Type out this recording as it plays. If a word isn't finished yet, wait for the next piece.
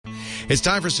It's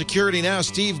time for Security Now.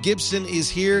 Steve Gibson is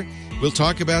here. We'll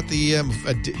talk about the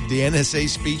NSA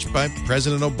speech by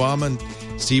President Obama, and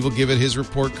Steve will give it his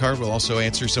report card. We'll also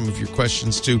answer some of your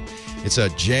questions, too. It's a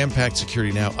jam-packed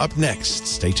Security Now. Up next,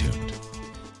 stay tuned.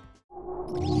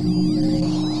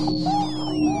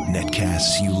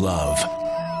 Netcasts you love.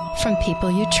 From people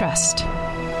you trust.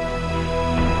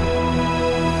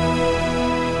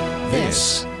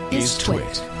 This is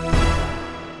Twit.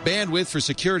 Bandwidth for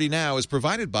Security Now is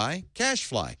provided by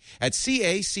CacheFly at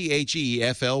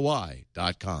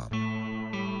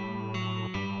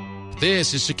CacheFly.com.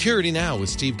 This is Security Now with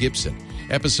Steve Gibson,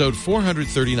 episode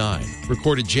 439,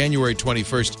 recorded January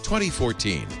 21st,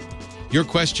 2014. Your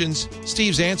questions,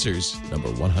 Steve's answers, number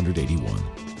 181.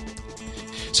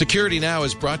 Security Now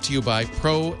is brought to you by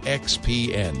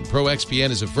ProXPN. ProXPN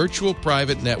is a virtual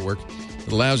private network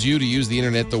that allows you to use the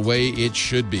internet the way it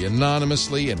should be,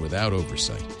 anonymously and without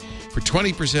oversight. For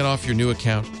 20% off your new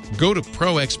account, go to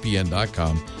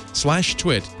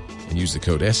proxpn.com/twit and use the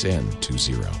code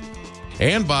SN20.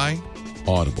 And by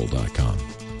Audible.com.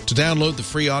 To download the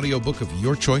free audiobook of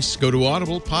your choice, go to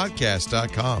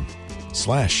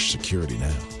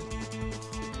audiblepodcast.com/securitynow.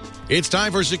 It's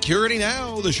time for Security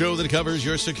Now, the show that covers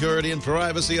your security and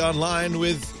privacy online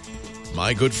with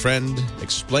my good friend,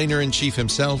 explainer-in-chief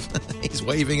himself. He's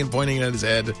waving and pointing at his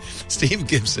head, Steve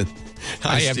Gibson.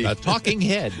 Hi, I am Steve. a talking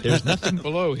head. There's nothing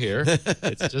below here.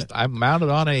 It's just I'm mounted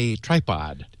on a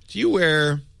tripod. Do you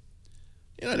wear...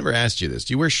 I never asked you this.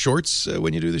 Do you wear shorts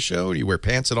when you do the show? Do you wear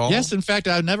pants at all? Yes, in fact,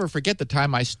 I'll never forget the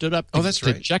time I stood up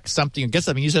to check something and get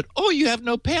something. You said, "Oh, you have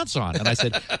no pants on," and I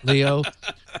said, "Leo,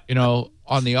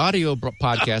 on the audio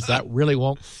podcast that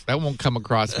won't come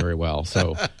across very well.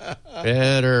 So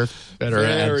better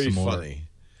add some more." Funny.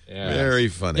 Yeah. Very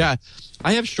funny. Yeah,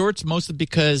 I have shorts mostly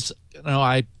because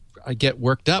I get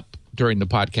worked up during the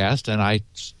podcast and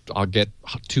I'll get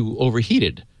too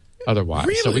overheated otherwise.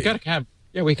 Really? So we got to kind of.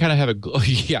 Yeah, we kind of have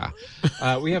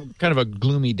we have kind of a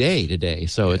gloomy day today,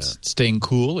 so it's staying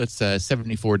cool. It's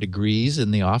 74 degrees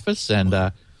in the office,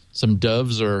 and some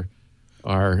doves are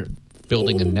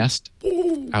building a nest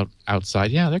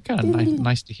outside. Yeah, they're kind of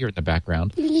nice to hear in the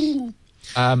background.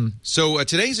 So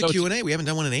today's a Q&A. We haven't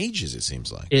done one in ages, it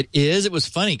seems like. It is. It was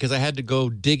funny because I had to go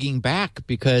digging back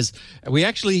because we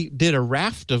actually did a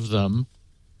raft of them.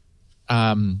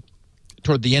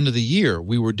 Toward the end of the year,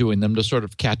 we were doing them to sort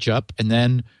of catch up, and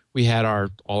then we had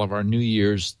all of our New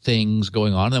Year's things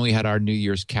going on, and then we had our New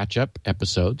Year's catch-up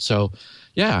episode. So,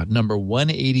 yeah, number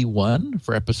 181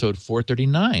 for episode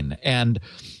 439. And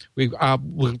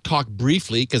we'll talk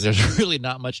briefly, because there's really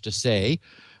not much to say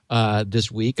this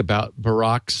week about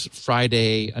Barack's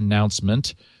Friday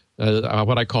announcement,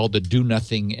 what I call the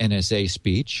do-nothing NSA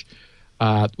speech.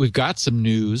 We've got some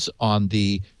news on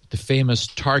the famous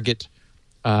Target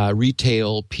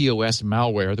retail POS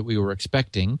malware that we were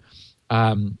expecting.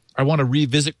 I want to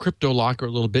revisit CryptoLocker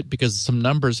a little bit because some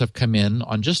numbers have come in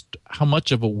on just how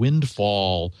much of a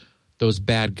windfall those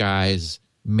bad guys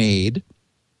made.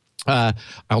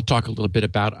 I'll talk a little bit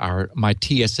about my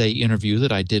TSA interview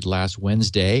that I did last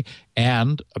Wednesday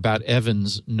and about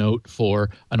Evan's note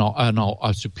for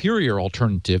a superior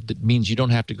alternative that means you don't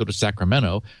have to go to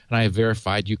Sacramento. And I have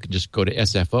verified you can just go to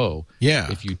SFO. Yeah.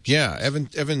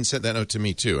 Evan sent that note to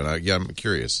me too, and I'm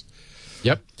curious.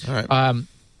 Yep. All right.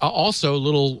 Also, a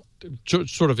little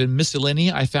sort of in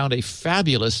miscellany, I found a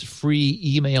fabulous free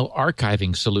email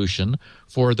archiving solution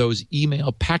for those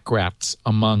email pack rats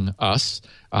among us.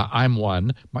 I'm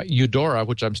one. My Eudora,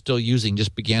 which I'm still using,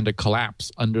 just began to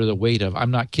collapse under the weight of,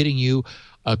 I'm not kidding you,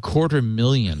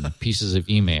 250,000 pieces of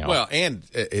email. Well, and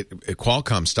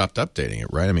Qualcomm stopped updating it,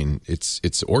 right? I mean,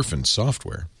 it's orphaned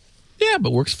software. Yeah,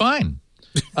 but works fine.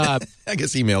 I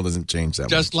guess email doesn't change that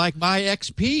much. Just like my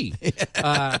XP.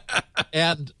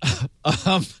 And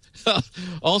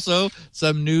also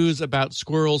some news about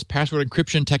Squirrel's password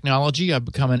encryption technology. I've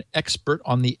become an expert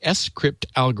on the Scrypt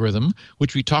algorithm,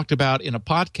 which we talked about in a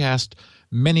podcast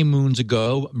many moons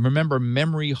ago. Remember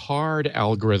memory hard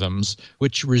algorithms,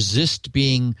 which resist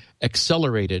being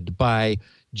accelerated by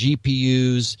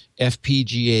GPUs,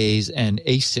 FPGAs, and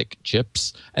ASIC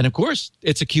chips. And, of course,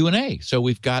 it's a Q&A. So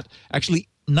we've got actually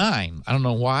 9. I don't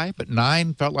know why, but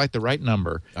 9 felt like the right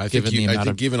number. I think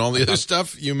given all the other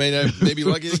stuff, you may be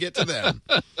lucky to get to them.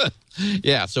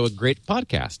 Yeah, so a great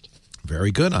podcast.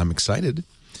 Very good. I'm excited.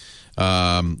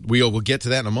 We'll get to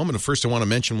that in a moment. First, I want to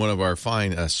mention one of our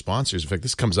fine sponsors. In fact,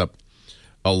 this comes up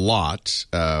a lot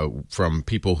from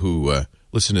people who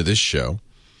listen to this show.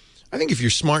 I think if you're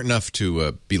smart enough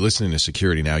to be listening to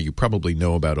Security Now, you probably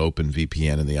know about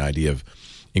OpenVPN and the idea of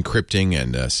encrypting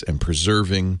and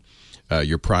preserving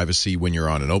your privacy when you're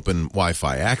on an open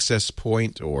Wi-Fi access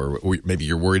point, or maybe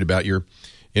you're worried about your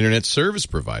internet service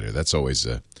provider. That's always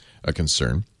a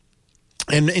concern.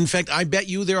 And in fact, I bet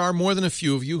you there are more than a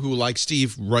few of you who, like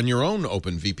Steve, run your own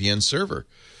open VPN server.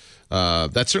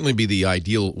 That'd certainly be the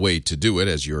ideal way to do it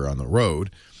as you're on the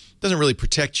road. Doesn't really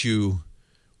protect you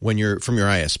when you're from your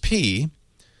ISP.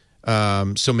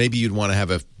 So maybe you'd want to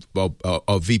have a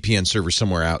VPN server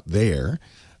somewhere out there.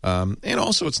 And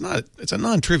also, it's a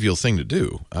non-trivial thing to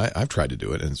do. I've tried to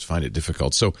do it and find it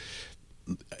difficult. So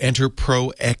enter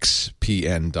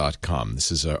ProXPN.com.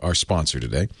 This is our sponsor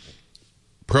today.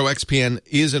 ProXPN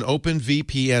is an open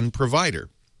VPN provider.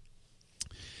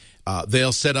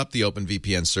 They'll set up the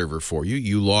OpenVPN server for you.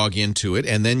 You log into it,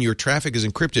 and then your traffic is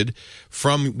encrypted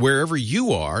from wherever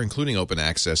you are, including open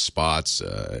access spots,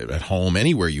 at home,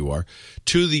 anywhere you are,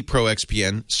 to the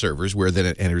ProXPN servers, where then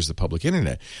it enters the public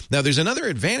internet. Now, there's another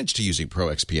advantage to using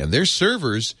ProXPN. Their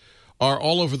servers are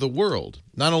all over the world,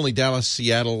 not only Dallas,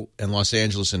 Seattle, and Los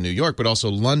Angeles and New York, but also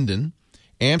London,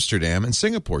 Amsterdam, and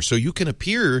Singapore. So you can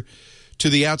appear to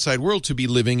the outside world to be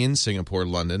living in Singapore,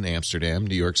 London, Amsterdam,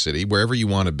 New York City, wherever you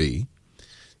want to be.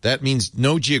 That means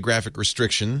no geographic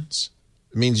restrictions.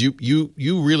 It means you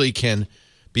really can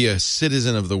be a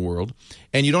citizen of the world,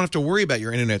 and you don't have to worry about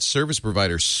your internet service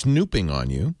provider snooping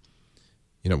on you.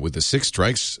 You know, with the 6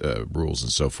 strikes rules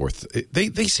and so forth,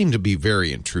 they seem to be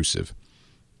very intrusive.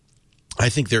 I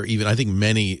think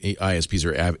many ISPs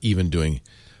are even doing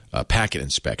packet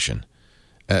inspection.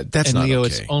 That's not Leo, okay.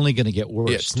 it's only going to get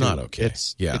worse. It's not okay.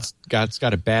 It's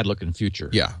got a bad looking future.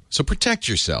 Yeah. So protect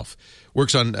yourself.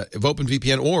 Works on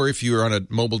OpenVPN, or if you're on a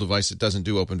mobile device that doesn't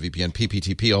do OpenVPN,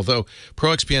 PPTP. Although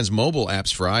ProXPN's mobile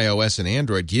apps for iOS and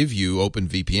Android give you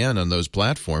OpenVPN on those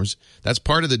platforms, that's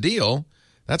part of the deal.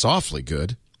 That's awfully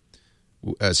good.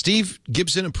 Steve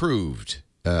Gibson approved.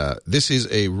 This is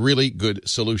a really good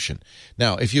solution.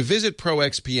 Now, if you visit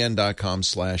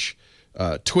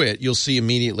proxpn.com/twit, you'll see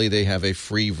immediately they have a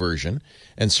free version,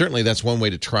 and certainly that's one way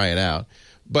to try it out.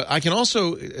 But I can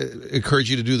also encourage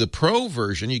you to do the pro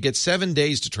version. You get 7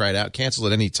 days to try it out, cancel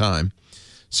at any time.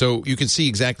 So you can see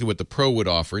exactly what the pro would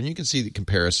offer, and you can see the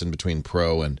comparison between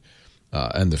pro and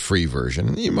the free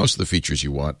version. Most of the features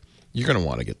you want, you're going to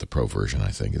want to get the pro version,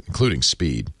 I think, including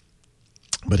speed.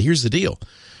 But here's the deal.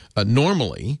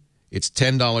 Normally, it's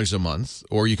 $10 a month,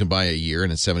 or you can buy a year,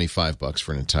 and it's $75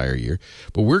 for an entire year.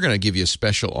 But we're going to give you a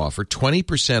special offer,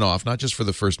 20% off, not just for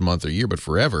the first month or year, but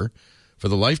forever, for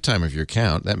the lifetime of your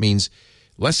account. That means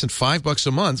less than $5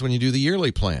 a month when you do the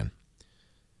yearly plan.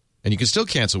 And you can still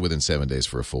cancel within 7 days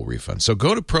for a full refund. So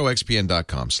go to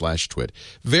proxpn.com/twit.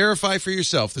 Verify for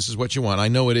yourself this is what you want. I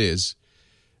know it is.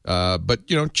 But,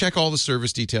 check all the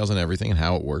service details and everything and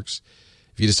how it works.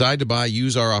 If you decide to buy,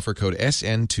 use our offer code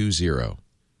SN20.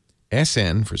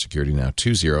 SN for security now,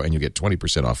 20, and you'll get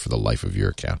 20% off for the life of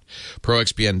your account.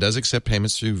 ProXPN does accept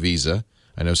payments through Visa.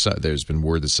 I know there's been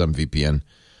word that some VPN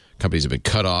companies have been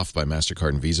cut off by MasterCard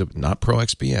and Visa, but not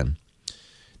ProXPN.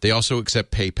 They also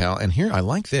accept PayPal. And here, I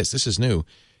like this. This is new.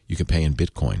 You can pay in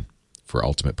Bitcoin for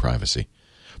ultimate privacy.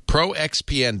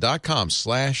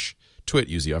 ProXPN.com/twit.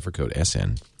 Use the offer code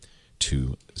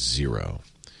SN20.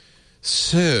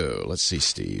 So, let's see,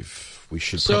 Steve. We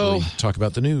should probably talk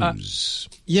about the news.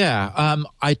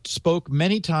 I spoke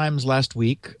many times last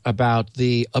week about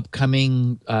the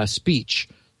upcoming speech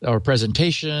or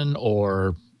presentation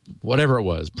or whatever it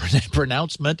was,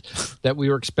 pronouncement that we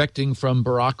were expecting from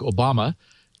Barack Obama,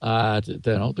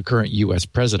 the current U.S.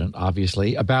 president,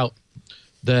 obviously, about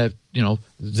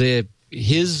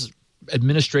his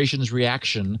administration's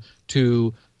reaction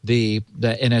to the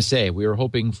NSA. We were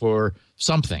hoping for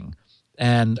something,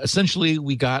 and essentially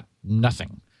we got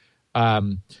nothing.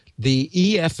 The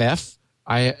EFF,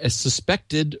 I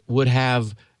suspected, would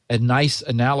have a nice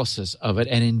analysis of it,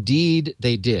 and indeed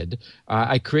they did.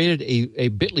 I created a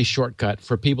Bitly shortcut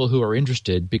for people who are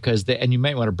interested, because and you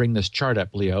might want to bring this chart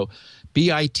up, Leo,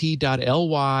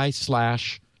 bit.ly/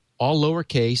 all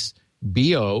lowercase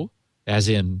BO, as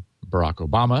in Barack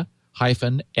Obama,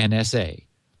 -NSA.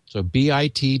 So bit.ly/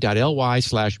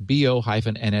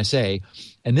 BO-NSA.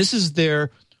 And this is their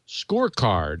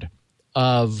scorecard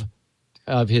of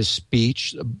his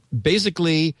speech.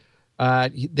 Basically,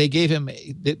 they gave him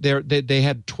they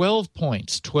had 12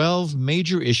 points, 12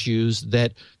 major issues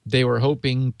that they were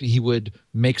hoping he would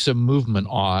make some movement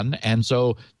on, and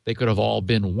so they could have all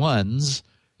been ones,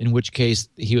 in which case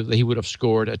he would have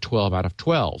scored a 12 out of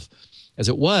 12. As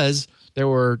it was, there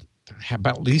were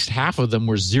about at least half of them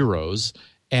were zeros,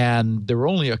 and there were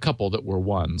only a couple that were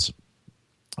ones.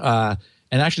 And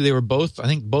actually, they were both. I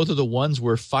think both of the ones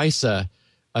were FISA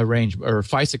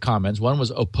FISA comments. One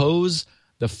was oppose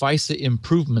the FISA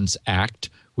Improvements Act,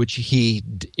 which he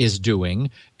is doing,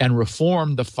 and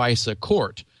reform the FISA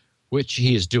court, which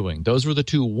he is doing. Those were the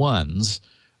two ones.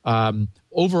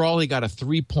 Overall, he got a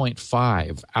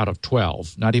 3.5 out of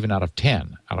 12, not even out of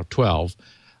 10, out of 12.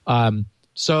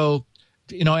 So,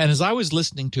 and as I was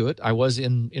listening to it, I was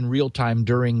in real time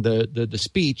during the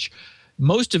speech.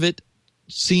 Most of it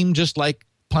seemed just like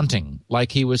punting,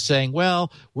 like he was saying,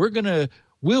 well,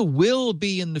 we'll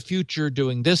be in the future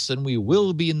doing this, and we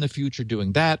will be in the future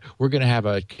doing that. We're going to have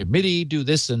a committee do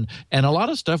this, and a lot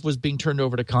of stuff was being turned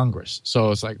over to Congress.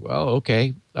 So it's like, well,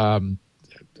 okay,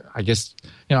 I guess,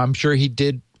 I'm sure he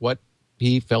did what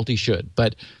he felt he should,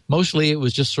 but mostly it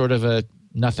was just sort of a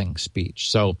nothing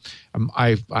speech. So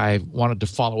I wanted to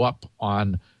follow up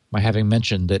on my having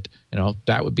mentioned that,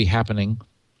 that would be happening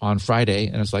on Friday,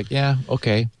 and it's like, yeah,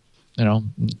 okay,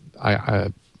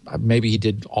 I maybe he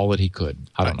did all that he could.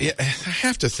 I don't know. I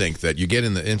have to think that you get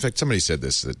in fact, somebody said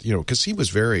this, that, because he was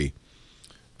very,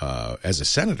 as a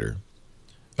senator,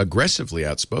 aggressively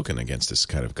outspoken against this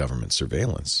kind of government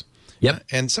surveillance. Yep.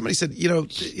 And somebody said,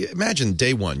 imagine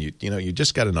day one, you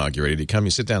just got inaugurated, you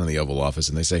sit down in the Oval Office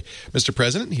and they say, Mr.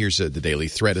 President, here's the daily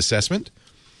threat assessment.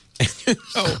 And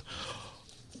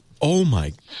oh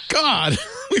my God,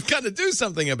 we've got to do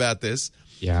something about this.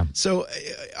 Yeah. So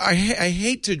I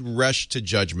hate to rush to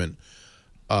judgment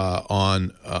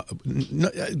on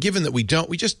given that we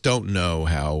just don't know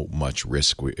how much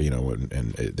risk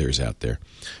and there's out there.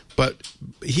 But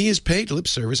he is paid lip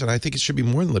service, and I think it should be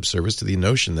more than lip service to the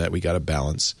notion that we got to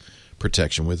balance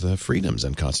protection with freedoms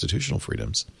and constitutional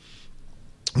freedoms.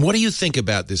 What do you think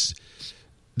about this?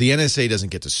 The NSA doesn't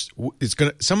get to.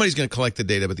 Somebody's going to collect the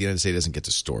data, but the NSA doesn't get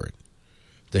to store it.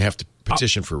 They have to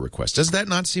petition for a request. Does that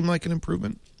not seem like an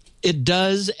improvement? It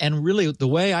does, and really the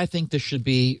way I think this should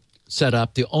be set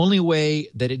up, the only way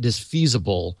that it is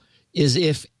feasible is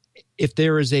if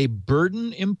there is a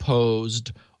burden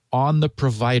imposed on the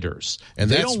providers. And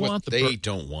they don't want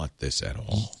this at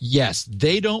all. Yes,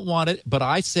 they don't want it, but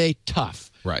I say tough.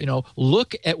 Right.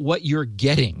 Look at what you're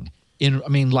getting.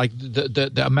 Like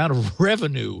the amount of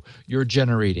revenue you're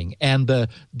generating, and the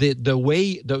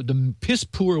way the piss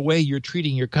poor way you're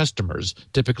treating your customers.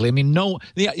 Typically,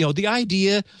 the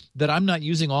idea that I'm not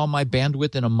using all my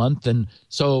bandwidth in a month, and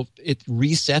so it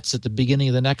resets at the beginning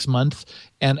of the next month,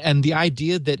 and the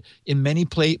idea that in many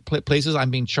places I'm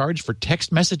being charged for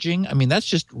text messaging. That's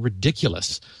just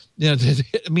ridiculous.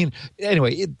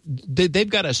 Anyway, they've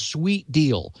got a sweet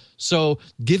deal. So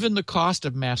given the cost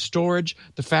of mass storage,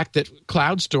 the fact that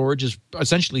cloud storage is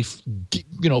essentially,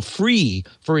 free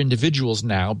for individuals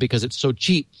now because it's so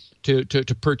cheap to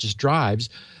purchase drives,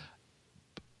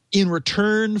 in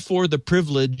return for the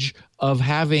privilege of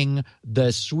having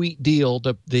the sweet deal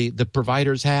the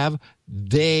providers have,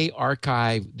 they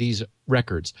archive these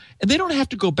records. And they don't have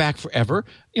to go back forever.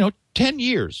 10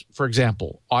 years, for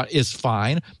example, is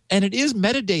fine. And it is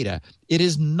metadata. It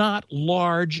is not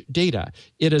large data.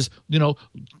 It is,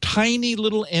 tiny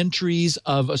little entries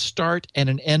of a start and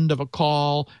an end of a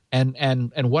call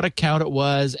and what account it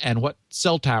was and what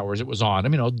cell towers it was on.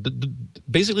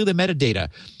 Basically the metadata.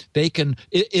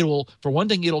 It will, for one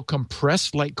thing, it'll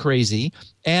compress like crazy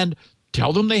and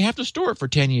tell them they have to store it for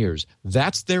 10 years.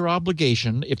 That's their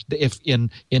obligation. If in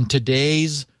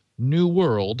today's new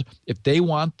world, if they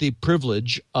want the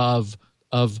privilege of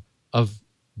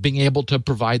being able to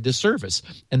provide this service,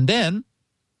 and then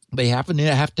they have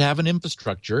to have an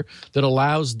infrastructure that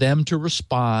allows them to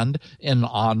respond in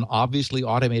on obviously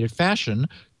automated fashion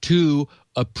to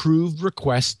approved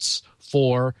requests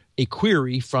for a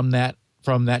query from that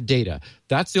data.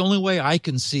 That's the only way I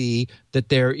can see that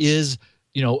there is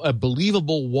a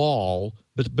believable wall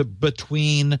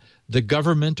between the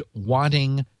government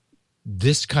wanting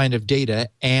this kind of data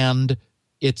and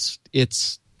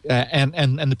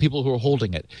and the people who are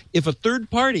holding it. If a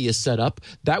third party is set up,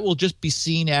 that will just be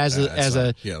seen as let's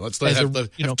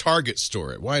have Target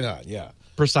store it. Why not? Yeah.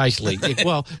 Precisely. It's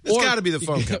got to be the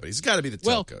phone companies. It's got to be the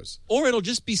telcos. Or it'll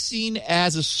just be seen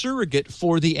as a surrogate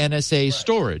for the NSA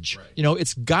storage. Right.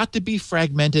 It's got to be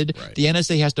fragmented. Right. The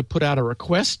NSA has to put out a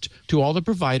request to all the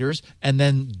providers, and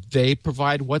then they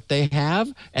provide what they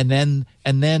have, and then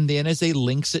the NSA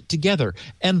links it together.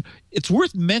 And it's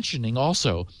worth mentioning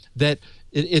also that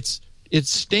it's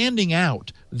standing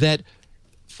out that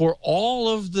for all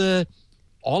of the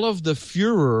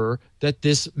furor that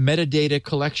this metadata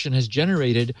collection has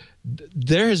generated,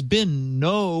 there has been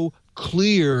no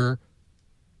clear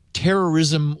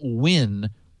terrorism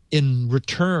win in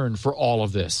return for all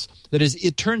of this. That is,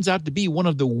 it turns out to be one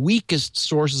of the weakest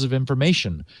sources of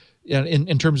information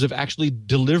in terms of actually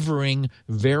delivering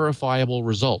verifiable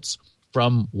results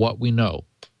from what we know.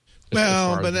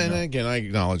 Well, but then again, I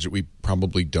acknowledge that we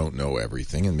probably don't know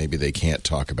everything, and maybe they can't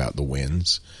talk about the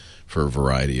wins for a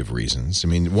variety of reasons. I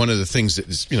mean, one of the things that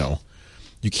is,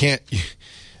 you can't.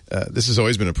 This has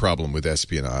always been a problem with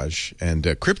espionage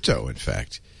and crypto. In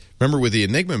fact, remember with the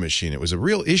Enigma machine, it was a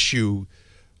real issue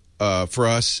for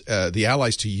us, the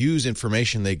Allies, to use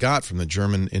information they got from the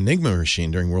German Enigma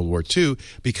machine during World War II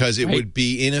because it would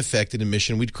be in effect an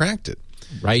admission we'd cracked it.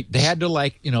 Right. They had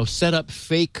to set up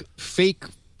fake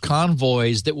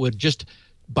convoys that would just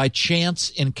by chance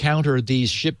encounter these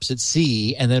ships at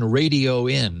sea and then radio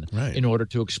in order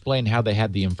to explain how they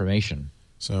had the information.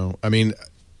 So, I mean,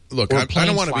 look, I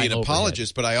don't want to be an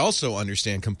apologist, but I also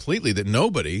understand completely that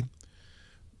nobody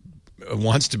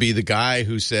wants to be the guy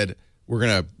who said we're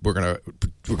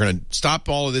gonna stop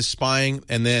all of this spying,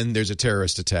 and then there's a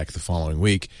terrorist attack the following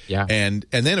week. Yeah, and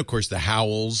then of course the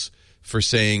howls for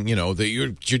saying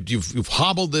that you've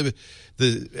hobbled the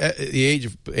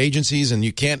agencies and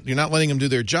you're not letting them do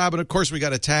their job, and of course we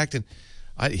got attacked, and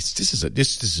this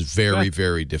is very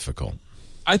very difficult.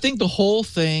 I think the whole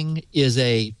thing is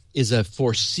a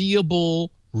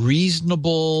foreseeable,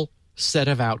 reasonable set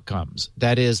of outcomes.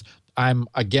 That is, as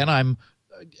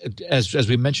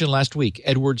we mentioned last week,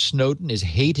 Edward Snowden is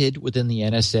hated within the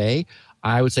NSA.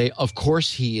 I would say, of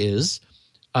course, he is.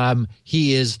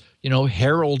 He is,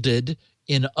 heralded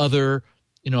in other,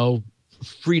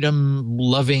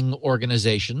 freedom-loving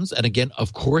organizations, and again,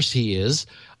 of course, he is.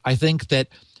 I think that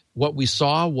what we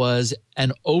saw was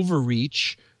an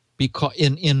overreach. Because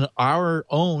in our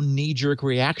own knee-jerk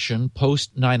reaction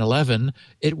post 9/11,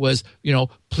 it was,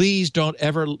 please don't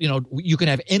ever, you can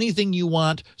have anything you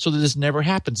want so that this never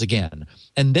happens again.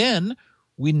 And then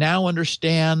we now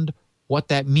understand what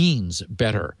that means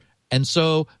better. And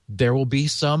so there will be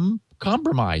some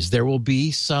compromise. There will be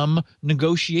some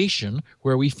negotiation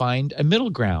where we find a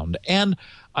middle ground. And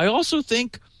I also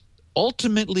think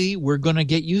ultimately we're going to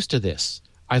get used to this.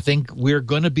 I think we're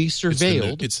going to be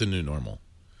surveilled. It's the new normal.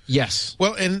 Yes.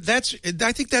 Well, and I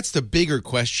think that's the bigger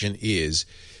question is,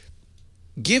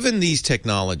 given these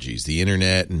technologies, the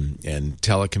internet and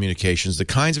telecommunications, the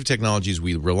kinds of technologies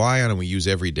we rely on and we use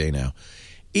every day now,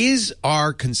 is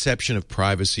our conception of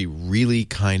privacy really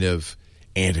kind of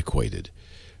antiquated?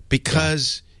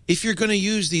 Because if you're going to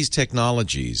use these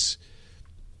technologies,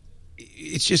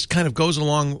 it just kind of goes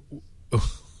along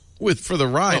for the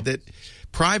ride that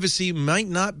privacy might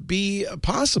not be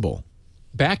possible.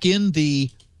 Back in the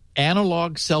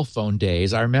analog cell phone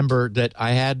days, I remember that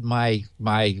I had my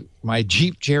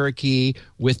Jeep Cherokee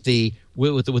with the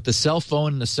cell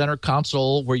phone in the center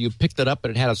console where you picked it up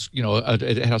and it had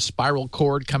it had a spiral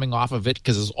cord coming off of it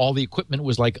because all the equipment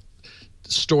was like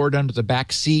stored under the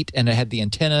back seat, and it had the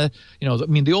antenna.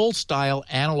 The old style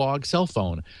analog cell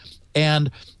phone.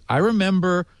 And I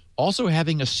remember also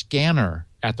having a scanner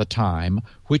at the time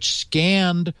which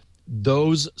scanned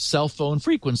those cell phone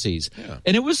frequencies,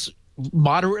 and it was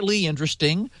moderately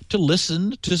interesting to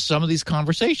listen to some of these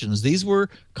conversations. These were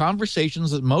conversations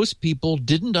that most people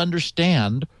didn't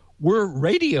understand were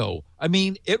radio. I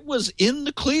mean, it was in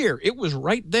the clear. It was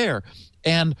right there.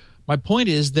 And my point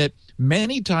is that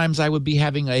many times I would be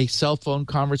having a cell phone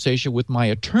conversation with my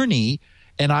attorney,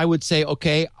 and I would say,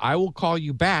 okay, I will call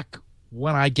you back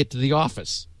when I get to the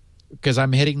office because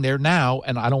I'm heading there now,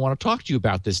 and I don't want to talk to you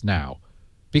about this now,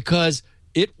 because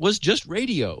it was just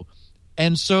radio.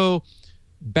 And so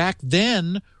back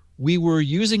then we were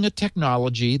using a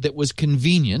technology that was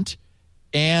convenient,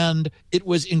 and it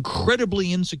was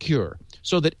incredibly insecure,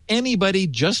 so that anybody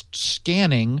just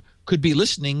scanning could be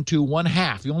listening to one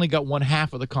half. You only got one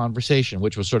half of the conversation,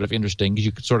 which was sort of interesting because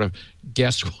you could sort of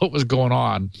guess what was going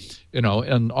on,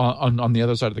 and on the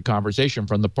other side of the conversation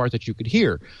from the part that you could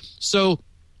hear. So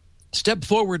step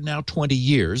forward now 20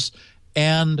 years,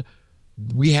 and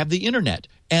we have the internet,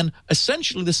 and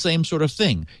essentially the same sort of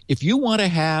thing. If you want to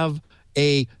have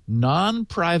a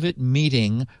non-private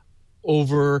meeting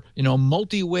over,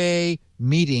 multi-way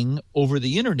meeting over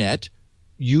the internet,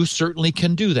 you certainly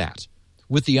can do that,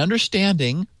 with the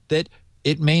understanding that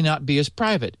it may not be as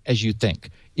private as you think.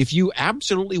 If you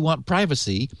absolutely want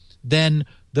privacy, then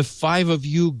the five of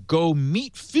you go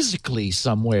meet physically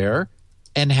somewhere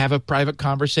and have a private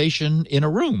conversation in a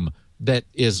room that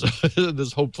is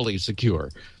hopefully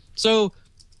secure. So,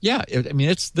 yeah,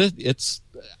 it's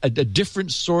a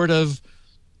different sort of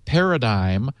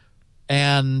paradigm,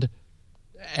 and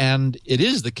it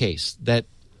is the case that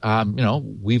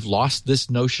we've lost this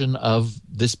notion of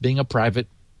this being a private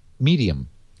medium.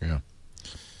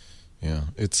 Yeah,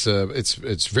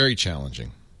 it's very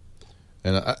challenging.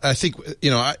 And I think,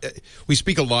 we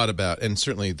speak a lot about, and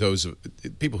certainly those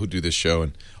people who do this show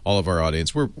and all of our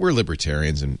audience, we're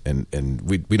libertarians and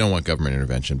we don't want government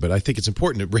intervention. But I think it's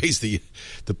important to raise the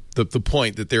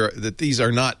point that these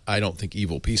are not, I don't think,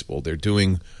 evil people. They're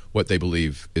doing what they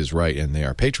believe is right, and they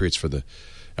are patriots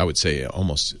I would say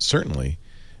almost certainly.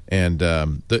 And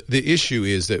the issue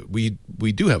is that we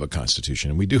do have a constitution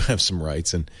and we do have some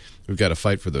rights, and we've got to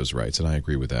fight for those rights. And I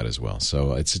agree with that as well.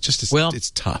 So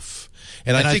it's tough.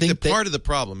 And I think that part of the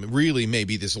problem really may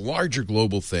be this larger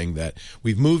global thing that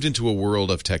we've moved into a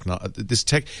world of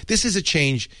This is a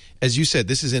change, as you said.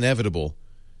 This is inevitable,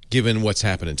 given what's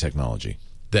happened in technology.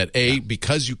 That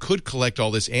because you could collect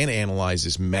all this and analyze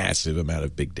this massive amount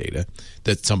of big data,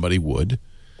 that somebody would.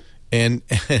 And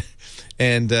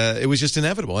it was just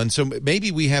inevitable. And so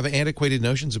maybe we have antiquated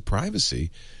notions of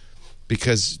privacy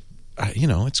because,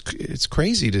 it's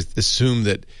crazy to assume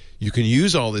that you can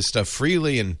use all this stuff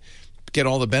freely and get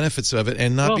all the benefits of it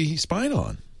and not be spied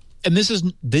on. And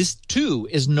this too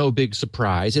is no big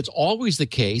surprise. It's always the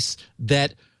case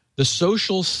that the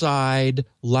social side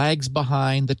lags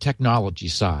behind the technology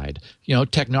side.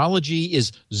 Technology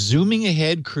is zooming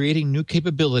ahead, creating new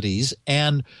capabilities,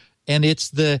 and it's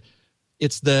the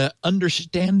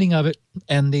understanding of it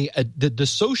and the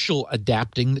social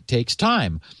adapting that takes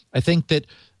time. I think that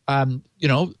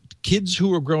kids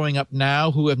who are growing up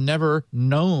now who have never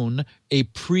known a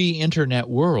pre-internet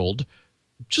world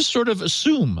just sort of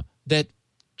assume that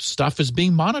stuff is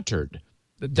being monitored.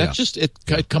 That's just it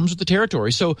comes with the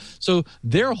territory. So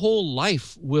their whole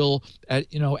life will,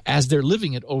 as they're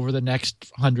living it over the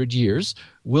next 100 years,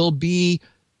 will be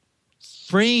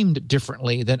framed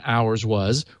differently than ours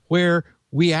was, where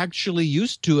we actually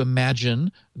used to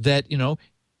imagine that,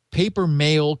 paper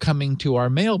mail coming to our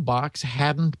mailbox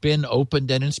hadn't been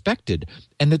opened and inspected,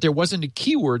 and that there wasn't a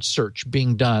keyword search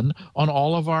being done on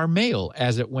all of our mail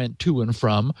as it went to and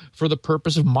from for the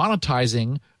purpose of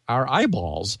monetizing our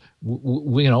eyeballs,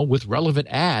 with relevant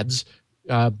ads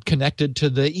connected to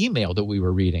the email that we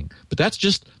were reading. But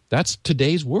that's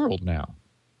today's world now.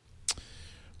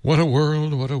 What a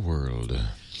world, what a world.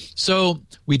 So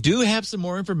we do have some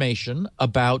more information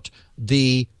about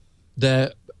the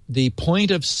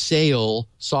point of sale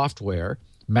software,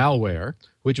 malware,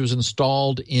 which was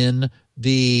installed in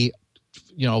the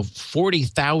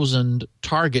 40,000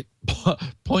 Target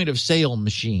point of sale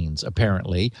machines,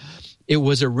 apparently. It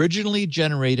was originally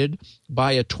generated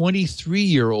by a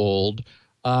 23-year-old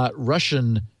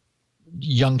Russian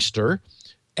youngster,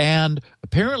 and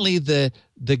apparently the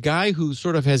guy who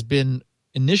sort of has been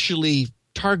initially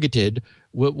targeted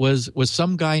was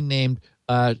some guy named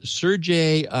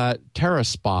Sergei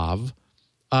Taraspov,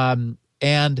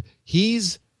 and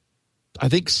he's, I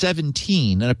think,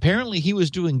 17, and apparently he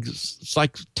was doing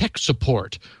like tech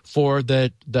support for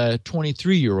the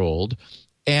 23-year-old,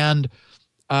 and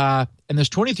this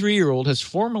 23-year-old has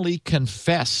formally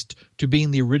confessed to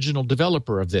being the original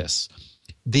developer of this.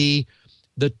 The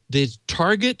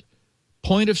target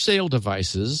point of sale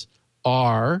devices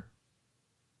are,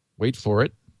 wait for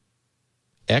it,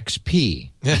 XP.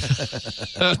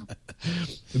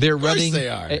 They're running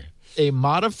a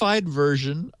modified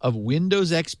version of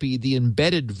Windows XP, the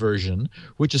embedded version,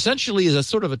 which essentially is a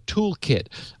sort of a toolkit.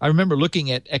 I remember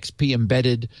looking at XP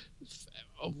embedded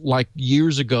like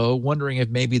years ago, wondering if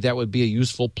maybe that would be a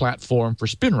useful platform for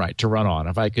SpinRite to run on,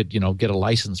 if I could, get a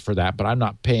license for that. But I'm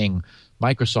not paying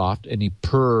Microsoft any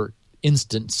per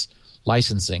instance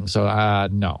licensing. So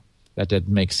no, that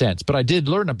didn't make sense. But I did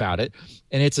learn about it,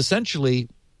 and it's essentially,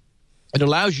 it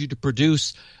allows you to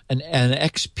produce an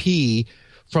XP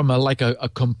from a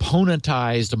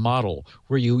componentized model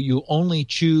where you only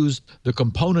choose the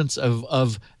components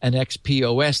of an XP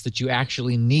OS that you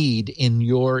actually need in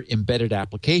your embedded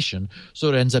application. So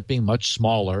it ends up being much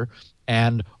smaller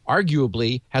and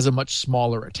arguably has a much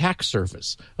smaller attack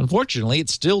surface. Unfortunately, it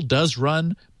still does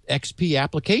run XP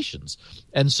applications.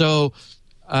 And so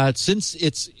since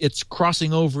it's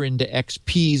crossing over into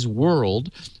XP's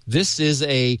world, this is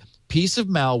a piece of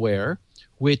malware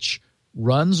which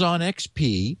runs on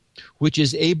XP, which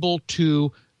is able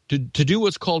to do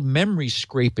what's called memory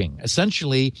scraping.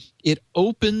 Essentially, it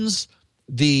opens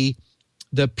the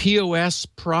POS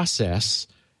process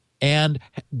and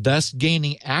thus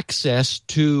gaining access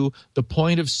to the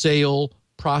point of sale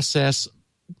process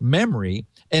memory,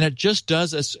 and it just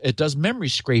does memory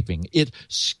scraping. It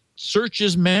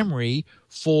searches memory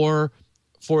for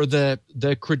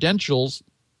the credentials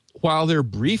while they're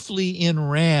briefly in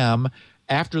RAM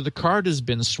after the card has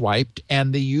been swiped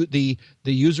and the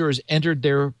user has entered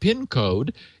their PIN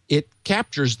code. It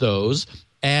captures those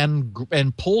and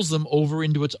pulls them over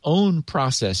into its own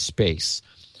process space.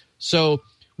 So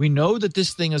we know that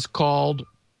this thing is called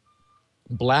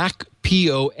Black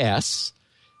POS,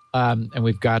 and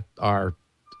we've got our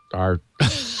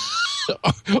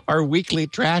our weekly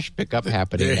trash pickup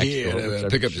happening next door.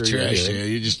 Pick up the trash.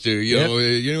 You just, you know,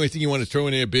 anything you want to throw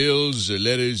in there, bills,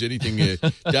 letters, anything,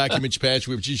 documents,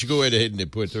 passwords, you should go right ahead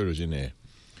and throw those in there.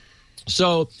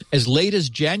 So as late as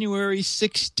January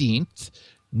 16th,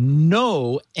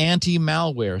 no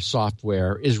anti-malware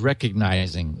software is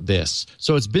recognizing this.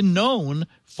 So it's been known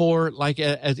for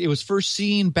it was first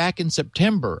seen back in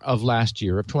September of last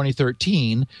year, of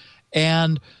 2013,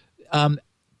 and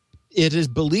it is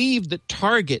believed that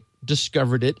Target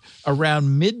discovered it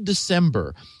around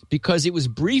mid-December because it was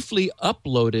briefly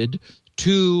uploaded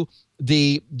to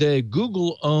the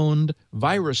Google-owned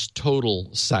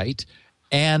VirusTotal site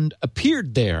and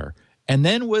appeared there, and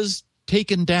then was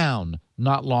taken down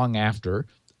not long after.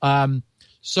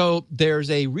 So there's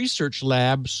a research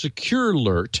lab,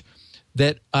 SecureLert,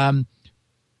 that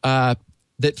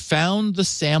found the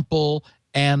sample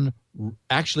and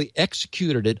actually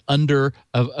executed it under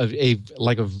a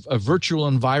virtual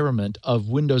environment of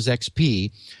Windows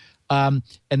XP, and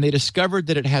they discovered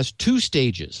that it has two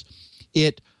stages.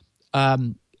 It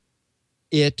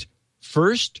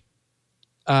first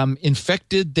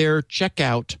infected their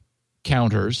checkout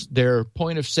counters, their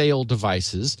point of sale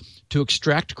devices, to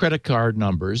extract credit card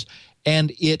numbers,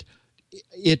 and it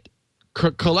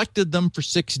collected them for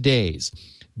 6 days.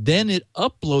 Then it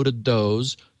uploaded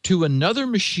those to another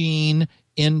machine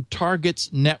in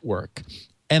Target's network.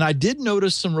 And I did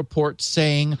notice some reports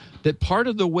saying that part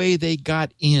of the way they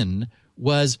got in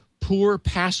was poor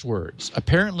passwords.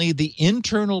 Apparently, the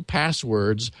internal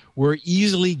passwords were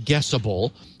easily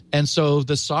guessable, and so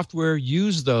the software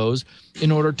used those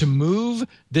in order to move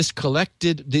this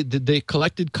collected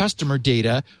customer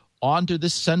data onto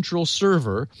this central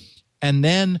server, and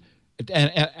then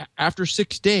after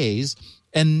 6 days,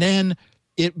 and then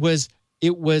it was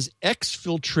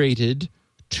exfiltrated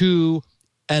to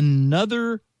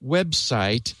another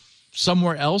website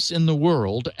somewhere else in the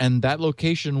world, and that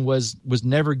location was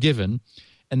never given,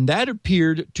 and that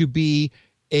appeared to be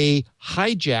a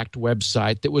hijacked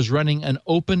website that was running an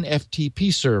open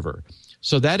FTP server.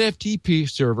 So that FTP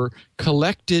server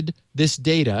collected this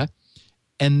data,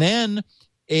 and then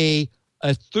a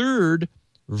third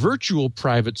virtual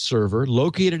private server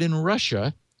located in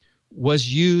Russia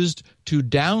was used to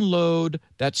download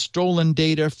that stolen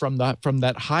data from that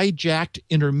hijacked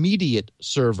intermediate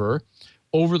server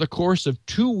over the course of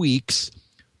 2 weeks,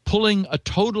 pulling a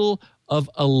total of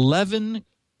 11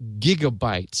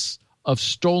 gigabytes of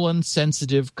stolen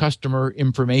sensitive customer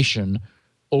information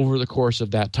over the course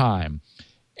of that time.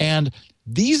 And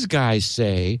these guys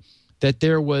say that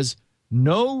there was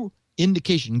no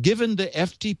indication, given the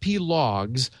FTP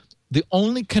logs, the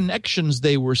only connections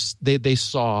they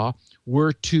saw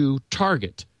were to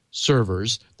Target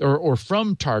servers or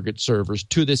from Target servers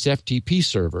to this FTP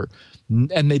server,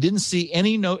 and they didn't see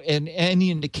any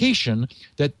indication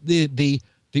that the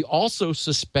also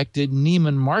suspected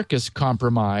Neiman Marcus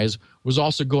compromise was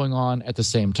also going on at the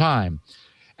same time.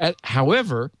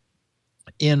 However,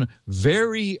 in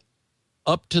very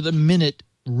up-to-the-minute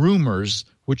rumors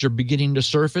which are beginning to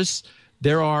surface,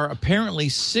 there are apparently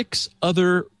 6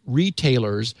 other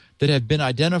retailers that have been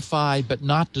identified but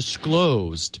not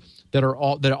disclosed that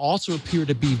also appear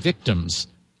to be victims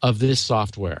of this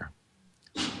software.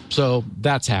 So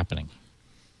that's happening.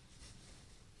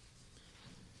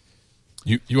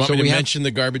 You want me to mention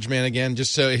the garbage man again?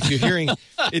 Just so if you're hearing,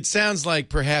 it sounds like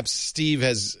perhaps Steve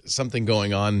has something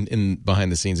going on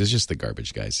behind the scenes. It's just the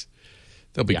garbage guys.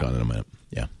 They'll be gone in a minute.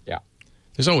 Yeah. Yeah.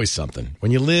 There's always something.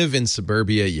 When you live in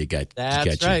suburbia, you got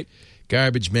right.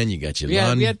 Garbage men, you got your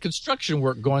lawn. We had construction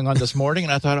work going on this morning,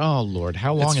 and I thought, oh, Lord,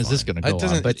 how long is this going to go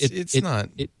on? But it's not.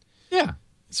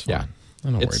 It's fine. I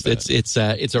don't worry about it.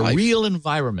 It's a real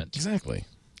environment. Exactly.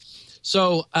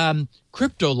 So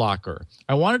CryptoLocker.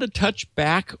 I wanted to touch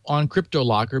back on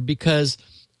CryptoLocker because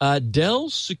Dell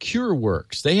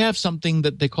SecureWorks, they have something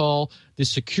that they call the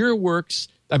SecureWorks.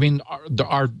 I mean,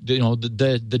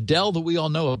 the Dell that we all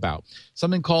know about,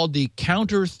 something called the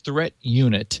Counter Threat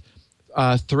Unit,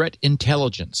 Threat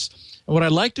Intelligence. And what I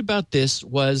liked about this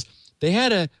was they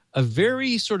had a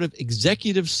very sort of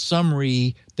executive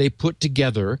summary they put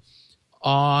together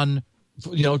on,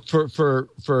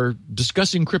 for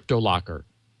discussing CryptoLocker.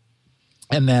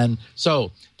 And then,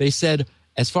 so they said,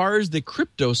 as far as the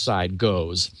crypto side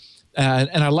goes,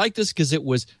 and I like this because it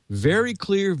was very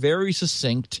clear, very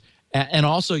succinct, and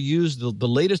also used the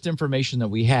latest information that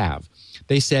we have.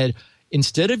 They said,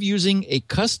 instead of using a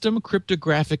custom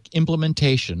cryptographic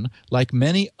implementation like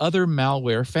many other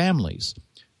malware families,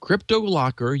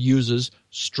 CryptoLocker uses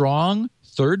strong,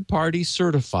 third-party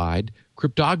certified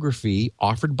cryptography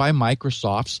offered by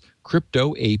Microsoft's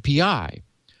Crypto API.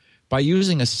 By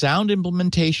using a sound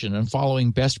implementation and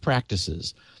following best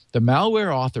practices, the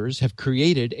malware authors have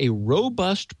created a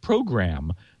robust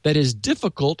program that is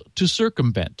difficult to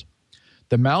circumvent.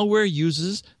 The malware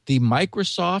uses the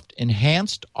Microsoft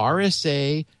Enhanced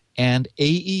RSA and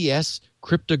AES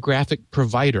cryptographic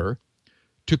provider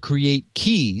to create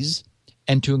keys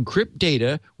and to encrypt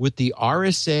data with the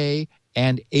RSA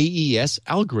and AES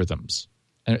algorithms,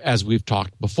 as we've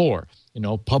talked before,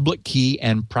 public key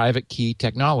and private key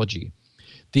technology.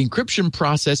 The encryption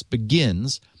process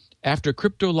begins after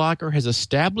CryptoLocker has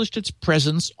established its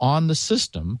presence on the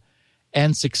system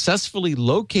and successfully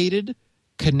located,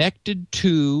 connected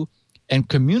to, and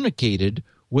communicated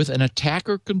with an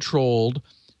attacker-controlled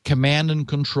command and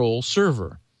control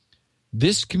server.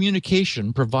 This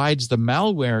communication provides the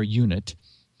malware unit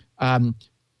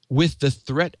with the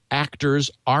threat actor's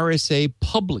RSA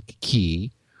public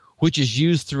key, which is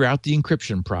used throughout the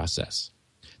encryption process.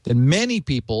 Then many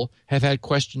people have had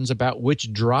questions about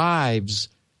which drives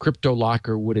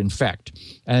CryptoLocker would infect,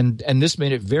 and this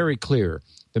made it very clear.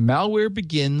 The malware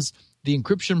begins the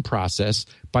encryption process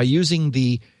by using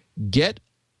the Get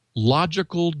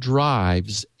Logical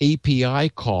Drives API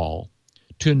call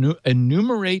to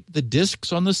enumerate the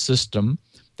disks on the system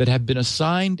that have been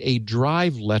assigned a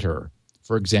drive letter,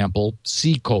 for example,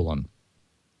 C:.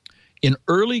 In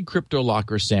early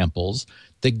CryptoLocker samples,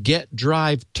 the Get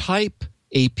Drive Type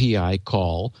API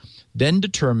call then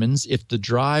determines if the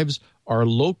drives are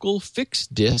local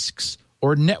fixed disks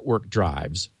or network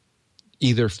drives,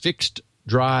 either fixed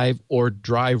drive or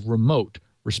drive remote,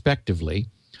 respectively.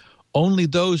 Only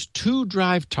those two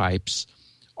drive types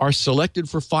are selected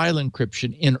for file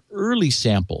encryption in early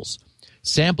samples.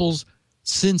 Samples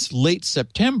since late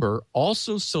September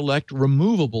also select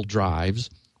removable drives,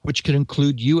 which can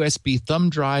include USB thumb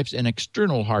drives and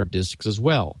external hard disks as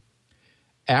well.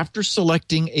 After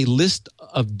selecting a list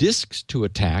of disks to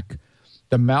attack,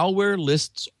 the malware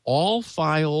lists all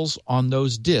files on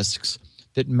those disks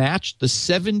that match the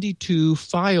 72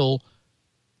 file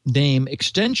name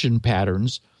extension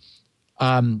patterns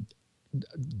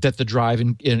that the drive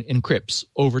encrypts.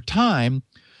 Over time,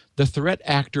 the threat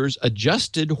actors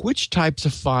adjusted which types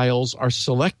of files are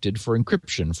selected for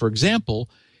encryption. For example,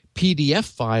 PDF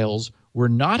files were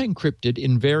not encrypted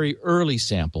in very early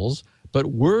samples, but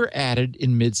were added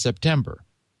in mid-September.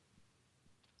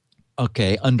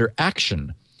 Okay, under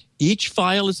Action, each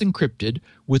file is encrypted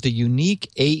with a unique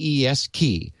AES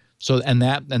key. And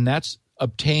that's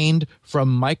obtained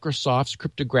from Microsoft's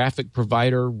cryptographic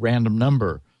provider random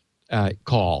number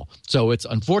call. So it's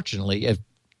unfortunately a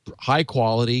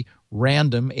high-quality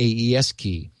random AES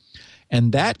key.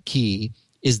 And that key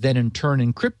is then in turn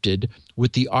encrypted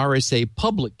with the RSA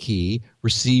public key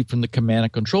received from the command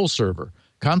and control server.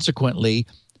 Consequently,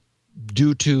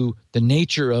 due to the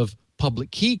nature of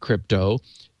public key crypto,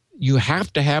 you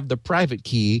have to have the private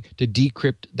key to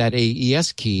decrypt that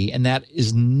AES key, and that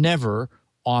is never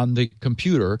on the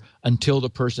computer until the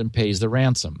person pays the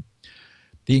ransom.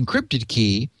 The encrypted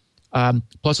key,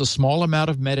 plus a small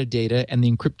amount of metadata and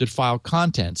the encrypted file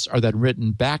contents, are then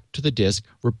written back to the disk,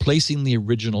 replacing the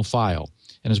original file.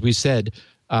 And as we said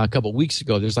a couple weeks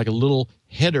ago, there's like a little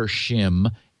header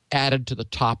shim added to the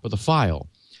top of the file.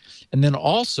 And then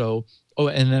also,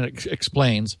 and then it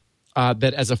explains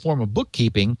that as a form of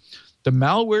bookkeeping, the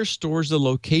malware stores the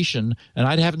location, and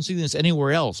I haven't seen this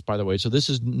anywhere else, by the way, so this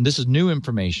is new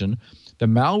information. The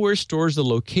malware stores the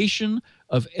location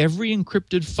of every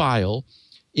encrypted file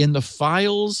in the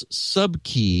file's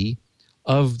subkey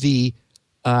of the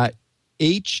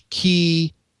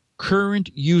HKey current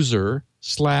user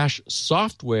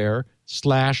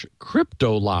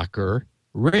 /software/CryptoLocker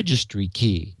registry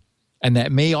key. And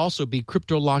that may also be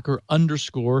CryptoLocker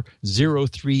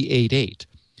 _0388.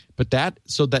 But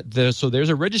there's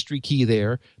a registry key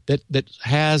there that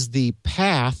has the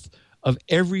path of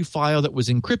every file that was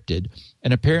encrypted,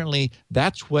 and apparently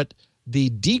that's what the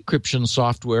decryption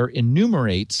software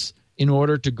enumerates in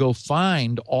order to go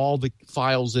find all the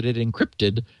files that it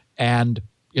encrypted, and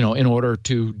in order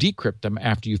to decrypt them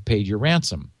after you've paid your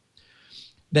ransom.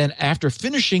 Then after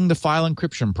finishing the file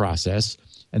encryption process,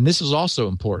 and this is also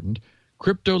important,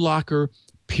 CryptoLocker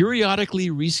periodically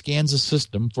rescans the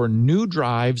system for new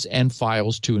drives and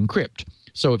files to encrypt.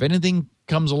 So if anything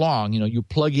comes along, you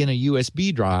plug in a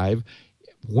USB drive,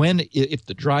 if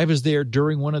the drive is there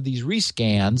during one of these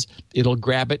rescans, it'll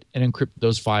grab it and encrypt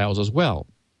those files as well.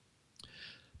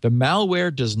 The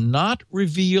malware does not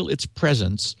reveal its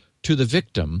presence to the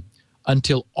victim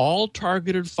until all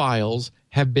targeted files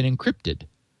have been encrypted.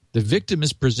 The victim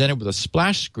is presented with a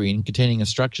splash screen containing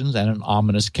instructions and an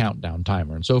ominous countdown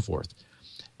timer and so forth.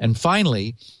 And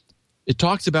finally, it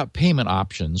talks about payment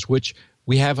options, which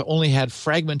we have only had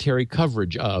fragmentary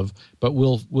coverage of, but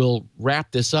we'll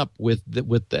wrap this up with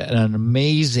an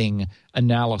amazing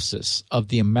analysis of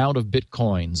the amount of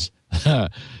Bitcoins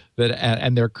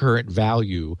and their current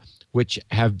value, which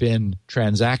have been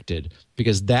transacted,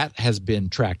 because that has been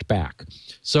tracked back.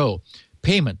 So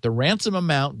payment, the ransom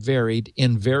amount varied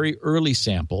in very early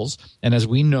samples, and as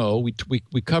we know,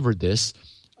 we covered this,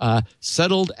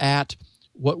 settled at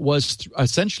what was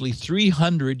essentially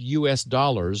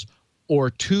 $300 or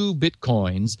 2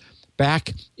 Bitcoins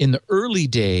back in the early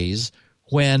days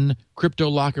when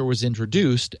CryptoLocker was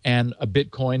introduced and a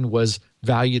Bitcoin was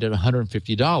valued at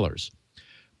 $150.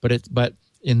 But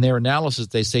in their analysis,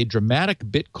 they say dramatic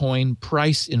Bitcoin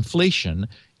price inflation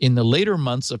in the later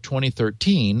months of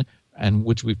 2013, and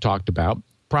which we've talked about,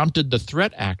 prompted the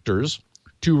threat actors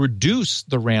to reduce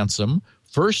the ransom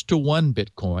first to 1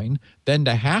 Bitcoin, then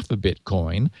to half a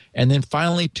Bitcoin, and then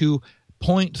finally to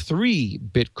 0.3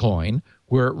 Bitcoin,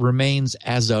 where it remains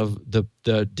as of the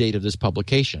date of this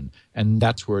publication. And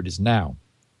that's where it is now.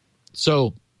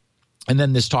 So, and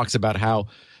then this talks about how,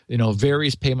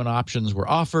 various payment options were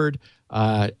offered,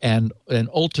 and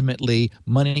ultimately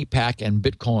MoneyPack and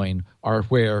Bitcoin are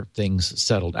where things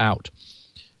settled out.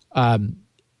 And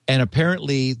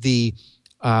apparently the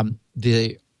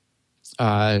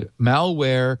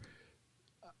malware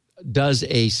does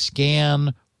a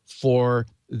scan for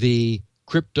the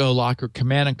CryptoLocker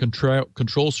command and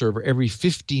control server every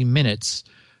 50 minutes,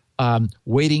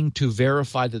 waiting to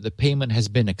verify that the payment has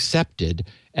been accepted.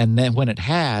 And then when it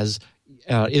has,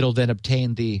 it'll then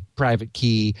obtain the private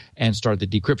key and start the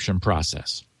decryption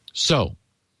process. So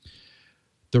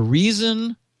the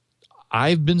reason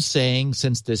I've been saying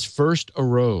since this first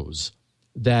arose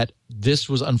that this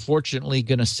was unfortunately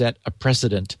going to set a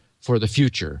precedent for the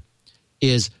future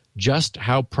is just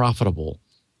how profitable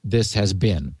this has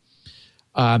been.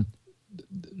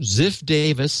 Ziff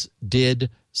Davis did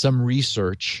some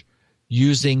research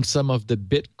using some of the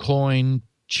Bitcoin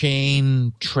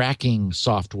chain tracking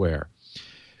software,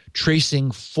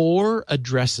 tracing 4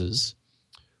 addresses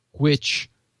which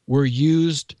were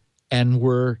used and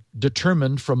were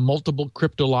determined from multiple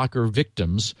CryptoLocker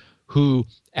victims who,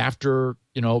 after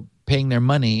paying their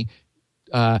money,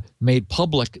 made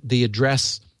public the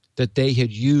address that they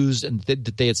had used and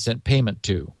that they had sent payment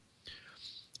to.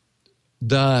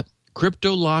 The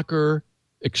CryptoLocker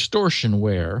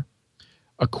extortionware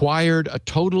acquired a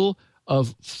total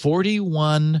of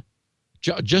 41,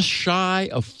 just shy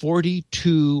of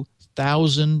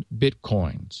 42,000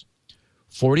 Bitcoins.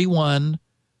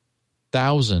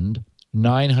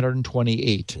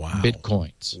 41,928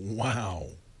 Bitcoins. Wow.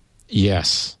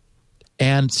 Yes.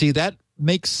 And see, that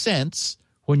makes sense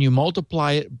when you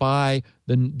multiply it by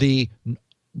the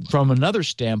from another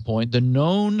standpoint, the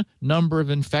known number of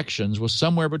infections was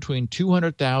somewhere between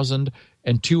 200,000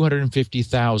 and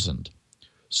 250,000.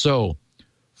 So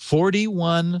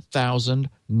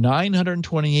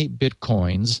 41,928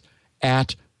 Bitcoins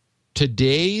at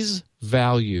today's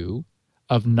value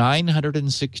of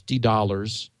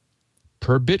 $960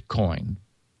 per Bitcoin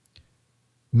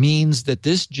means that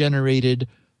this generated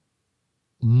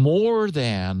more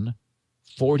than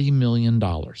 $40 million.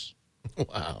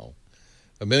 Wow.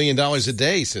 $1 million a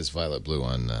day, says Violet Blue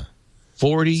on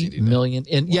 40 million.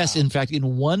 And wow. Yes, in fact,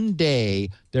 in one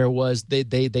day there was they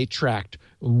tracked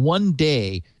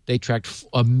 $1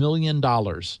 million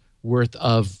worth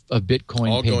of Bitcoin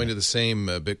all payment. going to the same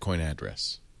Bitcoin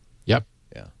address. Yep.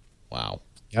 Yeah. Wow.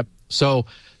 Yep. So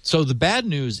the bad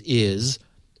news is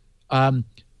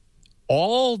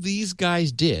all these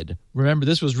guys did, remember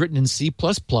this was written in C++,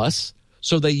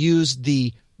 so they used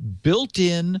the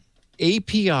built-in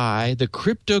API, the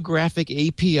cryptographic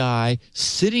API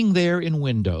sitting there in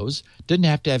Windows. Didn't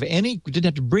have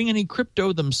to bring any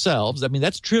crypto themselves. I mean,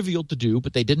 that's trivial to do,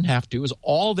 but they didn't have to. It was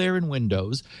all there in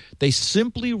Windows. They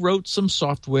simply wrote some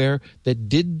software that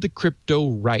did the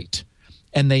crypto right.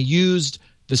 And they used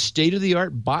the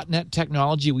state-of-the-art botnet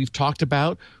technology we've talked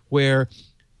about, where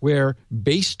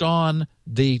based on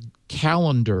the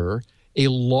calendar, a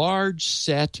large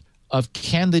set of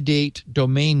candidate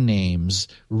domain names,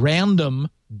 random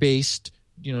based,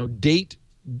 date,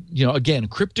 again,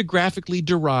 cryptographically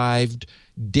derived,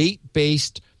 date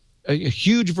based, a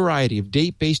huge variety of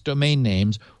date based domain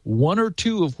names, 1 or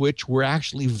 2 of which were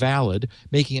actually valid,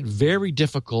 making it very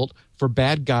difficult for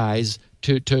bad guys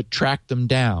to track them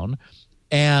down.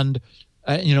 And,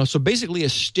 so basically a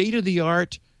state of the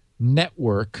art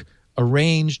network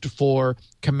arranged for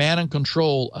command and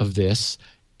control of this.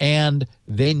 and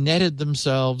they netted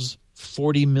themselves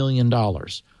 $40 million.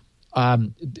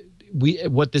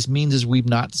 What this means is we've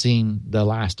not seen the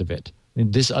last of it.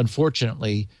 And this,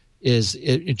 unfortunately,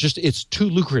 it's too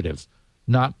lucrative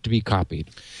not to be copied.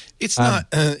 It's not.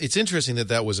 It's interesting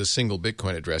that was a single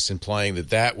Bitcoin address, implying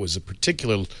that was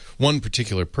one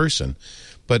particular person.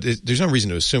 But there's no reason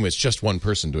to assume it's just one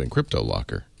person doing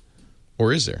CryptoLocker,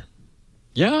 or is there?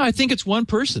 Yeah, I think it's one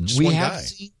person. Just one guy.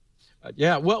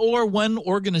 Or one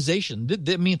organization.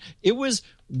 I mean, it was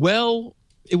well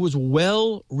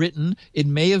written. It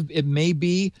may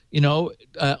be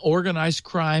organized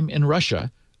crime in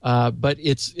Russia, but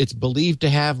it's believed to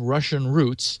have Russian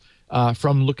roots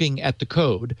from looking at the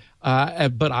code.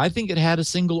 But I think it had a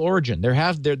single origin.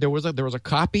 There was a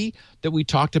copy that we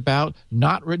talked about,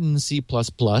 not written in C++,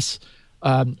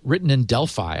 written in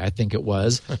Delphi, I think it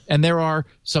was, and there are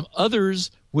some others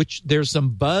which there's some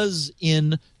buzz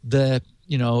in the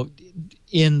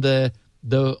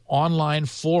online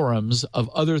forums of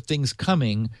other things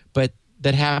coming, but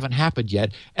that haven't happened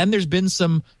yet. And there's been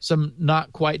some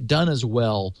not quite done as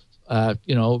well,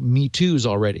 Me Too's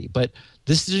already. But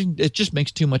it just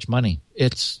makes too much money.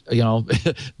 It's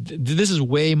this is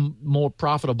way more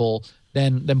profitable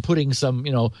than putting some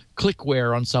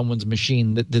clickware on someone's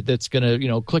machine that's going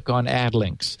to click on ad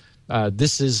links.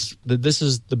 This is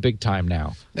the big time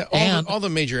now. All the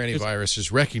major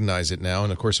antiviruses recognize it now,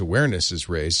 and of course awareness is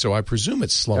raised. So I presume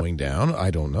it's slowing down.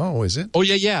 I don't know. Is it? Oh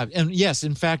yeah, and yes,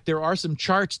 in fact, there are some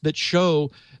charts that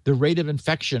show the rate of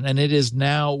infection, and it is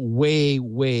now way,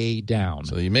 way down.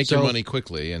 So you make your money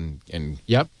quickly and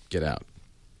get out.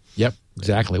 Yep,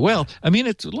 exactly. Well, I mean,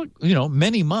 it's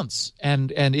many months,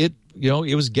 and it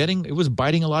it was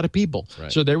biting a lot of people.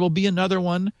 Right. So there will be another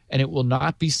one, and it will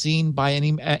not be seen by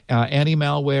any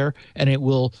anti-malware, and it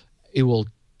will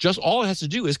just, all it has to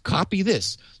do is copy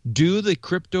this, do the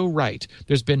crypto right.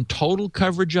 There's been total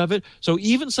coverage of it. So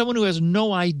even someone who has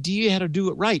no idea how to do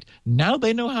it right, now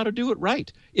they know how to do it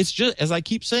right. It's just, as I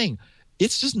keep saying,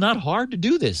 it's just not hard to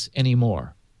do this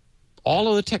anymore. All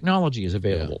of the technology is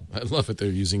available. Yeah, I love it. They're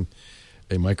using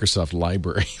a Microsoft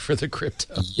library for the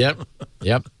crypto. Yep.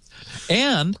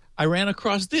 And I ran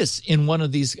across this in one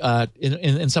of these,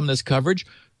 in some of this coverage.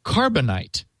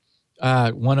 Carbonite,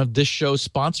 one of this show's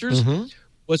sponsors,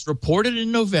 was reported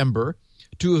in November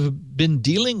to have been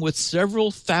dealing with several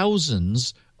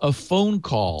thousands of phone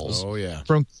calls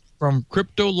from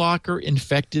CryptoLocker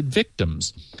infected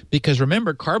victims. Because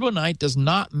remember, Carbonite does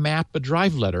not map a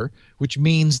drive letter, which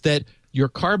means that your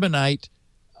Carbonite,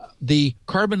 the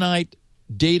Carbonite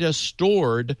data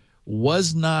stored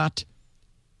was not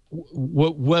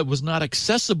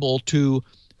accessible to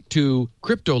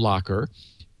CryptoLocker.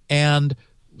 And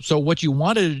so what you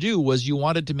wanted to do was you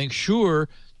wanted to make sure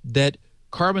that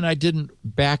Carbonite didn't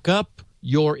back up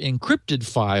your encrypted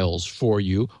files for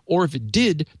you, or if it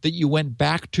did, that you went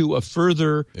back to a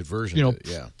further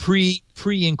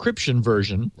pre-encryption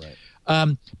version.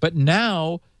 Right. But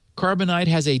now Carbonite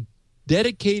has a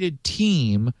dedicated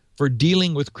team for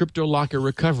dealing with CryptoLocker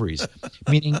recoveries,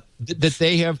 meaning that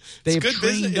they've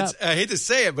trained up. I hate to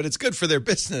say it, but it's good for their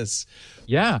business.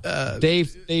 Yeah,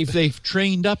 they've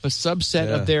trained up a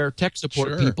subset of their tech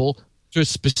support people to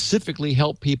specifically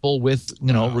help people with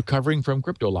recovering from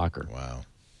CryptoLocker. Wow.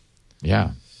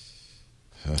 Yeah.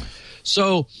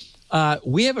 So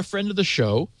we have a friend of the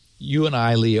show, you and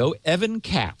I, Leo, Evan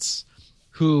Katz,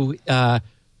 who I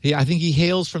think he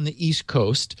hails from the East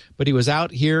Coast, but he was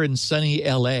out here in sunny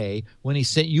L.A. when he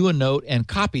sent you a note and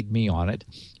copied me on it.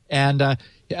 And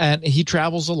he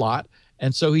travels a lot.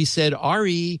 And so he said,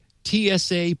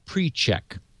 TSA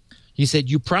pre-check. He said,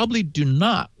 you probably do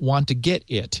not want to get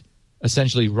it,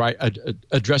 essentially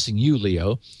addressing you,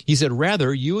 Leo. He said,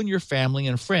 rather, you and your family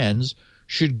and friends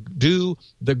should do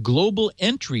the Global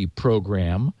Entry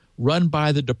program run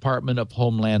by the Department of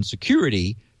Homeland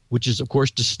Security, which is, of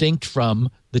course, distinct from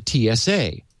the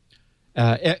TSA.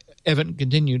 Evan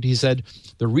continued, he said,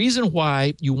 the reason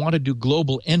why you want to do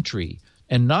Global Entry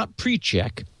and not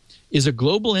pre-check is a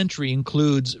Global Entry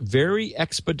includes very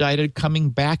expedited coming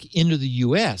back into the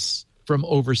U.S. from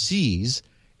overseas,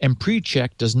 and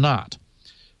pre-check does not.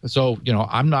 So,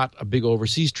 I'm not a big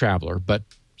overseas traveler, but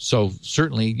so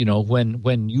certainly,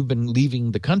 when you've been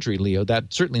leaving the country, Leo,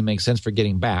 that certainly makes sense for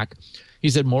getting back. He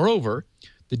said, moreover,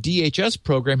 the DHS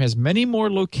program has many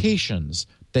more locations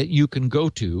that you can go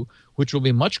to, which will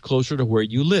be much closer to where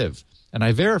you live. And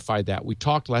I verified that. We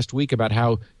talked last week about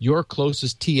how your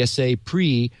closest TSA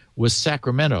pre was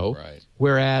Sacramento, right,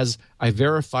 whereas I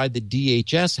verified the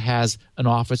DHS has an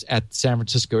office at San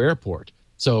Francisco Airport.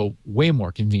 So way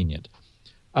more convenient.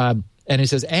 And it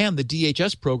says, and the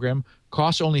DHS program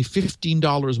costs only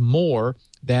 $15 more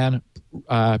than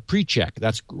PreCheck.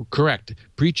 That's correct.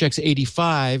 PreCheck's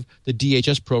 $85. The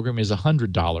DHS program is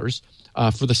 $100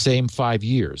 for the same 5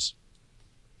 years.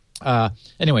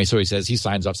 Anyway, so he says he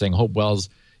signs off saying, "Hope Wells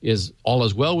is all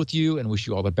is well with you and wish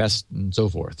you all the best," and so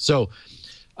forth. So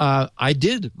I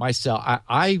did myself.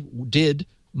 I did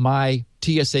my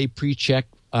TSA PreCheck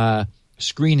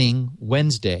screening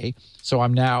Wednesday. So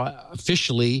I'm now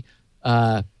officially.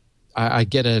 I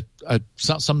get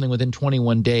something within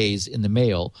 21 days in the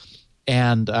mail,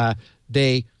 and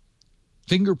they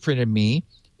fingerprinted me.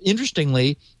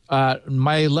 Interestingly,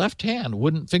 my left hand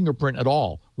wouldn't fingerprint at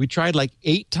all. We tried like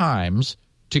 8 times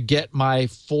to get my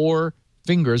 4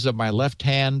 fingers of my left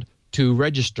hand to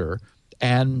register,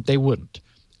 and they wouldn't.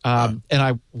 And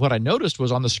what I noticed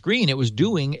was on the screen, it was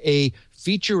doing a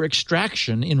feature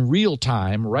extraction in real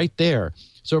time right there.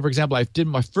 So, for example, I did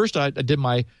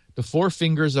the 4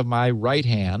 fingers of my right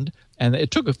hand, and it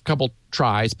took a couple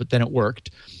tries, but then it worked.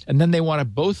 And then they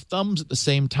wanted both thumbs at the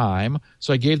same time,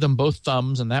 so I gave them both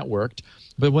thumbs, and that worked.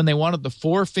 But when they wanted the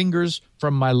 4 fingers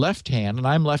from my left hand, and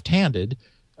I'm left-handed,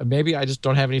 maybe I just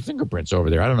don't have any fingerprints over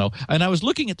there. I don't know. And I was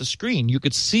looking at the screen. You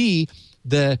could see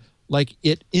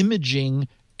it imaging,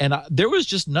 and there was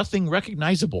just nothing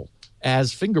recognizable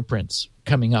as fingerprints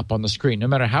coming up on the screen, no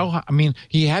matter how. I mean,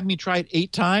 he had me try it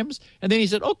 8 times, and then he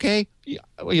said, "Okay, you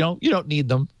don't need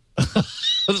them." I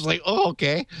was like, "Oh,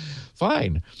 okay,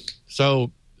 fine."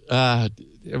 So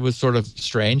it was sort of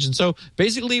strange, and so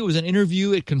basically, it was an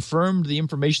interview. It confirmed the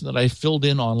information that I filled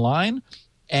in online,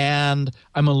 and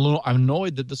I'm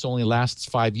annoyed that this only lasts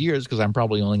 5 years because I'm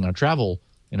probably only going to travel,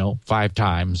 5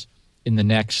 times in the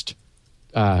next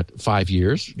 5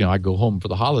 years. I go home for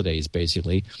the holidays,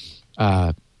 basically.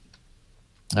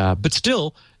 But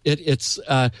still, it's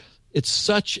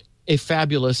such a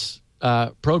fabulous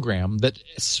program that,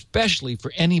 especially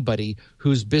for anybody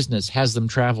whose business has them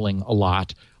traveling a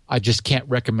lot, I just can't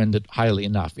recommend it highly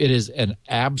enough. It is an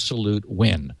absolute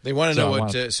win. They want to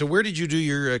know so where did you do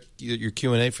your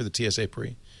Q&A for the TSA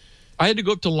Pre? I had to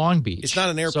go up to Long Beach. It's not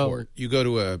an airport. You go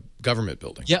to a government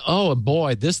building. Yeah. Oh,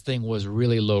 boy, this thing was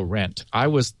really low rent. I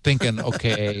was thinking,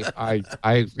 okay, I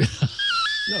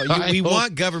No, we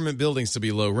want government buildings to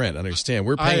be low rent. Understand?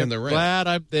 We're paying the rent. I'm glad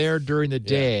I'm there during the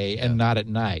day and not at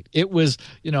night. It was,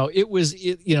 Suite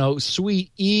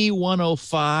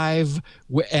E105,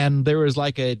 and there was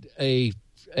like a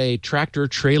tractor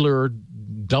trailer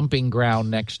dumping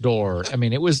ground next door. I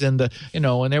mean, it was in the,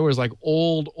 and there was like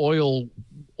old oil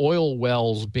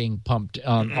wells being pumped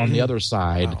on the other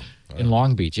side. Wow. In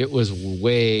Long Beach. It was And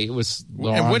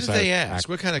what did they ask?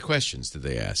 What kind of questions did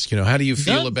they ask? How do you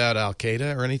feel about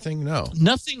Al-Qaeda or anything? No.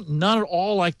 Nothing, not at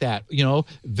all like that.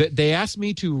 They asked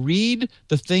me to read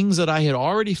the things that I had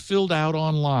already filled out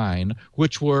online,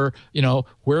 which were,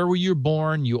 where were you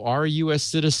born? You are a U.S.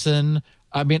 citizen.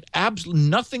 I mean, absolutely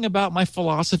nothing about my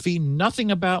philosophy,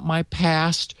 nothing about my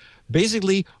past.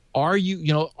 Basically, are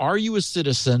you a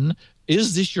citizen?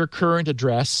 Is this your current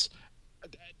address?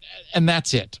 And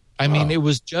that's it. I mean, it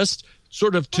was just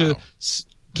sort of to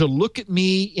look at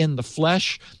me in the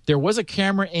flesh. There was a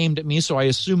camera aimed at me, so I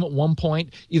assume at one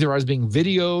point either I was being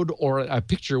videoed or a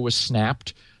picture was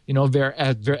snapped,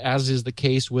 as is the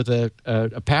case with a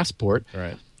passport.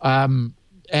 Right.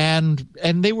 And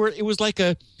it was like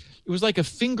a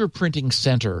fingerprinting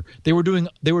center. They were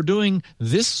doing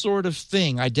this sort of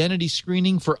thing, identity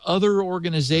screening for other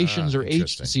organizations or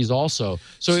agencies also.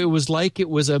 So it was like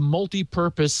it was a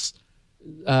multi-purpose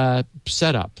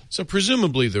setup. So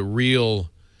presumably the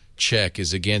real check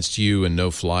is against you and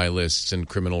no-fly lists and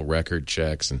criminal record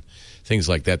checks and things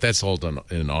like that. That's all done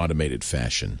in an automated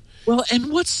fashion. Well,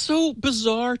 and what's so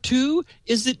bizarre, too,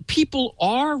 is that people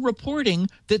are reporting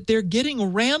that they're getting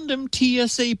random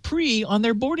TSA Pre on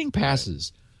their boarding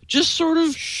passes. Just sort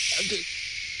of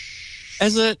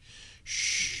as a...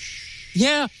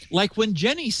 Yeah, like when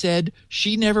Jenny said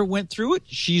she never went through it,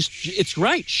 it's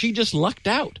right. She just lucked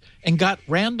out and got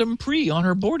random Pre on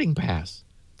her boarding pass.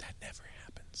 That never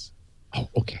happens. Oh,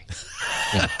 okay.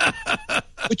 Yeah.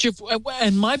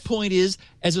 And my point is,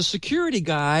 as a security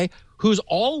guy who's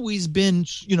always been,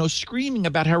 screaming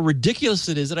about how ridiculous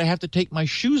it is that I have to take my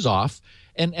shoes off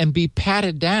and be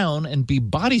patted down and be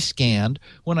body scanned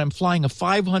when I'm flying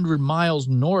 500 miles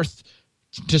north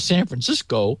to San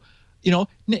Francisco.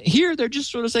 Here they're just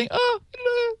sort of saying, "Oh,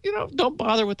 don't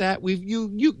bother with that.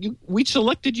 We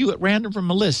selected you at random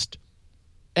from a list,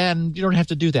 and you don't have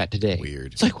to do that today."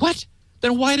 Weird. It's like, what?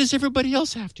 Then why does everybody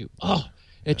else have to? Oh,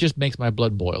 it just makes my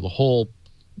blood boil. The whole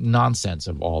nonsense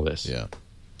of all this. Yeah.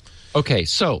 Okay,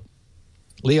 so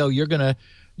Leo, you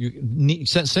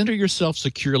center yourself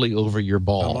securely over your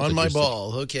ball. I'm on my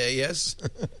ball. Okay. Yes.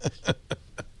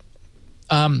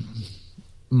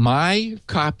 My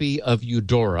copy of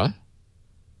Eudora,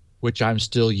 which I'm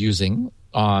still using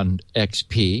on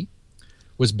XP,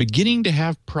 was beginning to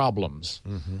have problems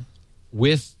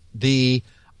with it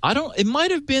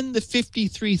might have been the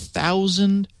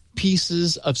 53,000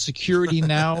 pieces of Security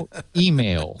Now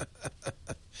email.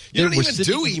 You don't even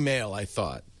do email, I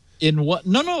thought. In what?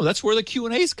 No, that's where the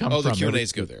Q&As come from. Oh, the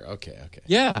Q&As go there. Okay.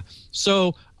 Yeah.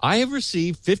 So I have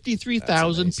received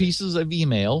 53,000 pieces of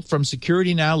email from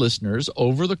Security Now listeners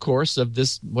over the course of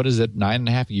this,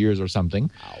 9.5 years or something.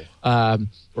 Wow.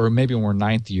 Or maybe we're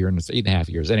ninth year and it's 8.5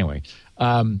 years. Anyway.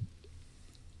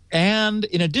 And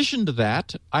in addition to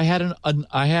that, I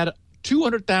had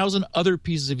 200,000 other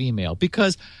pieces of email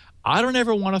because I don't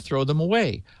ever want to throw them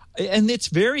away. And it's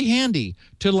very handy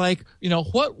to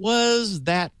what was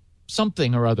that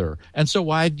something or other? And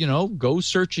so I'd, go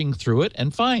searching through it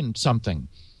and find something.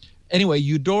 Anyway,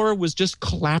 Eudora was just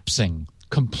collapsing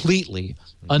completely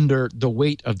under the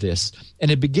weight of this. And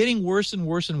it been getting worse and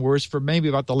worse and worse for maybe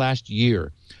about the last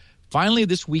year. Finally,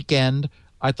 this weekend,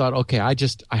 I thought, okay, I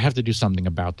have to do something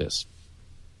about this.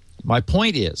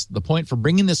 The point for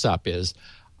bringing this up is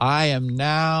I am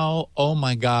now, oh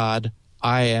my God,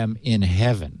 I am in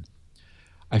heaven.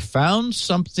 I found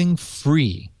something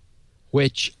free,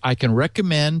 which I can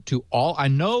recommend to all. I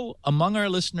know among our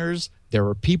listeners, there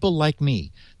are people like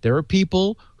me. There are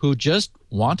people who just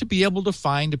want to be able to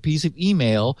find a piece of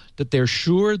email that they're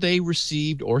sure they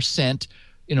received or sent,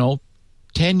 10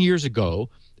 years ago,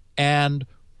 and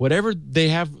whatever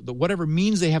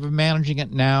means they have of managing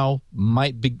it now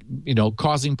might be,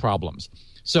 causing problems.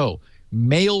 So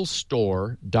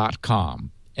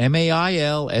mailstore.com,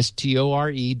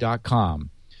 mailstore.com.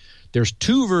 There's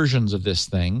two versions of this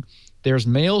thing. There's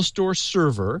Mailstore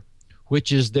Server,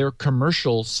 which is their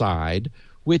commercial side,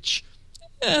 which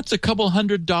it's a couple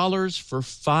 $100 for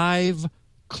 5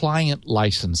 client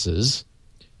licenses.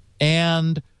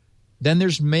 And then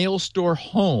there's Mailstore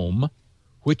Home,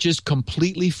 which is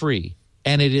completely free.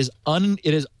 And it is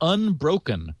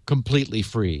unbroken, completely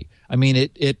free. I mean,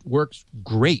 it works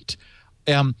great.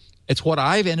 It's what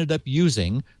I've ended up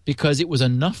using because it was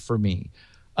enough for me.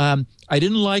 I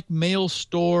didn't like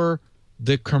Mailstore,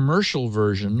 the commercial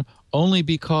version, only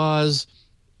because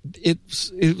it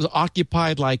was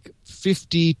occupied like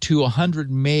 50 to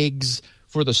 100 megs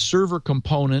for the server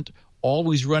component,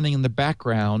 always running in the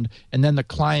background, and then the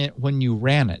client when you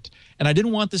ran it. And I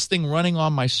didn't want this thing running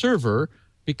on my server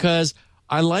because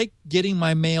I like getting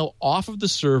my mail off of the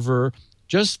server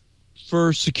just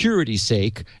for security's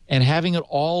sake and having it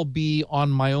all be on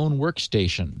my own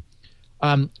workstation.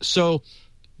 So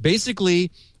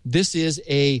basically, this is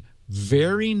a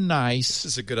very nice...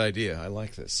 This is a good idea. I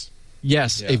like this.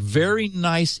 Yes, yeah. A very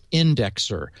nice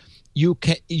indexer. You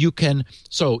can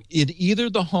so in either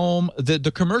the home,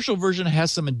 the commercial version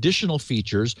has some additional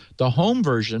features. The home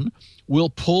version will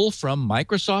pull from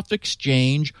Microsoft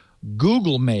Exchange,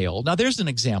 Google Mail. Now there's an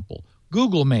example.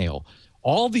 Google Mail.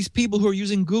 All these people who are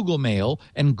using Google Mail,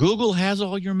 and Google has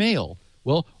all your mail.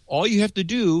 Well, all you have to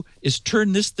do is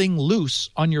turn this thing loose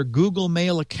on your Google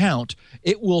Mail account.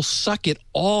 It will suck it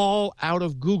all out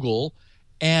of Google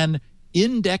and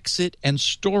index it and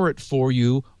store it for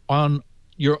you on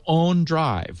your own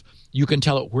drive. You can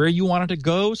tell it where you want it to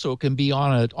go, so it can be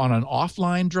on an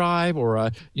offline drive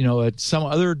or some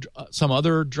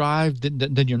other drive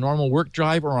than your normal work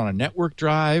drive, or on a network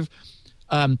drive.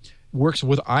 Works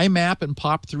with IMAP and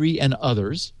POP3 and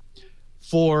others.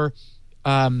 For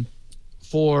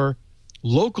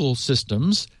local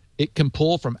systems, it can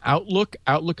pull from Outlook,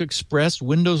 Outlook Express,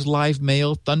 Windows Live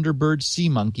Mail, Thunderbird,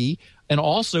 SeaMonkey, and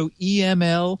also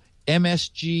EML,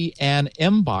 MSG, and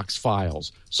MBOX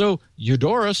files. So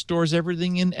Eudora stores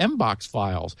everything in MBOX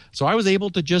files. So I was able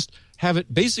to just have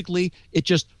it, basically, it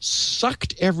just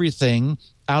sucked everything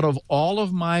out of all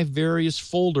of my various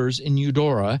folders in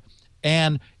Eudora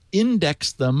and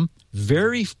indexed them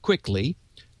very quickly.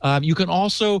 You can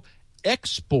also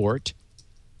export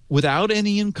without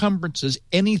any encumbrances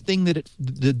anything that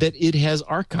it has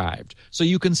archived. So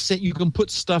you can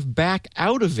put stuff back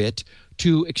out of it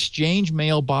to Exchange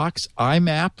Mailbox,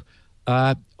 IMAP,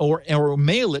 or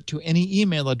mail it to any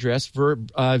email address via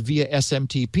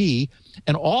SMTP,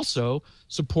 and also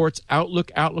supports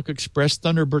Outlook, Outlook Express,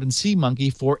 Thunderbird, and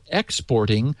SeaMonkey for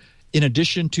exporting in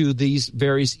addition to these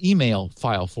various email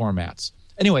file formats.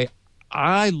 Anyway,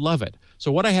 I love it.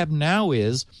 So what I have now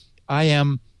is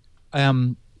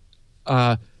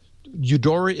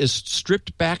Eudora is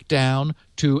stripped back down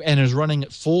to and is running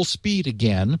at full speed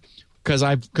again because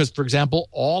for example,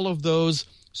 all of those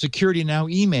Security Now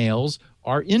emails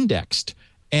are indexed,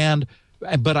 and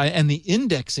and the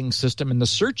indexing system and the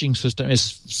searching system is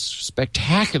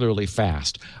spectacularly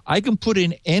fast. I can put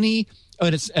in any,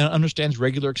 and it understands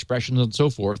regular expressions and so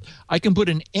forth. I can put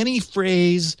in any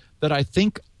phrase that I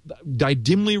think I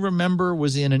dimly remember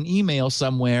was in an email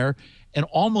somewhere, and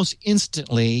almost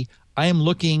instantly I am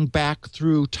looking back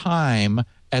through time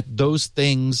at those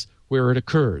things where it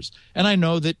occurs. And I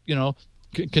know that,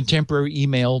 contemporary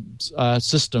email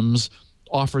systems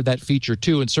offer that feature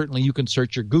too, and certainly you can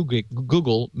search your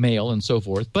Google Mail and so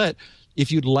forth. But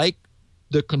if you'd like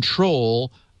the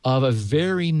control of a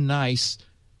very nice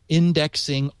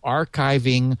indexing,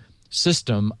 archiving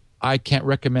system, I can't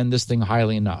recommend this thing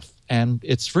highly enough, and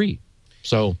it's free.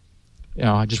 So,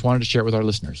 I just wanted to share it with our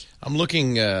listeners. I'm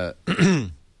looking at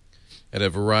a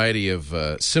variety of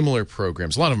similar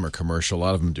programs. A lot of them are commercial. A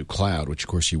lot of them do cloud, which of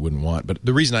course you wouldn't want. But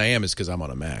the reason I am is because I'm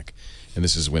on a Mac, and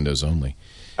this is Windows only.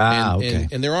 Okay.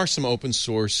 And there are some open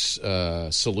source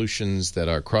solutions that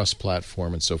are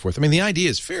cross-platform and so forth. I mean, the idea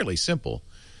is fairly simple.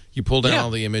 You pull down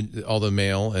all the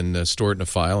mail and store it in a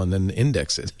file and then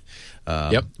index it.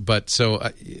 Yep. But so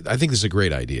I think this is a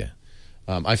great idea.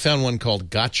 I found one called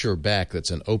Got Your Back.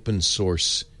 That's an open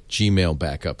source Gmail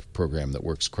backup program that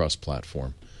works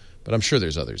cross-platform. But I'm sure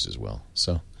there's others as well.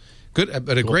 So good,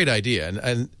 but a great idea.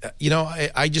 And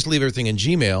I just leave everything in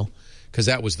Gmail because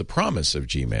that was the promise of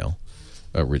Gmail.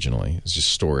 Originally, it's just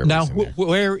store everything. Now,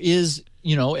 where is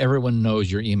everyone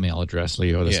knows your email address,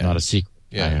 Leo? That's not a secret.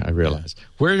 Yeah, I realize.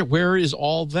 Yeah. Where is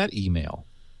all that email?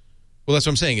 Well, that's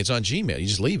what I'm saying. It's on Gmail. You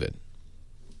just leave it,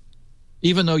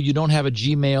 even though you don't have a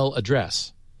Gmail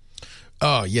address.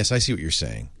 Oh, yes, I see what you're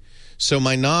saying. So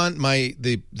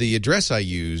the address I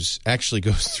use actually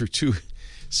goes through two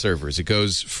servers. It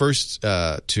goes first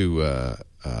to.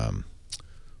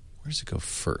 Where does it go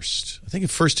first? I think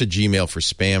first to Gmail for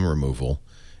spam removal,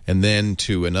 and then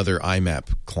to another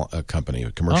IMAP company, a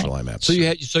commercial IMAP. So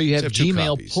you have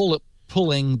Gmail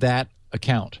pulling that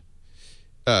account.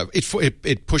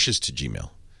 It pushes to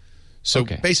Gmail. So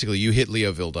basically, you hit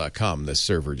leoville.com. The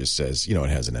server just says, it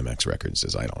has an MX record and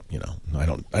says, I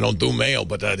don't do mail,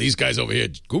 but these guys over here,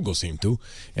 Google seem to,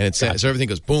 and it says so everything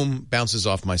goes boom, bounces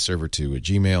off my server to a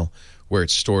Gmail where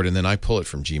it's stored, and then I pull it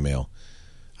from Gmail.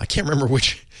 I can't remember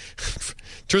which.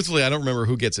 Truthfully, I don't remember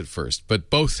who gets it first, but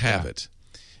both have it.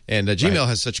 And Gmail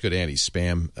has such good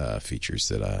anti-spam features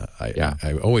that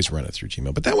I always run it through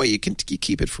Gmail. But that way you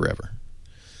keep it forever.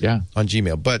 Yeah, on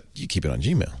Gmail, but you keep it on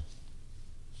Gmail.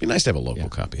 Be nice to have a local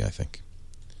copy, I think.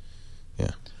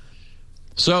 Yeah.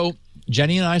 So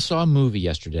Jenny and I saw a movie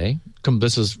yesterday.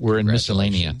 We're in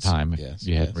miscellanea time. If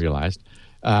you hadn't realized.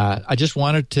 I just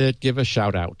wanted to give a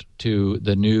shout out to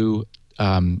the new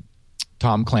Tom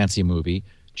Clancy movie,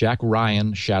 Jack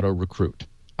Ryan: Shadow Recruit.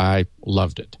 I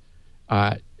loved it.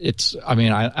 I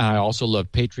also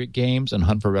love Patriot Games and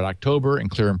Hunt for Red October and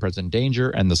Clear and Present Danger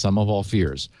and The Sum of All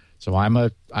Fears. So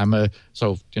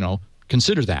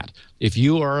consider that. If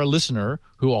you are a listener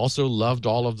who also loved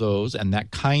all of those and that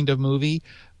kind of movie,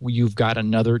 you've got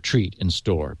another treat in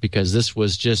store, because this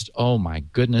was just, oh my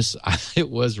goodness, it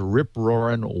was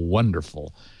rip-roaring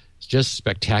wonderful. It's just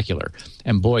spectacular.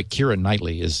 And boy, Keira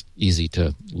Knightley is easy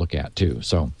to look at too.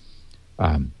 So,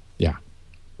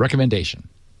 recommendation.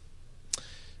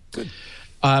 Good.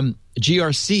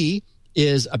 GRC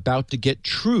is about to get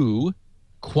true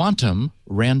quantum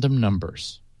random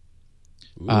numbers.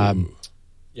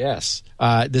 Yes.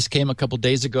 This came a couple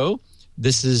days ago.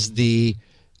 This is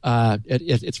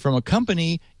it's from a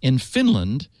company in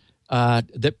Finland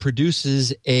that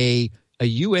produces a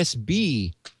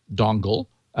USB dongle.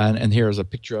 And here's a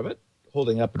picture of it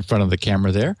holding up in front of the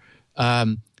camera there,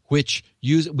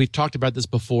 we've talked about this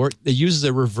before. It uses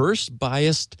a reverse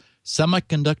biased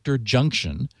semiconductor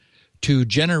junction to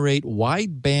generate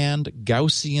wideband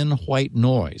Gaussian white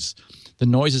noise. The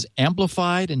noise is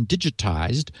amplified and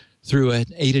digitized through an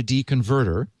A to D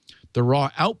converter. The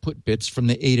raw output bits from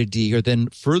the A to D are then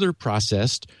further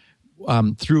processed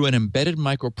through an embedded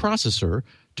microprocessor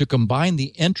to combine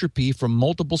the entropy from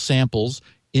multiple samples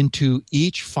into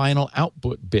each final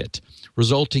output bit,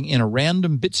 resulting in a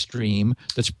random bit stream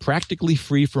that's practically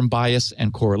free from bias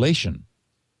and correlation.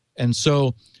 And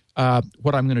so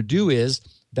what I'm going to do is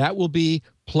that will be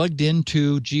plugged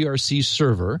into GRC's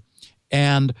server,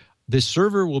 and the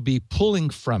server will be pulling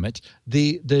from it.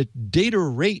 The data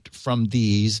rate from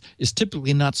these is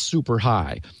typically not super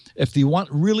high. If you want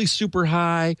really super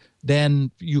high,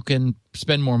 then you can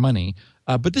spend more money.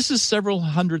 But this is several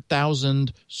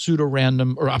 100,000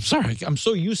 pseudo-random, or I'm sorry, I'm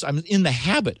in the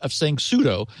habit of saying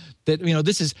pseudo that,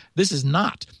 this is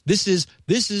not. This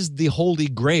is the holy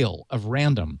grail of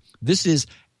random. This is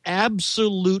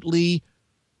absolutely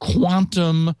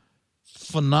quantum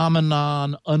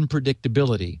phenomenon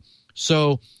unpredictability.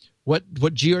 So what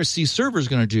GRC server is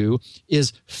going to do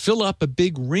is fill up a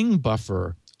big ring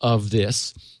buffer of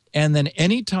this, and then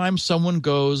anytime someone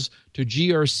goes to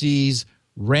GRC's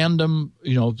random,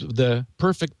 the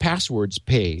perfect passwords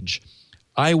page,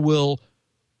 I will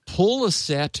pull a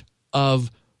set of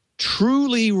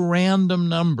truly random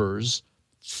numbers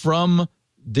from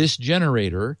this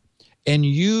generator and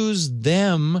use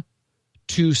them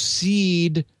to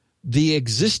seed the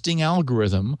existing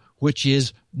algorithm, which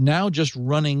is now just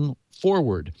running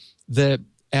forward.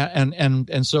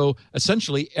 And so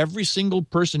essentially every single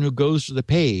person who goes to the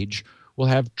page will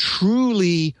have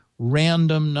truly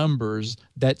random numbers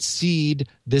that seed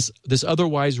this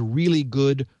otherwise really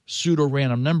good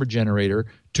pseudo-random number generator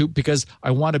because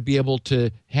I want to be able to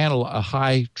handle a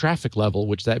high traffic level,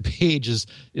 which that page is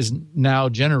now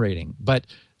generating. But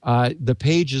the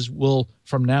pages will,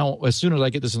 from now, as soon as I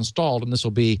get this installed, and this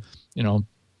will be,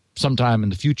 sometime in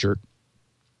the future,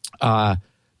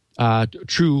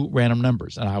 true random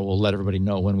numbers, and I will let everybody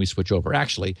know when we switch over.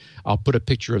 Actually, I'll put a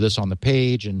picture of this on the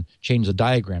page and change the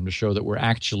diagram to show that we're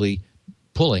actually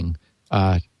pulling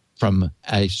from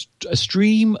a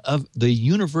stream of the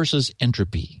universe's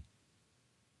entropy.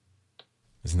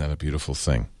 Isn't that a beautiful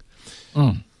thing?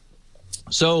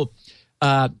 So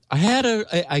I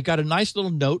got a nice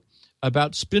little note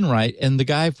about SpinRite, and the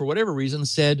guy, for whatever reason,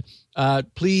 said,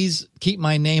 please keep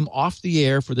my name off the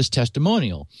air for this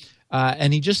testimonial.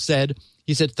 And he said,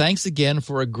 thanks again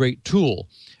for a great tool.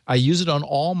 I use it on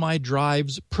all my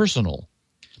drives personal.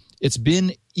 It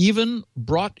has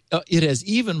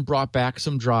even brought back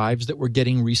some drives that were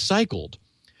getting recycled.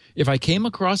 If I came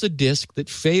across a disk that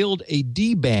failed a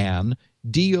DBAN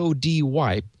DOD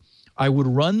wipe, I would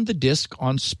run the disk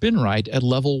on SpinRite at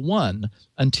level 1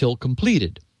 until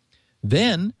completed.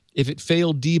 Then, if it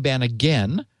failed DBAN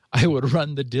again, I would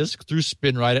run the disk through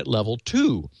SpinRite at level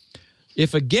 2.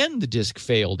 If again the disk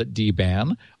failed at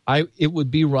DBAN, it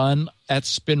would be run at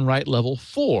SpinRite level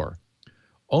 4.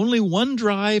 Only one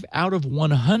drive out of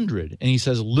 100, and he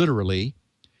says literally,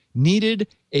 needed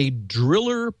a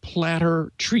driller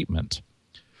platter treatment.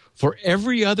 For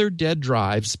every other dead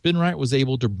drive, SpinRite was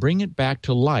able to bring it back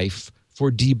to life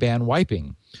for DBAN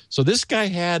wiping. So this guy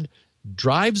had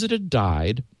drives that had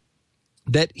died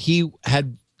that he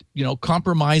had,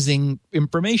 compromising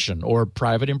information or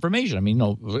private information.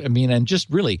 And just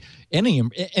really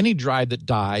any drive that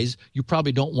dies, you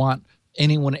probably don't want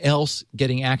anyone else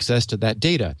getting access to that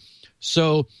data.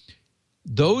 So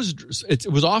it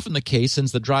was often the case,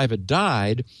 since the drive had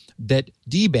died, that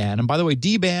DBAN, and by the way,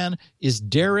 DBAN is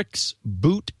Derek's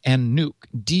Boot and Nuke,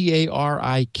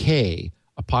 DARIK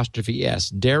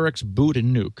 ''S, Derek's Boot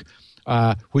and Nuke,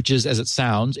 which is, as it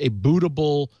sounds, a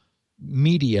bootable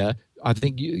media. I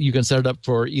think you can set it up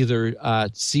for either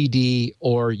CD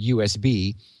or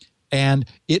USB, and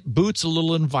it boots a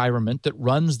little environment that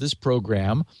runs this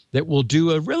program that will do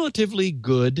a relatively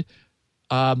good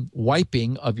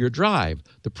wiping of your drive.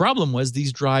 The problem was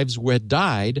these drives had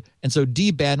died, and so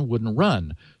DBAN wouldn't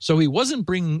run. So he wasn't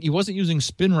using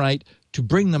SpinRite to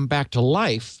bring them back to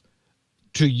life,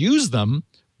 to use them,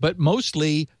 but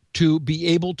mostly to be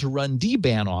able to run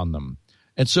DBAN on them.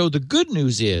 And so the good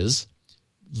news is,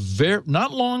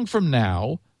 not long from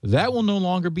now, that will no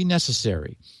longer be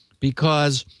necessary,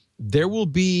 because there will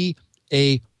be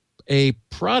a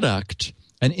product,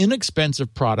 an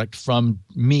inexpensive product from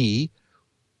me,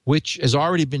 which has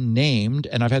already been named,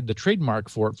 and I've had the trademark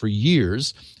for it for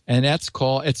years, and it's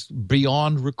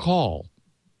Beyond Recall.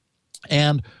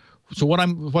 And so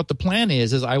what the plan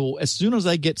is I will, as soon as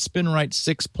I get SpinRite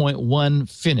 6.1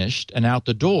 finished and out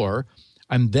the door,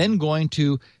 I'm then going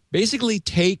to basically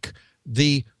take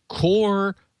the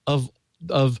core of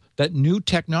that new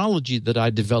technology that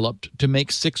I developed to make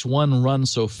 6.1 run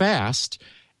so fast,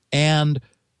 and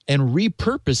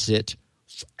repurpose it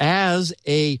as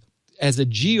a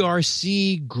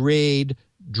GRC grade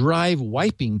drive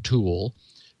wiping tool,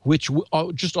 which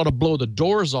just ought to blow the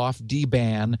doors off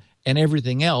DBAN and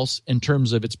everything else in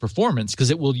terms of its performance,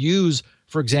 because it will use,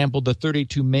 for example, the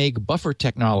 32 meg buffer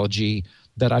technology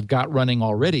that I've got running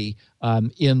already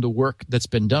in the work that's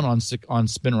been done on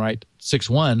SpinRite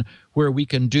 6.1, where we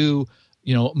can do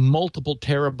multiple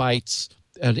terabytes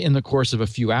in the course of a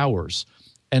few hours.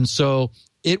 And so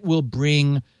it will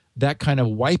bring that kind of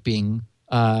wiping,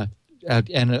 and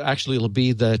actually it'll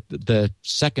be the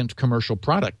second commercial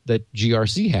product that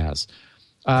GRC has.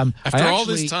 After all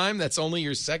this time, that's only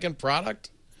your second product?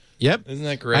 Yep. Isn't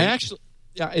that great?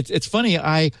 It's funny.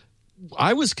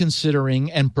 I was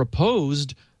considering and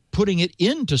proposed putting it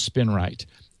into SpinRite,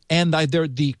 and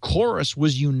the chorus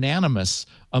was unanimous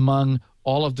among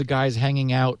all of the guys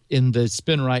hanging out in the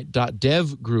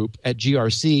spinright.dev group at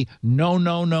GRC,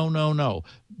 no.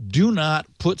 Do not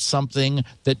put something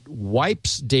that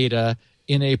wipes data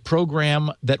in a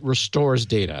program that restores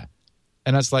data.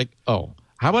 And that's like, oh,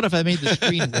 how about if I made the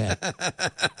screen red?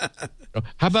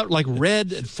 How about like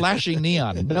red and flashing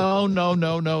neon? No.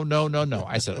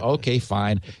 I said, okay,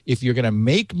 fine. If you're going to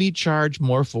make me charge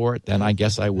more for it, then I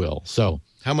guess I will. So,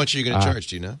 how much are you going to charge?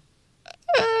 Do you know?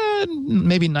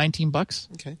 Maybe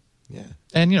 $19. Okay, yeah.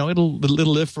 And it'll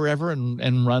live forever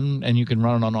and run, and you can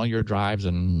run it on all your drives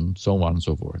and so on and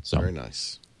so forth. So very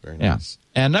nice. Very nice.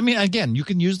 Yeah. And I mean, again, you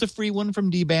can use the free one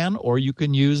from DBAN, or you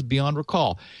can use Beyond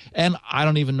Recall. And I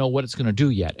don't even know what it's going to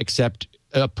do yet, except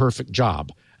a perfect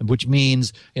job, which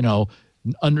means,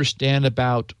 understand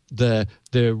about the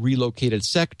relocated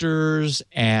sectors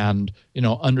and,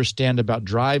 understand about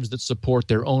drives that support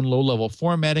their own low-level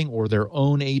formatting or their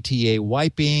own ATA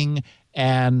wiping.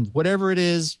 And whatever it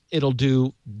is, it'll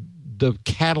do the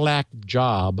Cadillac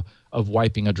job of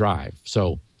wiping a drive.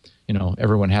 So,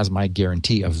 everyone has my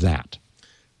guarantee of that.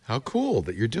 How cool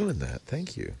that you're doing that.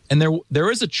 Thank you. And there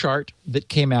is a chart that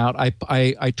came out. I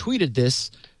tweeted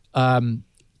this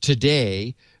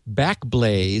today.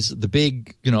 Backblaze, the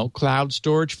big cloud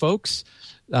storage folks,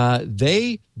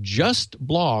 they just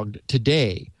blogged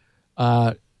today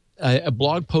a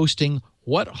blog posting,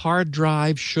 what hard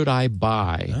drive should I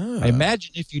buy? I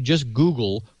imagine if you just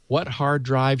Google what hard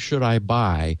drive should I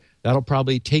buy, that'll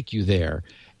probably take you there.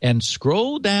 And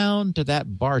scroll down to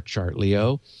that bar chart,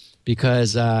 Leo,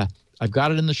 because I've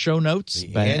got it in the show notes.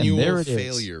 The annual and there it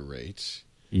failure rate.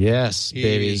 Yes,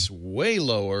 baby. Is way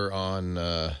lower on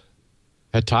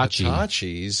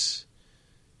Hitachi's.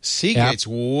 Seagate's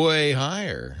way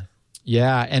higher.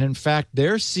 Yeah, and in fact,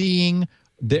 they're seeing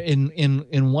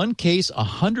in one case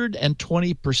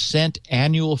 120%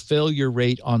 annual failure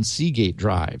rate on Seagate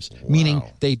drives, meaning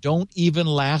they don't even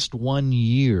last 1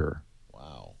 year.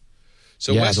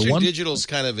 So Western Digital's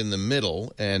kind of in the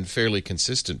middle and fairly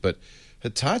consistent, but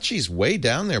Hitachi's way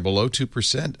down there below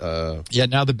 2%. Yeah,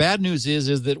 now the bad news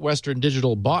is that Western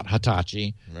Digital bought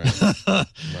Hitachi. Right.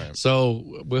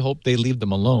 So we hope they leave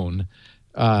them alone.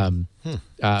 But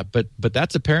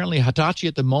that's apparently Hitachi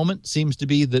at the moment seems to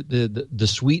be the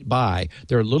sweet buy.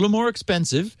 They're a little more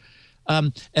expensive.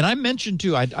 And I mentioned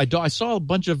too, I saw a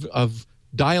bunch of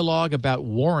dialogue about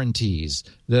warranties,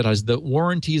 that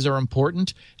warranties are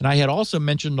important. And I had also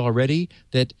mentioned already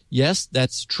that, yes,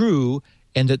 that's true,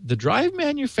 and that the drive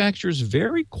manufacturers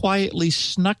very quietly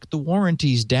snuck the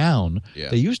warranties down. Yeah.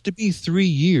 They used to be 3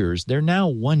 years. They're now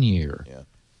 1 year. Yeah.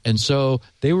 And so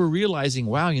they were realizing,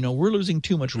 wow, we're losing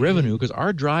too much revenue because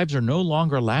our drives are no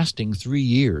longer lasting 3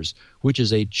 years, which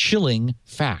is a chilling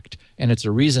fact. And it's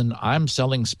a reason I'm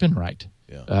selling SpinRite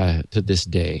to this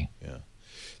day. Yeah.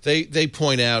 They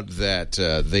point out that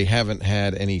they haven't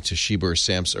had any Toshiba or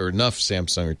Samsung, or enough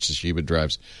Samsung or Toshiba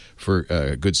drives for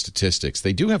good statistics.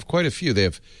 They do have quite a few. They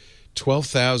have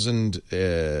 12,000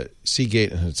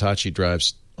 Seagate and Hitachi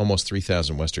drives, almost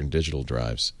 3,000 Western Digital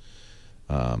drives,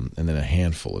 and then a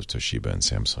handful of Toshiba and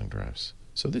Samsung drives.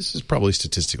 So this is probably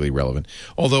statistically relevant.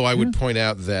 Although I would point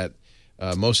out that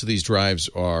most of these drives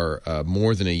are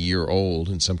more than a year old,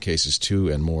 in some cases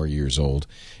 2 and more years old.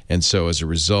 And so as a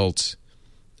result,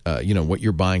 what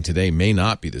you're buying today may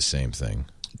not be the same thing.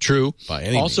 True. By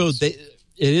any also, means.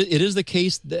 It is the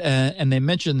case, and they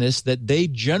mention this, that they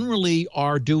generally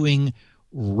are doing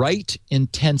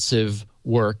write-intensive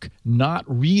work, not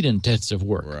read-intensive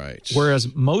work. Right.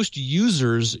 Whereas most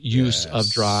users' use of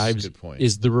drives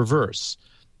is the reverse.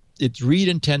 It's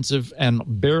read-intensive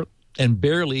and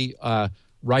barely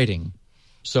writing.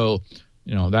 So,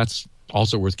 that's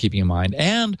also worth keeping in mind.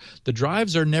 And the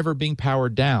drives are never being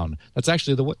powered down. That's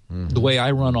actually the way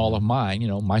I run all of mine.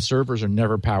 My servers are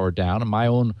never powered down, and my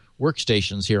own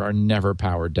workstations here are never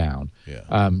powered down.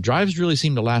 Yeah. Drives really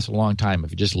seem to last a long time if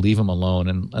you just leave them alone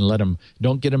and let them,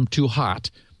 don't get them too hot,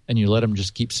 and you let them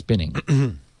just keep spinning.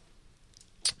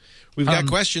 We've got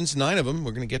questions, 9 of them.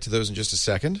 We're going to get to those in just a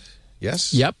second.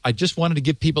 Yes? Yep. I just wanted to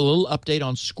give people a little update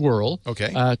on Squirrel.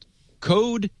 Okay.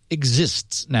 Code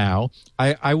exists now.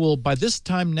 I will, by this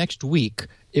time next week,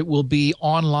 it will be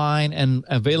online and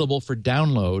available for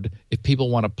download if people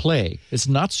want to play. It's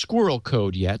not Squirrel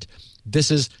code yet.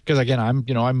 This is because, again,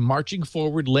 I'm marching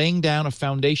forward, laying down a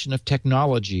foundation of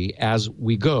technology as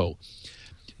we go.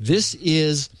 This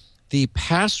is the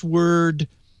password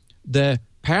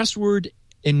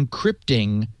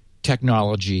encrypting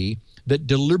technology that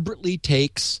deliberately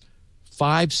takes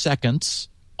 5 seconds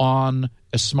on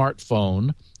a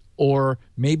smartphone, or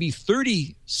maybe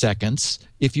 30 seconds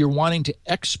if you're wanting to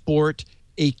export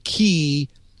a key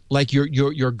like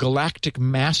your galactic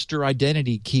master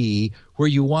identity key, where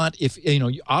you want, if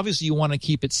obviously you want to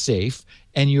keep it safe,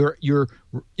 and you're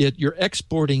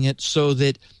exporting it so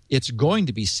that it's going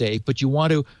to be safe, but you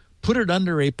want to put it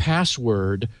under a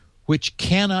password which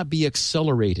cannot be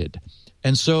accelerated.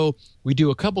 And so we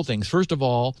do a couple things. First of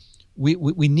all,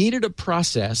 we needed a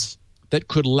process that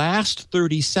could last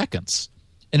 30 seconds.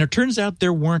 And it turns out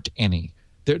there weren't any.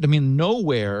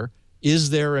 Nowhere is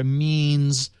there a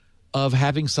means of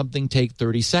having something take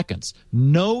 30 seconds.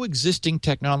 No existing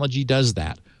technology does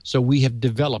that. So we have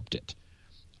developed it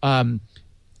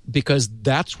because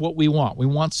that's what we want. We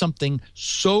want something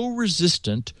so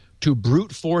resistant to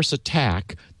brute force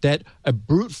attack that a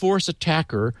brute force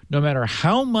attacker, no matter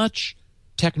how much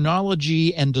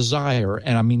technology and desire,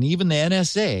 and even the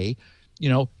NSA,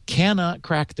 cannot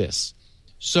crack this.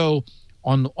 So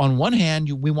on one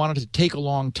hand, we wanted to take a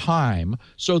long time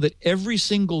so that every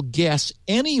single guess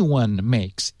anyone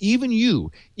makes, even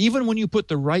when you put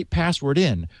the right password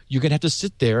in, you're going to have to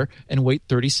sit there and wait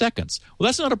 30 seconds. Well,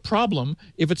 that's not a problem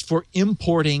if it's for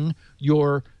importing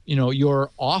your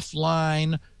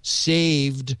offline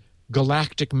saved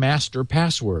galactic master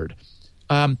password.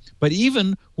 But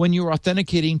even when you're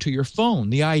authenticating to your phone,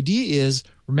 the idea is,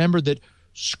 remember that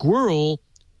Squirrel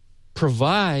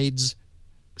provides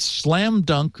slam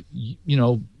dunk,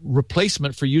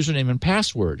 replacement for username and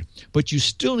password, but you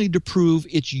still need to prove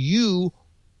it's you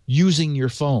using your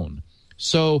phone.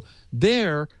 So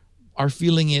there, our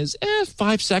feeling is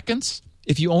 5 seconds.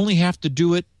 If you only have to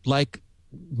do it like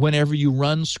whenever you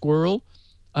run Squirrel,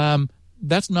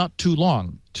 that's not too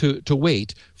long to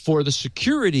wait for the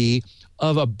security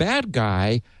of a bad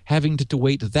guy having to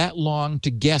wait that long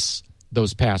to guess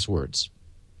those passwords.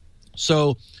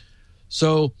 So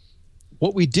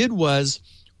what we did was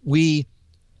we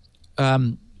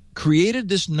created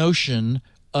this notion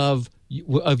of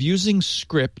using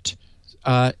script,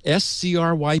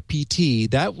 SCRYPT.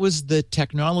 That was the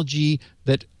technology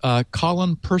that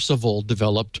Colin Percival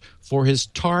developed for his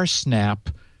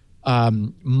Tarsnap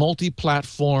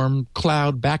multi-platform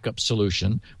cloud backup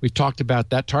solution. We've talked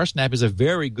about that. Tarsnap is a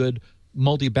very good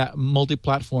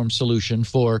multi-platform solution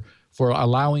for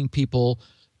allowing people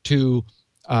to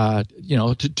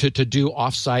do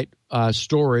offsite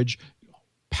storage,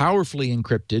 powerfully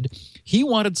encrypted. He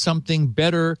wanted something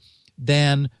better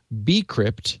than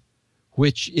bcrypt,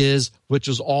 which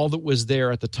was all that was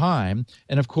there at the time.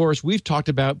 And of course, we've talked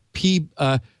about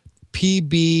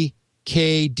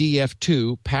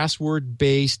PBKDF2,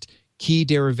 password-based key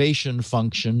derivation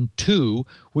function 2,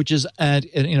 which is there's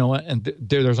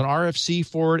an RFC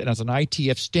for it, and it's an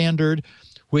ITF standard,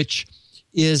 which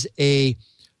is it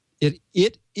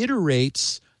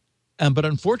iterates, but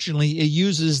unfortunately it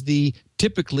uses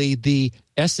typically the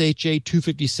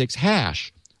SHA-256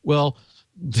 hash. Well,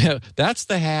 that's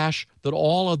the hash that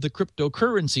all of the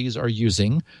cryptocurrencies are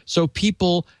using. So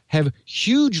people have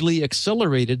hugely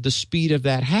accelerated the speed of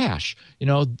that hash.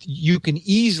 You can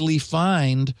easily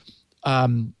find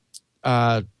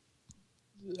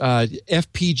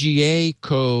FPGA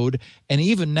code, and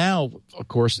even now, of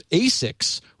course,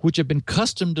 ASICs, which have been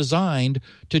custom designed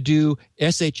to do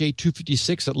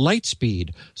SHA-256 at light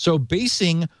speed. So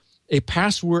basing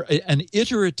an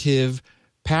iterative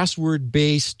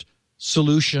password-based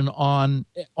solution on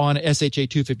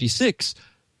SHA-256,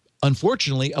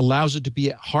 unfortunately, allows it to be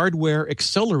hardware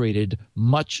accelerated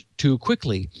much too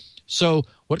quickly. So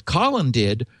what Colin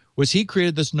did was he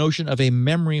created this notion of a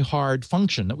memory hard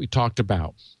function that we talked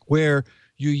about, where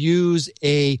you use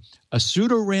a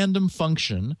pseudo-random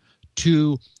function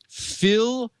to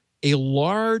fill a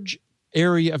large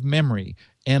area of memory.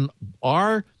 And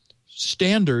our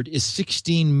standard is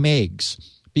 16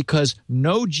 megs, because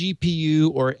no GPU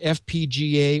or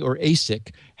FPGA or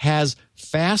ASIC has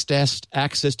fast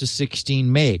access to 16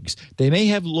 megs. They may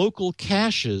have local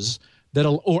caches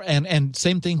and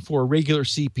same thing for a regular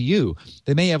CPU.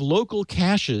 They may have local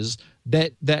caches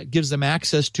that gives them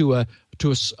access to a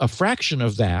fraction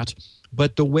of that.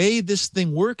 But the way this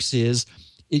thing works is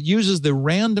it uses the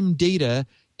random data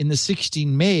in the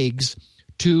 16 megs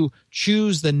to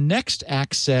choose the next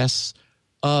access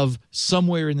of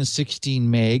somewhere in the 16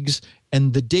 megs,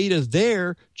 and the data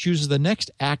there chooses the next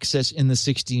access in the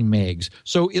 16 megs.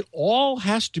 So it all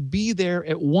has to be there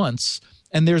at once,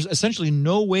 and there's essentially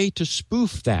no way to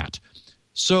spoof that.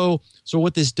 So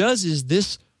what this does is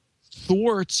this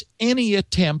thwarts any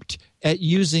attempt at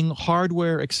using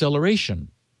hardware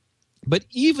acceleration. But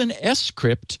even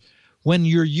scrypt, when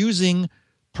you're using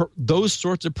those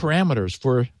sorts of parameters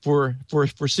for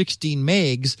 16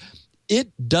 megs,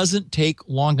 it doesn't take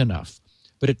long enough.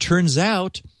 But it turns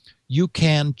out you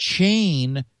can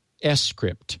chain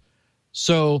scrypt.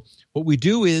 So what we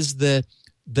do is the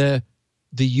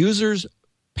user's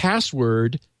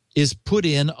password is put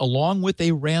in along with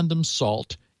a random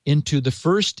salt into the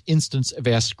first instance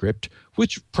of script,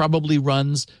 which probably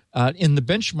runs in the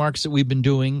benchmarks that we've been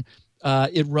doing.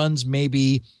 It runs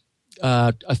maybe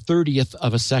a 30th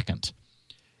of a second.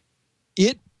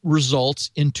 It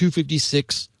results in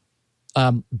 256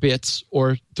 bits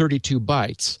or 32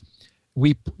 bytes.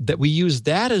 We use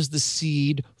that as the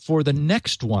seed for the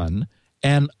next one,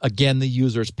 and again the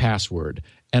user's password,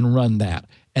 and run that,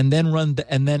 and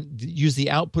then use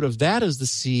the output of that as the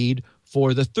seed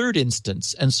for the third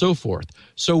instance, and so forth.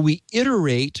 So we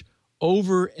iterate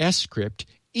over script,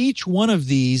 each one of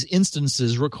these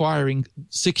instances requiring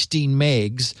 16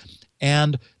 megs,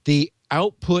 and the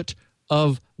output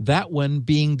of that one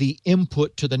being the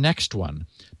input to the next one.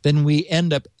 Then we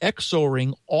end up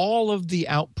XORing all of the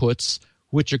outputs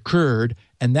which occurred,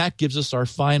 and that gives us our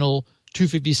final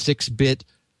 256-bit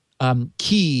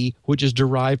key, which is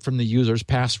derived from the user's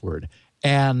password.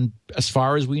 And as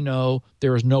far as we know,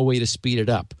 there is no way to speed it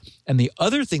up. And the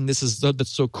other thing that's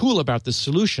so cool about this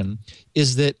solution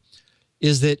is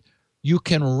that you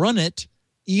can run it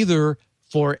either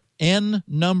for n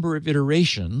number of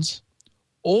iterations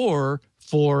or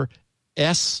for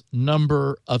s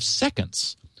number of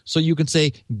seconds. So you can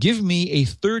say, give me a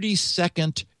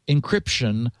 30-second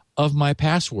encryption of my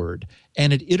password,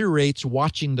 and it iterates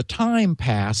watching the time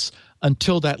pass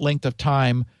until that length of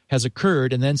time has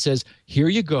occurred, and then says, here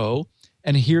you go,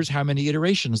 and here's how many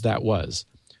iterations that was.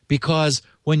 Because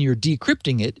when you're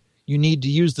decrypting it, you need to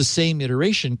use the same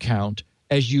iteration count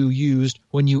as you used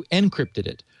when you encrypted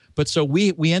it. But so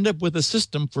we end up with a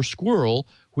system for Squirrel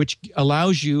which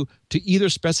allows you to either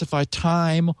specify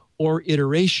time or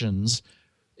iterations.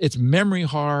 It's memory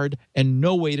hard and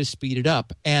no way to speed it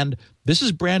up. And this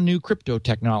is brand new crypto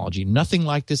technology. Nothing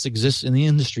like this exists in the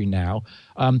industry now.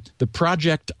 The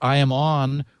project I am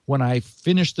on when I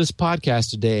finish this podcast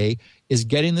today is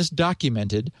getting this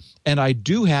documented. And I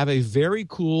do have a very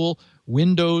cool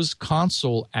Windows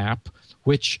console app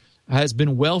which has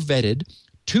been well vetted.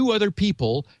 2 other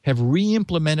people have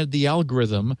re-implemented the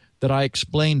algorithm that I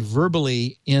explained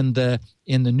verbally in the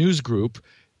news group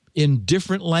in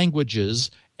different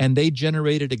languages, and they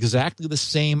generated exactly the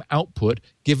same output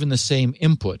given the same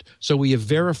input. So we have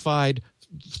verified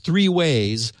 3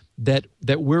 ways that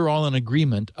we're all in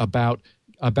agreement about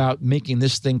making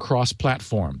this thing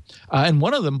cross-platform. And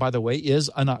one of them, by the way, is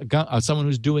someone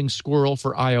who's doing Squirrel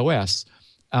for iOS.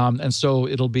 And so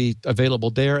it'll be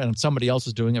available there, and somebody else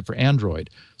is doing it for Android.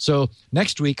 So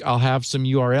next week I'll have some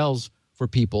URLs for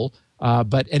people,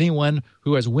 but anyone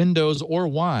who has Windows or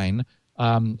Wine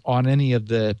on any of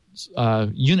the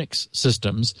Unix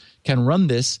systems can run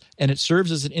this, and it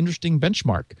serves as an interesting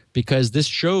benchmark because this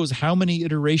shows how many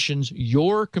iterations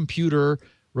your computer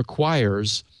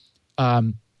requires,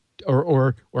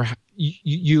 or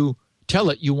you tell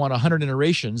it you want 100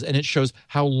 iterations, and it shows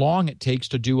how long it takes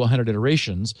to do 100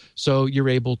 iterations. So you're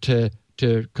able to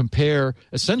compare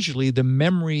essentially the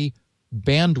memory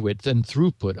bandwidth and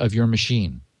throughput of your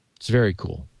machine. It's very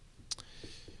cool.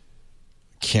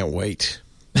 Can't wait.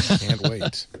 Can't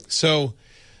wait. So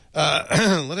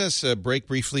let us break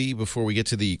briefly before we get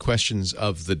to the questions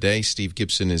of the day. Steve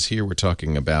Gibson is here. We're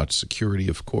talking about security,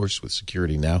 of course, with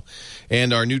Security Now.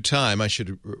 And our new time, I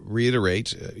should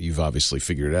reiterate, you've obviously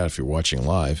figured it out if you're watching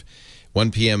live,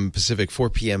 1 p.m. Pacific, 4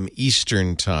 p.m.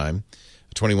 Eastern Time,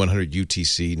 2100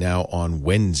 UTC, now on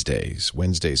Wednesdays.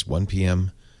 Wednesdays, 1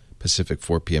 p.m. Pacific,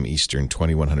 4 p.m. Eastern,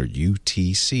 2100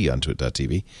 UTC on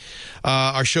Twit.tv.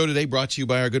 Our show today brought to you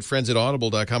by our good friends at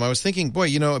Audible.com. I was thinking, boy,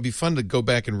 it'd be fun to go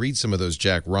back and read some of those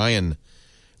Jack Ryan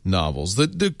novels.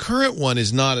 The current one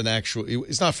is not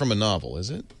it's not from a novel, is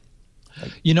it?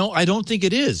 I don't think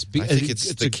it is. I think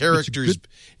it's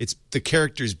the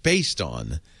characters based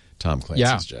on Tom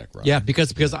Clancy's Jack Ryan. Yeah,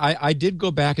 because I did go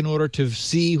back in order to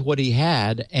see what he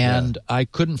had, and I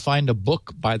couldn't find a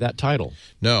book by that title.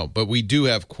 No, but we do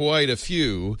have quite a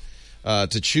few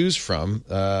to choose from.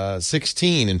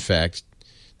 16, in fact,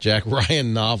 Jack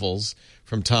Ryan novels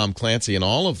from Tom Clancy, and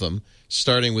all of them,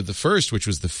 starting with the first, which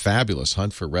was the fabulous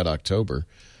Hunt for Red October,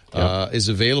 is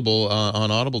available on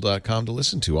Audible.com to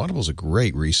listen to. Audible's a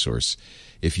great resource.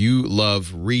 If you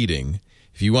love reading,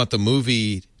 if you want the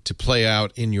movie to play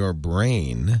out in your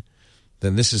brain,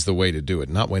 then this is the way to do it.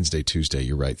 Not Wednesday, Tuesday.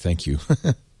 You're right. Thank you.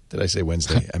 Did I say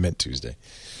Wednesday? I meant Tuesday.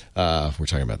 We're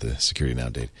talking about the Security Now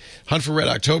date. Hunt for Red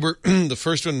October, the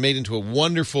first one made into a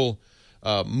wonderful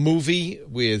movie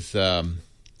with, I want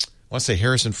to say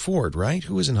Harrison Ford, right?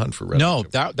 Who was in Hunt for Red October?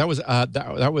 No,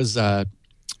 that was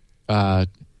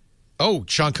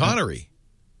Sean Connery.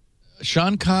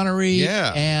 Sean Connery.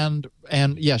 Yeah. And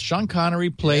yes, Sean Connery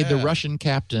played the Russian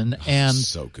captain, and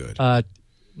so good.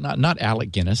 Not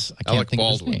Alec Guinness. I can't Alec think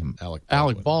Baldwin. of his name.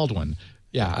 Alec Baldwin.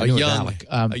 Yeah, I a knew young, it was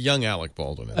Alec. a young Alec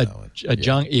Baldwin in that one.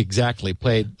 Exactly.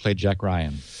 Played Jack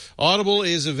Ryan. Audible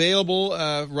is available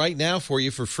right now for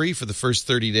you for free for the first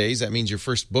 30 days. That means your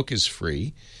first book is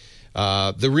free.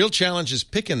 The real challenge is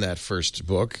picking that first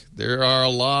book. There are a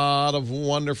lot of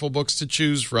wonderful books to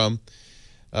choose from.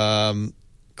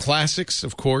 Classics,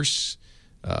 of course,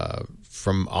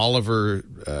 from Oliver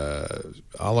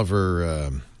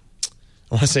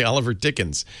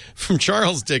Dickens, from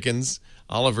Charles Dickens,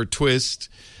 Oliver Twist,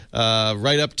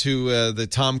 right up to the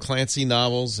Tom Clancy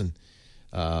novels. And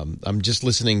I'm just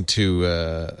listening to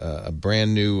a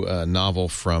brand new novel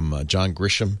from John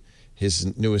Grisham.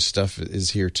 His newest stuff is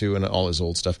here, too, and all his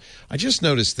old stuff. I just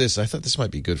noticed this. I thought this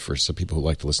might be good for some people who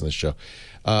like to listen to this show.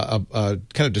 A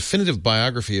kind of definitive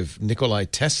biography of Nikola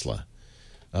Tesla,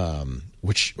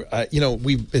 which,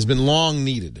 has been long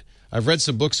needed. I've read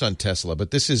some books on Tesla, but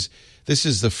this is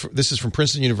from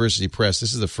Princeton University Press.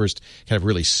 This is the first kind of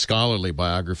really scholarly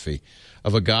biography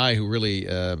of a guy who really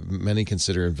many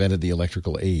consider invented the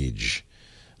electrical age.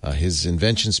 His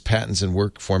inventions, patents, and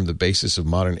work formed the basis of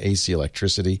modern AC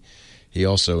electricity. He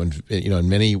also, in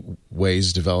many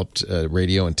ways, developed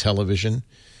radio and television,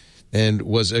 and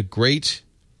was a great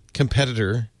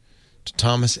competitor to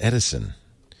Thomas Edison.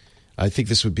 I think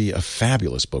this would be a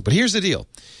fabulous book. But here's the deal.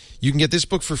 You can get this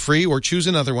book for free or choose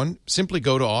another one. Simply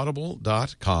go to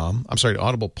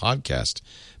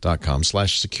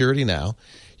audiblepodcast.com/security now.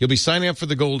 You'll be signing up for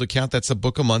the Gold account. That's a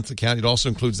book a month account. It also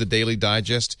includes the daily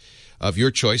digest of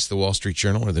your choice, the Wall Street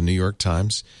Journal or the New York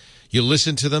Times. You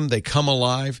listen to them. They come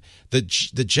alive. The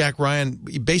Jack Ryan,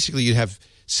 basically you have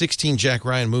 16 Jack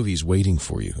Ryan movies waiting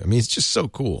for you. I mean, it's just so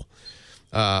cool.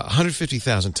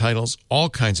 150,000 titles, all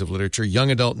kinds of literature, young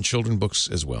adult and children books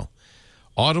as well.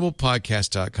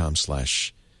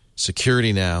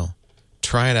 audiblepodcast.com/security now.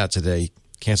 Try it out today.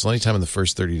 Cancel anytime in the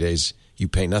first 30 days. You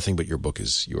pay nothing, but your book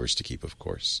is yours to keep, of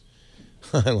course.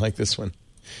 I like this one.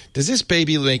 Does this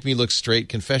baby make me look straight?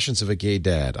 Confessions of a Gay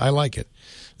Dad. I like it.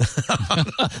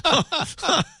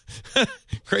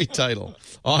 Great title.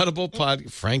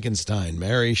 Frankenstein.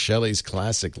 Mary Shelley's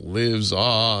classic lives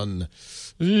on.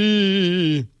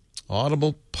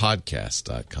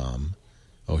 Audiblepodcast.com.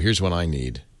 Oh, here's one I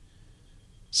need.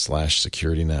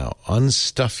 /security now.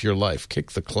 Unstuff your life.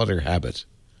 Kick the clutter habit.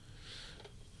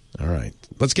 All right.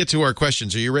 Let's get to our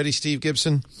questions. Are you ready, Steve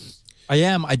Gibson? I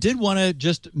am. I did want to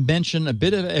just mention a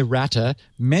bit of errata.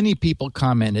 Many people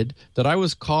commented that I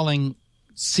was calling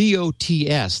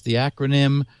COTS, the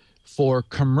acronym for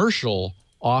commercial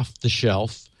off the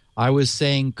shelf. I was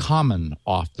saying common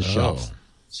off the shelf.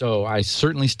 So I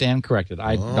certainly stand corrected.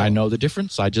 I know the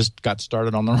difference. I just got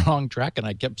started on the wrong track, and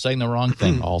I kept saying the wrong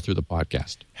thing all through the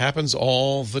podcast. Happens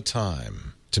all the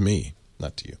time. To me,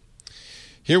 not to you.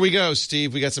 Here we go,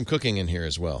 Steve. We got some cooking in here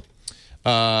as well.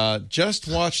 Just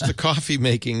watched the coffee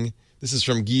making. This is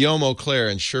from Guillaume Auclair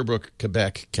in Sherbrooke,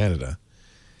 Quebec, Canada.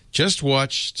 Just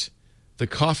watched the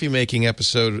coffee making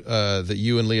episode that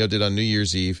you and Leo did on New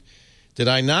Year's Eve. Did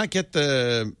I not get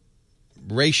the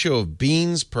ratio of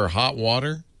beans per hot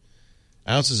water?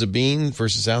 Ounces of bean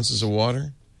versus ounces of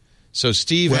water? So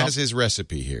Steve has his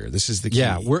recipe here. This is the key.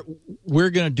 Yeah,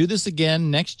 we're going to do this again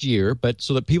next year, but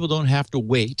so that people don't have to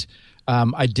wait.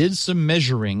 I did some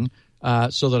measuring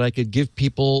so that I could give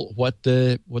people what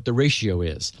the ratio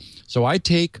is. So I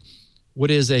take what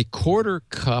is a quarter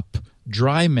cup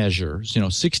dry measure,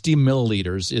 60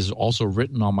 milliliters is also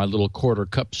written on my little quarter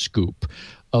cup scoop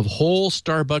of whole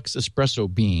Starbucks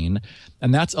espresso bean,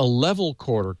 and that's a level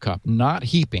quarter cup, not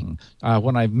heaping.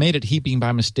 When I've made it heaping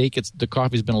by mistake, the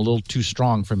coffee's been a little too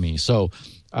strong for me. So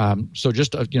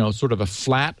just sort of a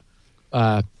flat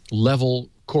level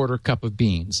quarter cup of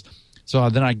beans. So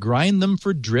then I grind them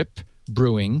for drip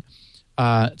brewing,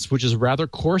 which is a rather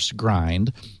coarse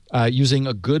grind, using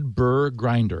a good burr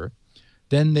grinder.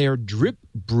 Then they're drip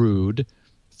brewed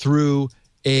through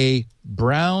a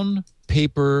brown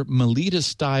paper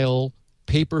Melita-style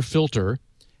paper filter,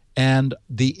 and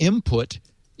the input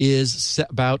is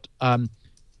about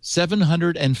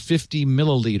 750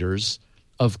 milliliters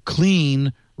of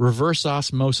clean reverse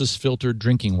osmosis filtered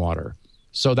drinking water.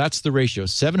 So that's the ratio,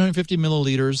 750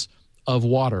 milliliters of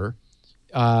water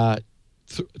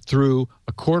through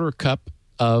a quarter cup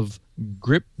of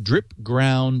drip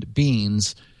ground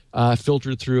beans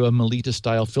filtered through a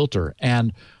Melita-style filter.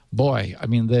 And boy, I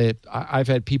mean, I've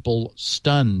had people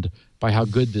stunned by how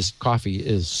good this coffee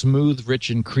is. Smooth, rich,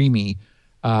 and creamy.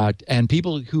 And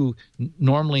people who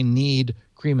normally need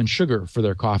cream and sugar for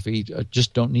their coffee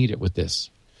just don't need it with this.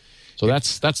 So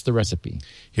that's the recipe.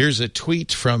 Here's a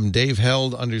tweet from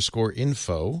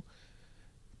DaveHeld_info.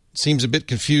 Seems a bit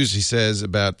confused, he says,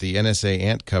 about the NSA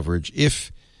ant coverage.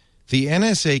 If the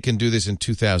NSA can do this in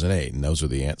 2008, and those are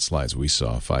the ant slides we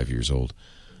saw, 5 years old.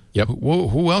 Yep.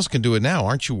 Who else can do it now?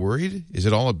 Aren't you worried? Is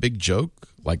it all a big joke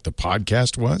like the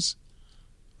podcast was?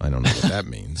 I don't know what that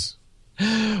means.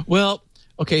 Well,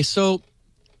 okay, so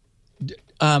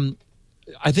I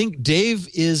think Dave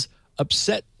is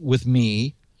upset with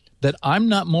me that I'm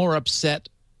not more upset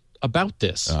about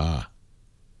this.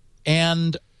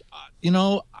 And,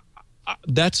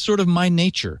 that's sort of my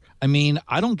nature. I mean,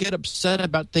 I don't get upset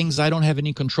about things I don't have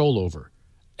any control over.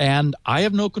 And I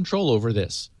have no control over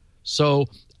this. So,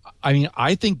 I mean,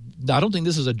 I don't think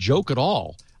this is a joke at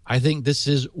all. I think this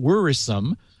is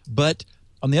worrisome. But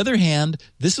on the other hand,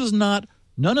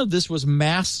 none of this was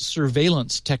mass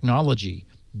surveillance technology.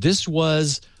 This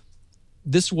was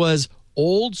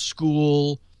old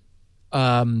school,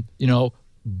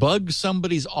 bug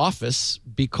somebody's office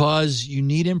because you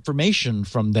need information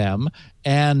from them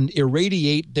and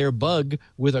irradiate their bug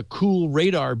with a cool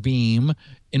radar beam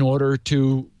in order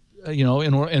to,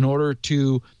 in order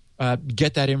to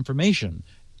get that information.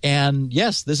 And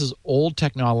yes, this is old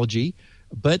technology,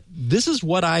 but this is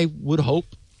what I would hope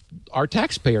our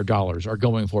taxpayer dollars are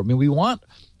going for. I mean, we want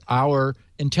our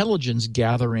intelligence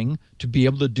gathering to be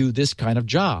able to do this kind of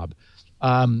job.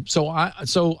 So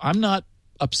I'm not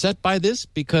upset by this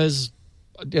because,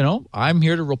 I'm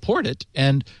here to report it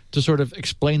and to sort of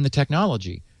explain the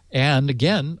technology. And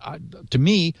again, to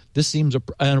me, this seems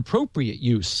an appropriate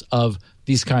use of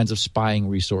these kinds of spying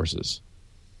resources.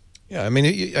 Yeah, I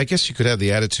mean, I guess you could have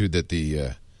the attitude that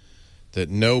that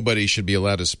nobody should be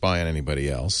allowed to spy on anybody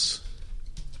else.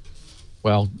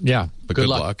 Well, yeah, but good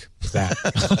luck.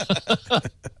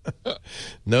 That.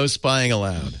 No spying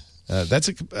allowed. I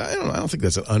don't think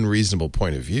that's an unreasonable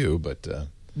point of view, but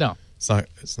no,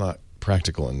 it's not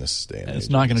practical in this day and age. It's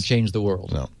not going to change the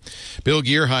world. No. Bill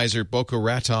Gearheiser, Boca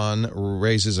Raton,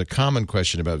 raises a common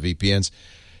question about VPNs.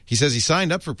 He says he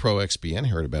signed up for ProXPN,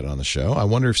 heard about it on the show. I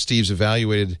wonder if Steve's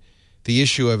evaluated the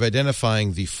issue of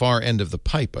identifying the far end of the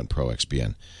pipe on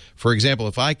ProXPN. For example,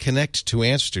 if I connect to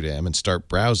Amsterdam and start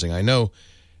browsing, I know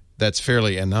that's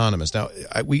fairly anonymous. Now,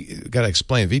 we got to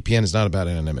explain, VPN is not about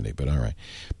anonymity, but all right.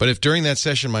 But if during that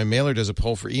session my mailer does a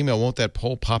poll for email, won't that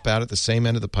poll pop out at the same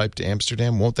end of the pipe to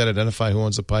Amsterdam? Won't that identify who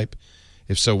owns the pipe?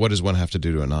 If so, what does one have to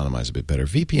do to anonymize a bit better?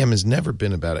 VPN has never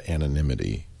been about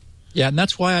anonymity. Yeah, and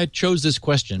that's why I chose this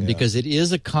question, because it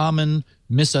is a common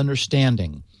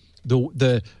misunderstanding.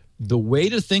 The way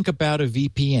to think about a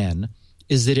VPN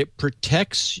is that it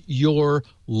protects your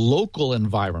local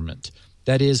environment.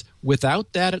 That is,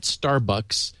 without that at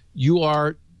Starbucks, you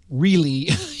are really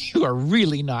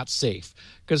not safe,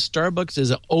 because Starbucks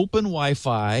is an open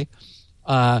Wi-Fi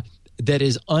that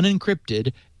is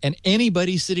unencrypted, and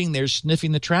anybody sitting there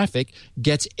sniffing the traffic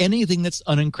gets anything that's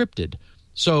unencrypted.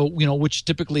 So, which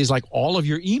typically is like all of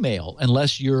your email,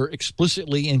 unless you're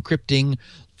explicitly encrypting.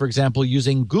 For example,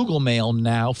 using Google Mail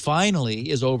now finally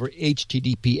is over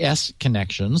HTTPS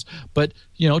connections, but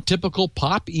typical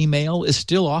POP email is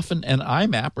still often, and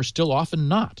IMAP are still often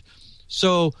not.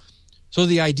 So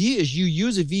the idea is you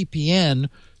use a VPN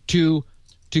to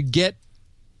get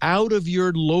out of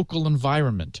your local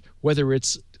environment, whether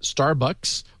it's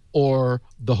Starbucks or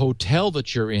the hotel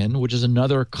that you're in, which is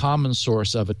another common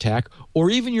source of attack, or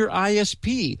even your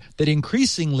ISP that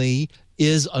increasingly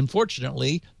is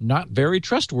unfortunately not very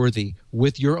trustworthy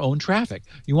with your own traffic.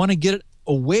 You want to get it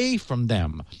away from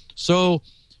them. So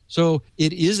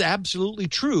it is absolutely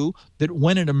true that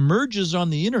when it emerges on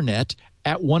the internet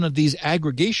at one of these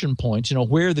aggregation points,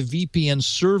 where the VPN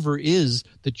server is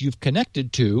that you've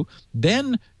connected to,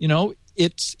 then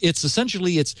it's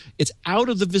essentially it's out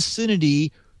of the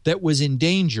vicinity that was in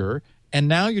danger, and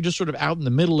now you're just sort of out in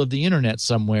the middle of the internet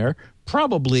somewhere,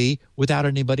 probably without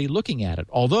anybody looking at it.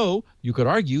 Although you could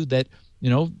argue that,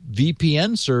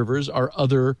 VPN servers are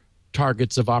other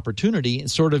targets of opportunity,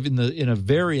 and sort of in a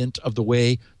variant of the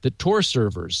way that Tor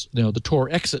servers, the Tor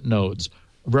exit nodes,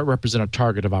 represent a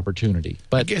target of opportunity.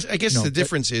 But I guess the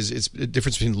difference is it's the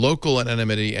difference between local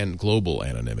anonymity and global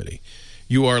anonymity.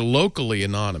 You are locally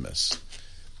anonymous,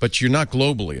 but you're not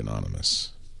globally anonymous.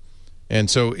 And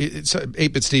so,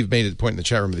 8-Bit Steve made a point in the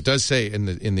chat room. It does say in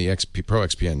the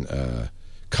ProXPN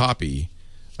copy,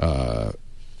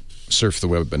 surf the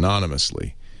web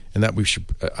anonymously, and that we should.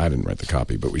 I didn't write the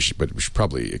copy, but we should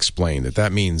probably explain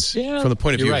that means from the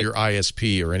point of view of your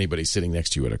ISP or anybody sitting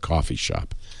next to you at a coffee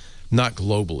shop, not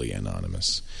globally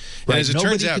anonymous. Right. And as it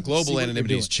turns out, global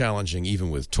anonymity is challenging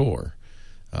even with Tor.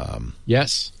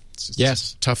 Yes, it's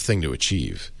a tough thing to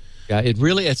achieve. Yeah,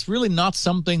 it's really not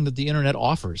something that the internet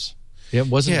offers. It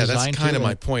wasn't designed to. Yeah, that's kind of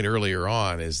my point earlier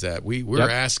on, is that we're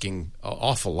asking an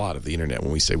awful lot of the internet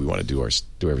when we say we want to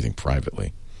do everything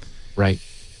privately. Right.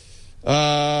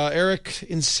 Eric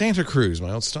in Santa Cruz,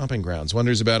 my old stomping grounds,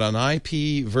 wonders about an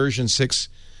IPv6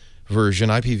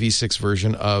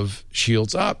 version of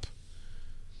Shields Up.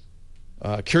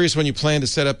 Curious when you plan to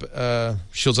set up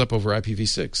Shields Up over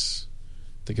IPv6.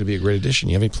 Think it'd be a great addition.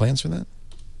 You have any plans for that?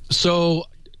 So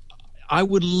I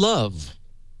would love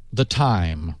the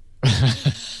time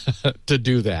to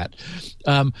do that.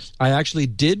 I actually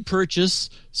did purchase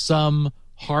some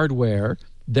hardware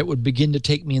that would begin to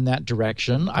take me in that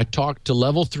direction. I talked to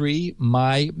Level 3,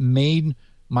 my main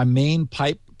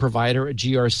pipe provider at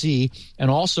GRC,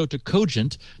 and also to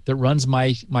Cogent that runs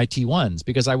my T1s,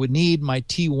 because I would need my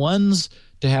T1s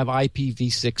to have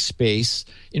IPv6 space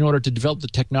in order to develop the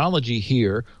technology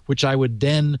here, which I would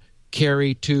then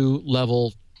carry to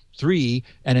Level 3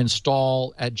 and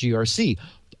install at GRC.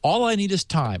 All I need is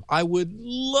time. I would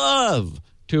love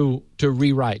to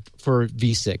rewrite for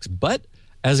V6, but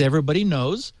as everybody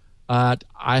knows, I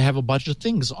have a bunch of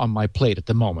things on my plate at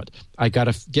the moment. I got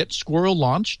to get Squirrel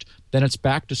launched, then it's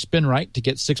back to SpinRite to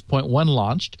get 6.1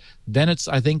 launched, then it's,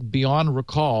 I think, Beyond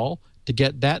Recall to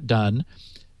get that done.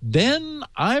 Then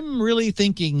I'm really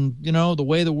thinking, the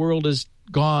way the world is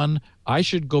gone, I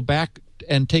should go back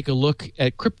and take a look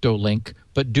at CryptoLink,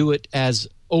 but do it as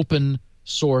open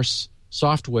source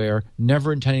software,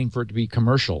 never intending for it to be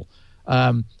commercial.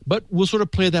 But we'll sort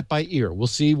of play that by ear. We'll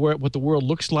see what the world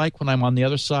looks like when I'm on the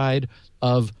other side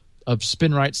of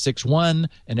SpinRite 6.1,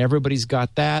 and everybody's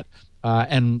got that.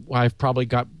 And I've probably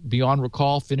got Beyond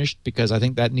Recall finished because I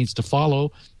think that needs to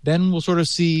follow. Then we'll sort of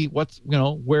see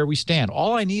where we stand.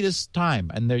 All I need is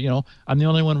time, and I'm the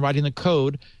only one writing the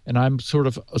code, and I'm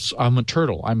a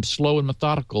turtle. I'm slow and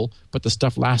methodical, but the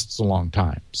stuff lasts a long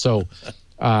time. So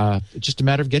it's just a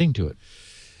matter of getting to it.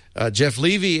 Jeff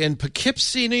Levy in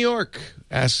Poughkeepsie, New York,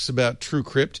 asks about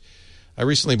TrueCrypt. I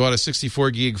recently bought a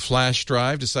 64 gig flash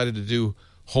drive, decided to do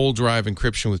whole drive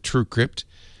encryption with TrueCrypt.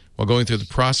 While going through the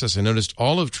process, I noticed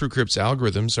all of TrueCrypt's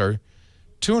algorithms are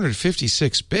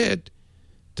 256-bit.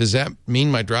 Does that mean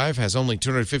my drive has only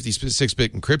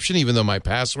 256-bit encryption, even though my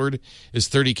password is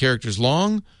 30 characters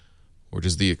long? Or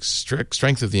does the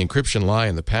strength of the encryption lie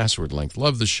in the password length?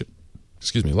 Love the show.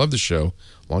 Love the show.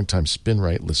 Longtime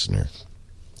SpinRite listener.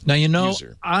 Now,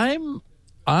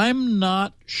 I'm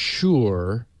not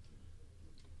sure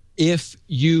if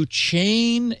you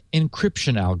chain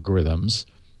encryption algorithms,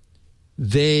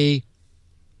 they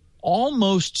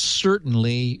almost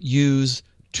certainly use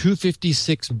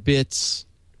 256 bits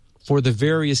for the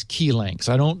various key lengths.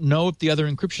 I don't know if the other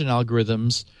encryption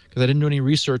algorithms, because I didn't do any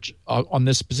research on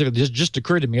this specifically. It just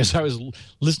occurred to me as I was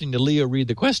listening to Leo read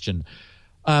the question.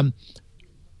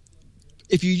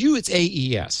 If you use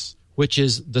AES, which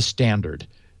is the standard,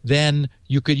 then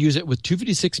you could use it with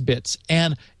 256 bits.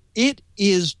 And it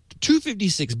is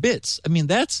 256 bits. I mean,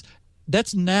 that's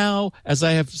now, as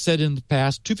I have said in the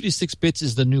past, 256 bits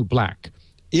is the new black.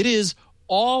 It is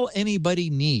all anybody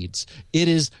needs. It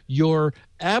is your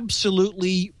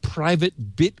absolutely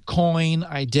private Bitcoin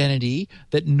identity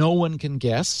that no one can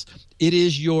guess. It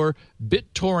is your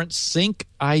BitTorrent sync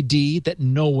ID that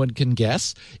no one can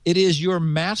guess. It is your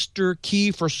master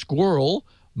key for Squirrel,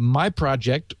 my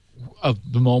project of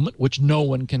the moment, which no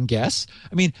one can guess.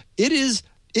 I mean, it is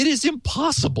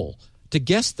impossible to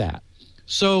guess that.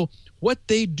 So what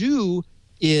they do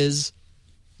is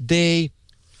they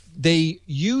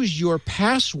use your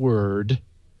password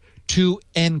to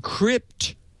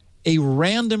encrypt a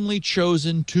randomly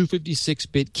chosen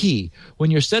 256-bit key.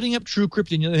 When you're setting up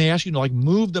TrueCrypt and they ask you to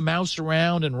move the mouse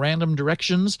around in random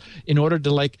directions in order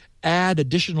to add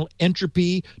additional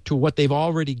entropy to what they've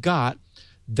already got,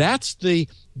 that's the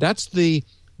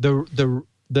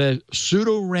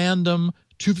pseudo-random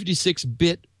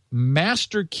 256-bit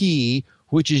master key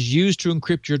which is used to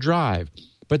encrypt your drive.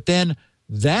 But then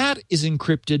that is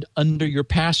encrypted under your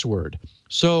password.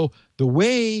 So the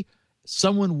way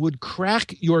someone would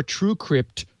crack your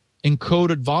TrueCrypt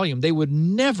encoded volume, they would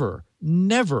never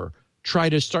try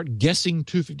to start guessing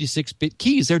 256-bit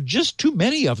keys. There are just too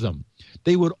many of them.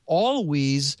 They would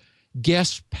always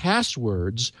guess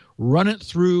passwords, run it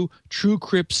through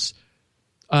TrueCrypt's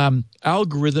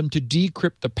algorithm to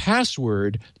decrypt the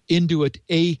password into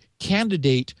a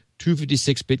candidate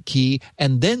 256-bit key,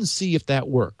 and then see if that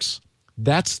works.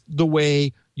 That's the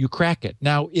way you crack it.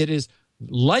 Now, it is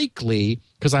likely,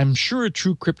 because I'm sure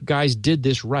TrueCrypt guys did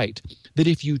this right, that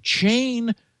if you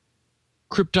chain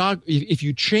if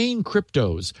you chain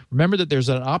cryptos, remember that there's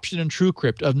an option in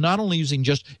TrueCrypt of not only using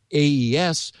just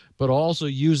AES, but also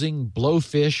using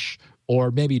Blowfish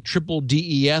or maybe triple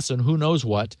DES and who knows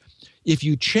what. If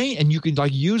you chain, and you can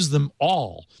use them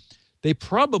all, they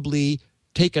probably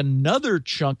take another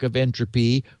chunk of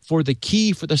entropy for the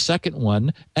key for the second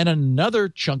one and another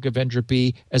chunk of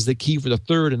entropy as the key for the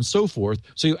third and so forth.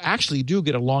 So you actually do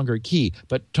get a longer key.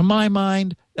 But to my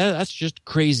mind, that's just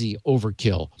crazy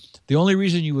overkill. The only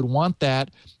reason you would want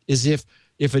that is if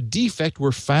a defect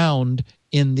were found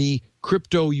in the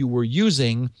crypto you were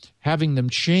using, having them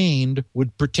chained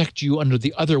would protect you under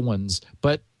the other ones.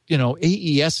 But,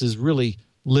 AES is really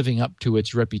living up to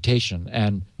its reputation,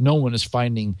 and no one is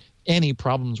finding any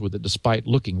problems with it despite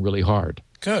looking really hard.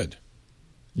 Good.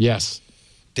 Yes.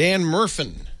 Dan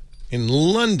Murphin in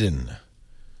London,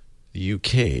 the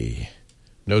UK,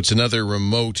 notes another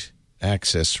remote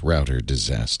access router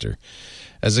disaster.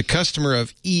 As a customer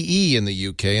of EE in the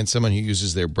UK and someone who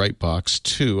uses their Brightbox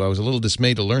too, I was a little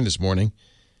dismayed to learn this morning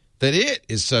that it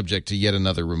is subject to yet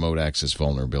another remote access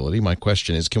vulnerability. My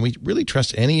question is, can we really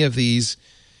trust any of these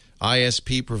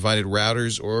ISP-provided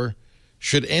routers, or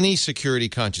should any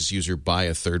security-conscious user buy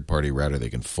a third-party router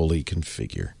they can fully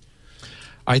configure?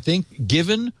 I think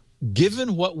given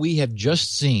what we have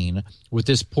just seen with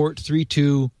this port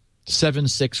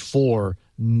 32764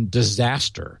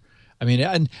 disaster, I mean,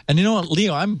 and you know what,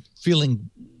 Leo, I'm feeling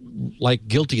like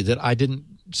guilty that I didn't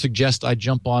suggest I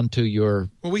jump onto your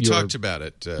talked about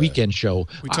it weekend show.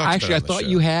 I thought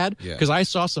you had, because I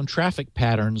saw some traffic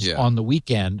patterns on the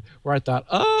weekend where I thought,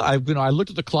 I looked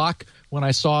at the clock when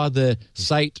I saw the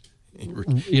site.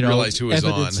 Realized who was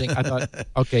evidencing. I thought,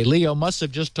 okay, Leo must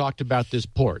have just talked about this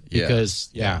port because,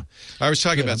 I was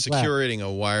talking about securing a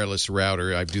wireless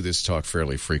router. I do this talk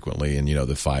fairly frequently, and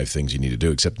the 5 things you need to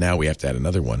do. Except now we have to add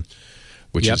another one,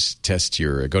 which is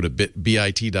go to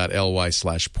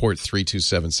bit.ly/port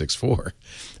 32764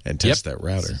 and test that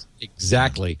router.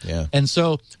 Exactly. Yeah. And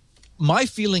so my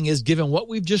feeling is, given what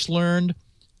we've just learned,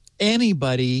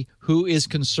 anybody who is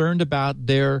concerned about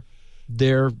their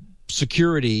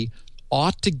security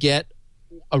ought to get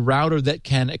a router that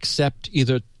can accept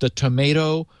either the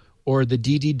Tomato or the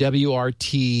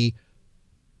DDWRT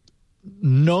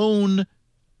known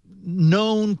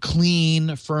clean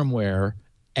firmware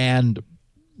and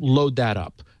load that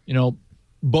up.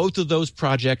 Both of those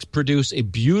projects produce a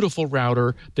beautiful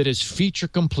router that is feature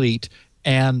complete,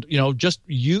 and just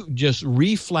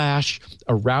reflash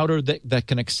a router that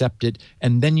can accept it,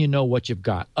 and then you know what you've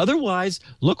got. Otherwise,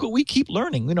 look what we keep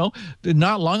learning.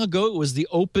 Not long ago it was the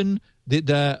open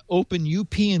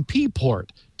UPnP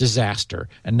port disaster,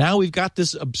 and now we've got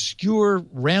this obscure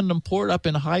random port up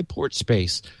in high port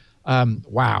space.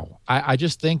 Wow, I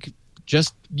just think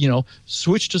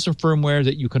switch to some firmware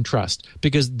that you can trust,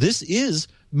 because this is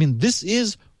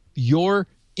your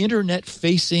internet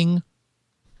facing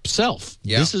self.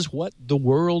 Yeah. This is what the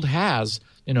world has,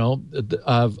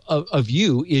 of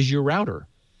you is your router.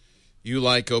 You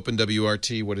like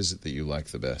OpenWRT. What is it that you like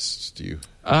the best? Do you?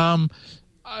 I'm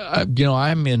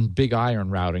in big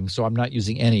iron routing, so I'm not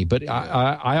using any. But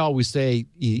I always say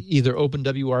either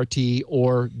OpenWRT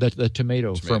or the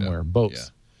Tomato firmware, both. Yeah.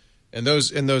 And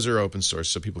those are open source,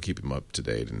 so people keep them up to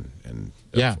date and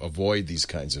avoid these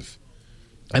kinds of.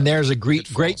 And there's a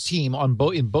great team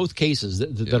in both cases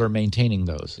that are maintaining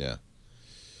those. Yeah.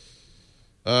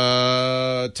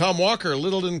 Tom Walker,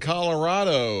 Littleton,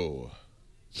 Colorado.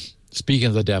 Speaking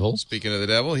of the devil,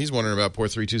 he's wondering about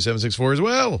port 32764 as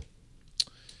well.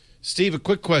 Steve, a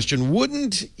quick question.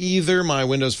 Wouldn't either my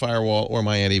Windows firewall or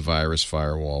my antivirus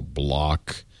firewall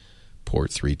block port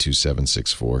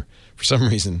 32764? For some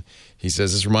reason, he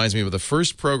says, this reminds me of the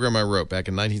first program I wrote back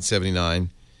in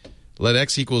 1979. Let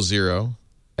x equals 0,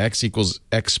 x equals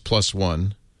x plus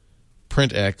 1,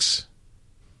 print x,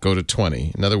 go to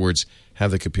 20. In other words,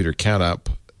 have the computer count up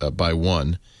by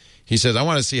 1. He says, I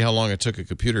want to see how long it took a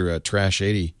computer, a Trash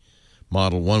 80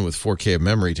 Model 1 with 4K of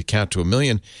memory, to count to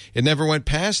 1,000,000. It never went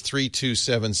past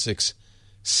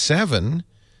 32767,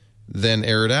 then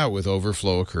errored out with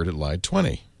overflow occurred at line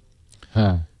 20.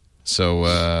 Huh. So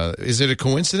is it a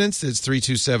coincidence that it's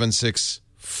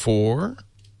 32764?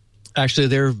 Actually,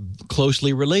 they're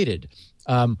closely related.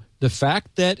 The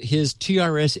fact that his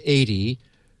TRS-80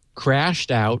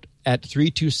 crashed out at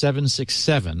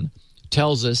 32767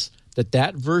 tells us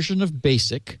that version of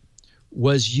BASIC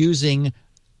was using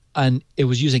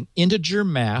integer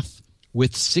math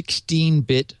with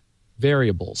 16-bit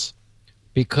variables,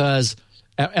 because,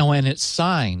 and it's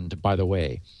signed, by the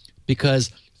way,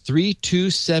 because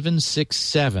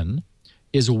 32767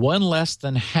 is one less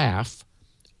than half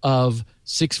of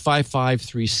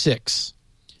 65536.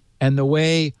 And the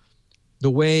way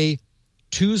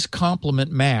 2's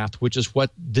complement math, which is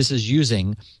what this is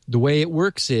using, the way it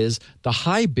works is the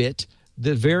high bit,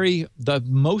 the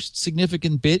most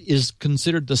significant bit is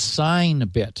considered the sign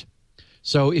bit.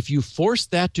 So if you force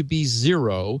that to be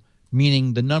 0,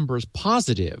 meaning the number is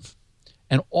positive,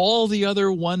 and all the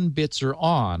other 1 bits are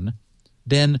on,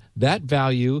 then that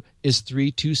value is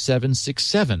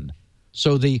 32767.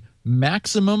 So the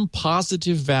maximum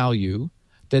positive value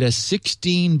that a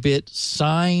 16-bit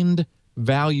signed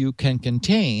value can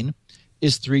contain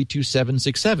is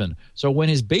 32767. So when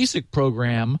his basic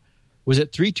program was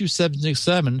at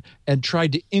 32767 and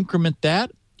tried to increment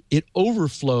that, it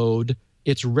overflowed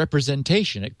its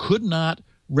representation. It could not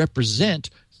represent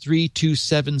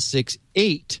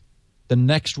 32768, the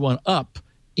next one up,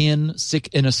 in a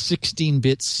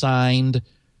 16-bit signed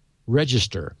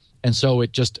register. And so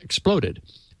it just exploded.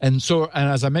 And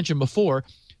as I mentioned before,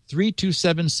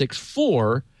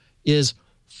 32764 is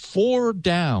 4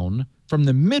 down from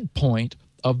the midpoint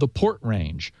of the port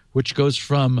range, which goes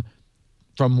from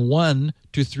 1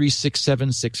 to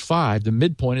 36765. The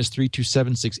midpoint is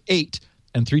 32768,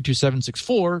 and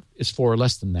 32764 is 4 or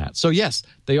less than that. So yes,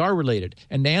 they are related.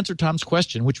 And to answer Tom's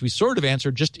question, which we sort of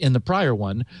answered just in the prior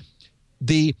one,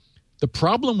 the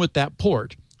problem with that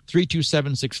port,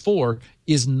 32764,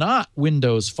 is not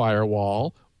Windows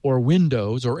Firewall or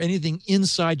Windows or anything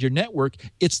inside your network.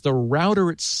 It's the router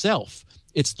itself.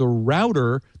 It's the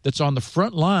router that's on the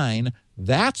front line.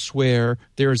 That's where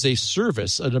there's a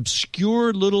service, an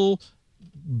obscure little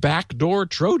backdoor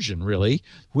Trojan, really,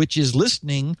 which is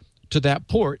listening to that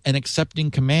port and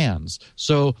accepting commands.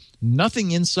 So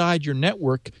nothing inside your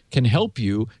network can help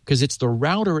you because it's the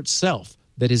router itself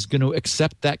that is going to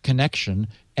accept that connection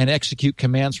and execute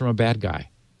commands from a bad guy.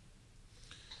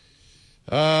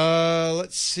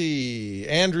 Let's see.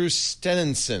 Andrew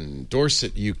Stenenson,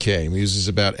 Dorset, UK, muses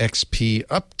about XP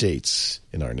updates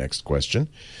in our next question.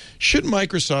 Should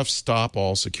Microsoft stop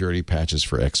all security patches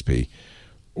for XP?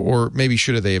 Or maybe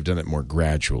should they have done it more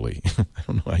gradually? I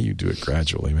don't know how you do it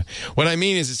gradually. What I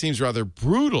mean is it seems rather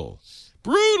brutal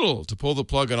to pull the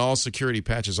plug on all security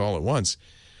patches all at once.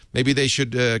 Maybe they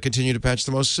should continue to patch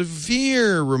the most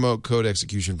severe remote code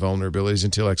execution vulnerabilities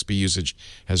until XP usage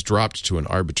has dropped to an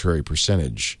arbitrary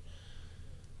percentage.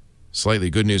 Slightly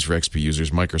good news for XP users,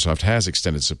 Microsoft has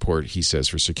extended support, he says,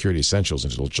 for Security Essentials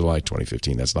until July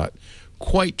 2015. That's not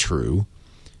quite true.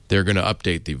 They're going to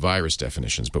update the virus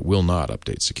definitions, but will not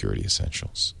update Security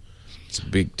Essentials. It's a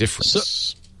big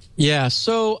difference.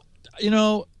 So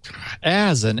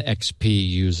as an XP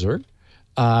user,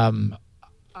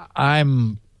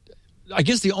 I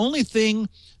guess the only thing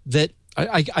that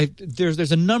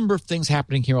there's a number of things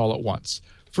happening here all at once.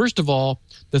 First of all,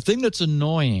 the thing that's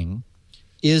annoying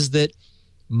is that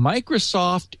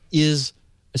Microsoft is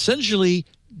essentially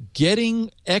getting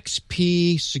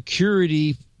XP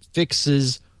security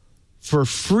fixes for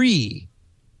free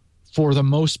for the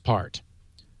most part,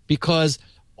 because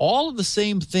all of the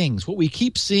same things, what we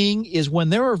keep seeing is when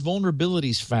there are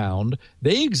vulnerabilities found,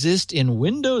 they exist in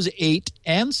Windows 8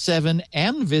 and 7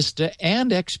 and Vista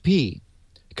and XP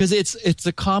because it's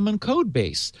a common code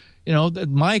base.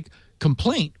 My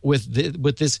complaint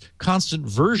with this constant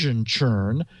version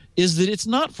churn is that it's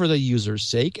not for the user's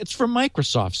sake, it's for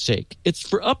Microsoft's sake. It's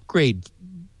for upgrade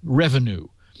revenue.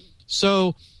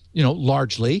 So,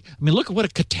 largely, look at what a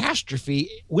catastrophe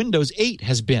Windows 8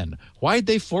 has been. Why'd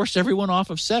they force everyone off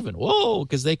of 7? Whoa,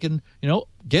 because they can,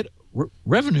 get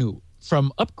revenue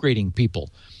from upgrading people.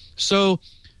 So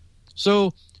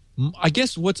I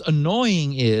guess what's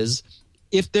annoying is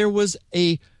if there was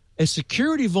a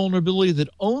security vulnerability that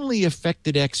only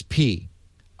affected XP,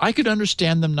 I could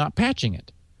understand them not patching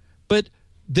it. But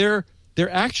they're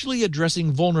actually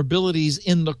addressing vulnerabilities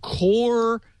in the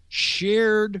core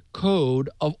shared code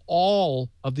of all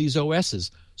of these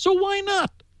OSs. So why not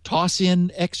toss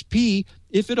in XP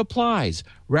if it applies,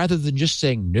 rather than just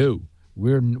saying, no,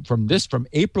 we're from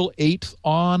April 8th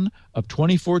on of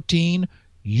 2014,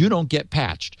 you don't get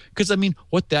patched. Because,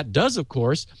 what that does, of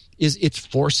course, is it's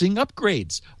forcing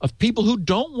upgrades of people who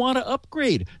don't want to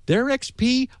upgrade. Their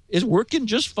XP is working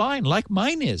just fine, like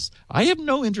mine is. I have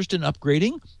no interest in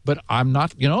upgrading, but I'm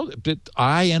not, but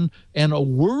I and a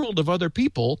world of other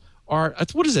people are,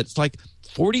 what is it? It's like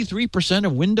 43%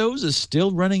 of Windows is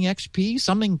still running XP,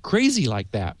 something crazy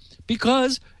like that,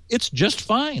 because it's just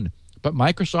fine. But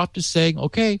Microsoft is saying,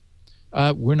 okay,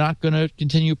 we're not going to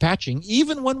continue patching.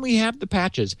 Even when we have the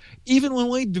patches, even when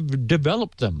we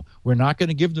develop them, we're not going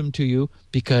to give them to you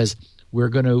because we're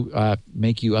going to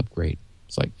make you upgrade.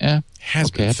 It's like,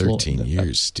 Has been 13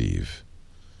 years, Steve.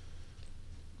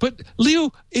 But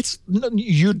Leo,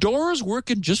 Eudora's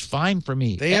working just fine for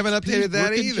me. They haven't updated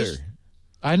that either.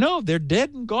 I know they're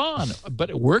dead and gone, but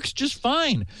it works just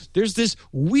fine. There's this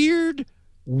weird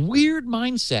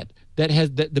mindset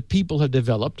that the people have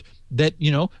developed that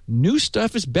new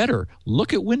stuff is better.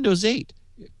 Look at Windows 8.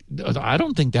 I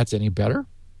don't think that's any better.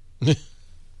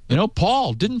 Didn't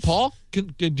Paul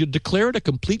declare it a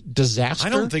complete disaster? I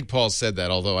don't think Paul said that,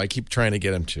 although I keep trying to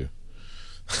get him to.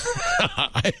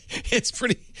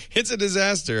 It's a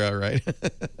disaster, all right.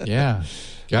 Yeah.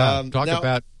 God, talk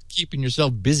about keeping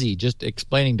yourself busy just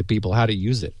explaining to people how to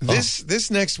use it.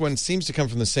 This next one seems to come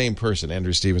from the same person,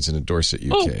 Andrew Stevenson in Dorset,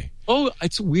 UK. Oh,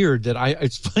 it's weird that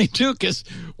it's funny too, because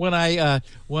when I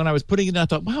was putting it, I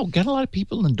thought, wow, got a lot of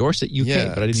people in Dorset,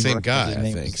 UK, but I didn't same even guy,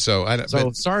 I think. So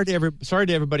sorry to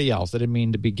everybody else. I didn't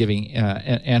mean to be giving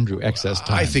Andrew excess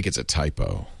time. I think it's a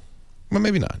typo. Well,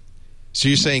 maybe not. So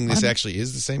you're saying this actually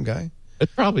is the same guy?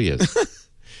 It probably is.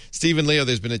 Steve and Leo,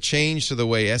 there's been a change to the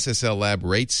way SSL Lab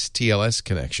rates TLS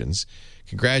connections.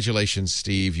 Congratulations,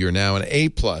 Steve. You're now an A+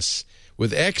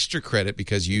 with extra credit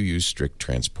because you use strict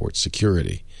transport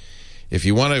security. If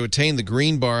you want to attain the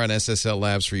green bar on SSL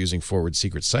Labs for using forward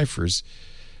secret ciphers,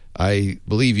 I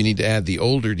believe you need to add the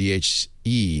older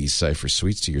DHE cipher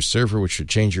suites to your server, which should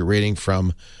change your rating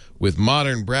from with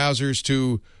modern browsers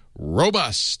to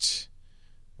robust,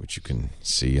 which you can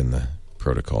see in the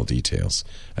protocol details.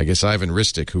 I guess Ivan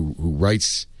Ristic, who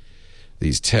writes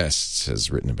these tests,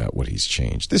 has written about what he's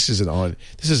changed. This is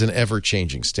an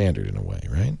ever-changing standard in a way,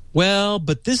 right? Well,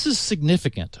 but this is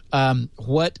significant.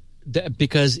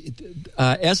 Because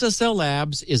SSL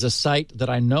Labs is a site that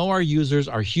I know our users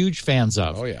are huge fans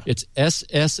of. Oh, yeah. It's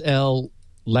sslabs.com,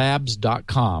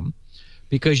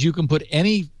 because you can put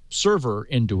any server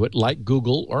into it, like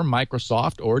Google or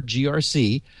Microsoft or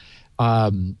GRC.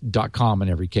 .com in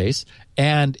every case,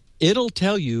 and it'll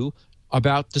tell you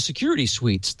about the security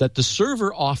suites that the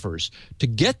server offers. To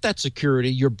get that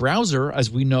security, your browser, as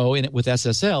we know in it with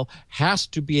SSL, has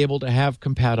to be able to have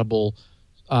compatible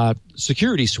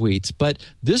security suites, but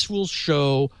this will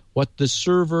show what the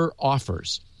server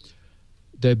offers.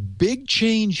 The big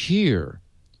change here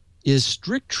is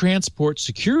strict transport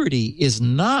security is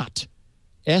not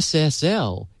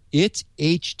SSL, it's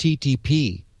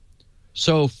HTTP.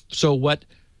 So what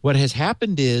has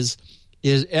happened is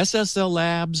SSL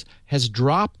Labs has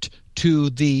dropped to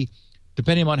the,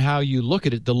 depending on how you look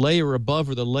at it, the layer above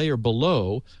or the layer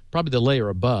below, probably the layer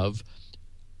above,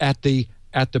 at the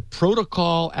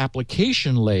protocol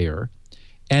application layer,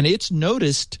 and it's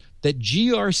noticed that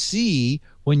GRC,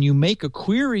 when you make a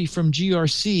query from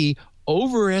GRC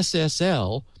over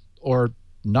SSL, or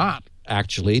not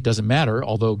actually, it doesn't matter,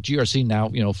 although GRC now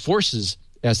forces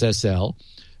SSL,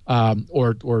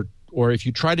 or if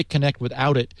you try to connect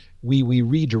without it, we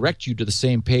redirect you to the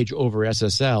same page over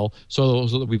SSL, so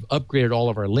that we've upgraded all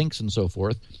of our links and so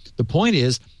forth. The point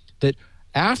is that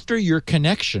after your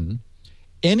connection,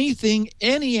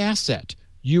 any asset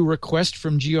you request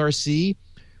from GRC,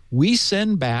 we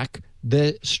send back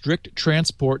the strict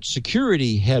transport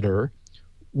security header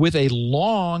with a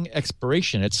long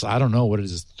expiration. It's, I don't know what it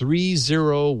is,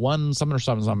 301 something or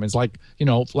something. It's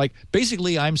like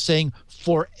basically I'm saying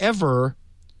forever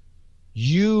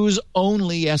use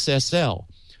only SSL.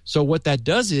 So what that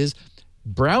does is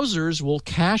browsers will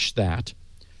cache that,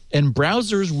 and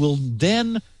browsers will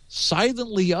then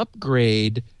silently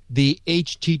upgrade the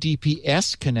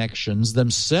HTTPS connections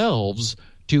themselves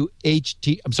to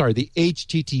the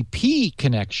HTTP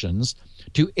connections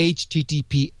to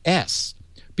HTTPS,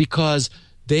 because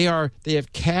they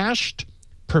have cached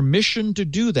permission to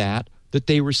do that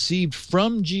they received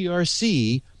from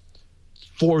GRC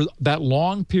for that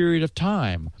long period of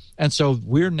time. And so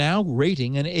we're now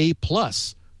rating an A+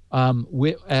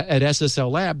 at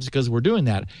SSL Labs because we're doing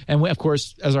that. And of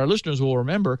course, as our listeners will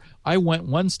remember, I went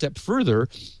one step further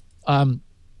and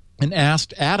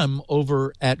asked Adam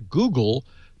over at Google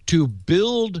to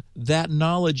build that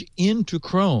knowledge into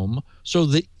Chrome so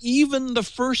that even the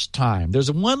first time,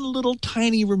 there's one little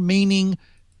tiny remaining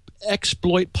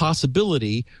exploit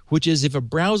possibility, which is if a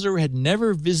browser had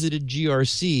never visited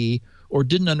GRC or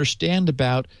didn't understand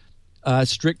about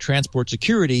strict transport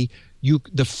security,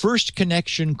 the first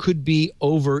connection could be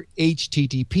over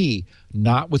HTTP,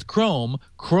 not with Chrome.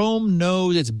 Chrome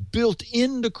knows, it's built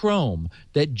into Chrome,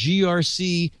 that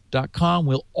grc.com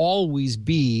will always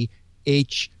be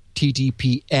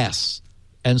HTTPS.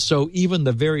 And so even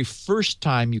the very first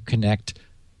time you connect,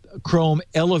 Chrome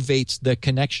elevates the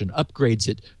connection, upgrades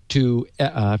it to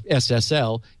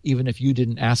SSL, even if you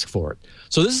didn't ask for it.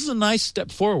 So this is a nice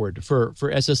step forward for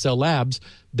SSL Labs.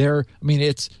 They're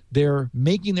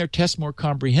making their test more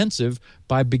comprehensive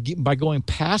by going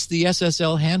past the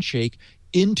SSL handshake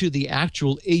into the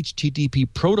actual HTTP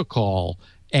protocol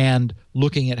and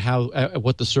looking at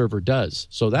what the server does.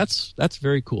 So that's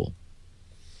very cool.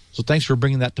 So thanks for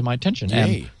bringing that to my attention.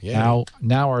 Yay, and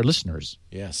now our listeners.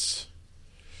 Yes.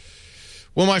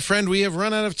 Well, my friend, we have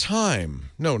run out of time.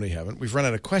 No, we haven't. We've run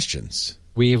out of questions.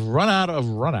 We've run out of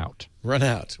run out. Run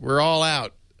out. We're all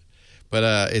out.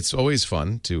 But it's always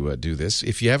fun to do this.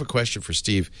 If you have a question for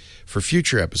Steve for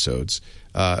future episodes,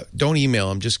 don't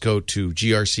email him. Just go to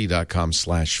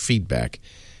grc.com/feedback.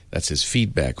 That's his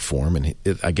feedback form. And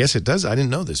I guess it does. I didn't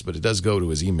know this, but it does go to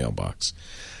his email box.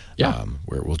 Yeah.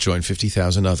 Where we'll join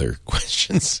 50,000 other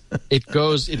questions. It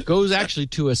goes actually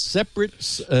to a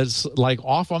separate, like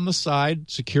off on the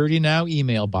side, Security Now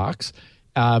email box.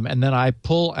 And then I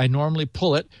normally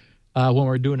pull it when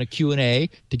we're doing a Q&A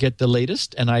to get the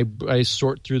latest. And I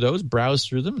sort through those, browse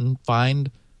through them, and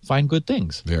find good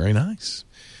things. Very nice.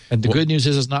 And the good news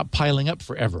is it's not piling up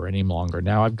forever any longer.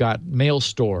 Now I've got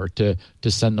MailStore to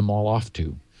send them all off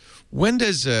to. When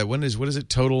is what is it?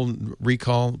 Total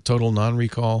Recall, Total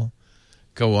Non-Recall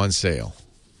go on sale?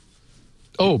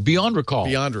 Oh, Beyond Recall.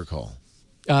 Beyond Recall.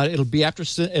 It'll be after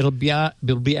Spinrite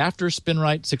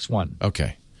 6.1.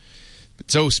 Okay.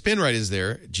 So Spinrite is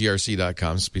there.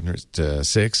 grc.com. Spinrite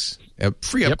 6.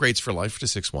 Free upgrades for life to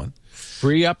 6.1.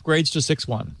 Free upgrades to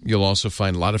 6.1. You'll also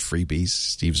find a lot of freebies.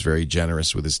 Steve's very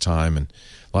generous with his time and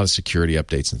a lot of security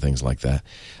updates and things like that.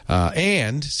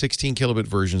 And 16 kilobit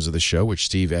versions of the show, which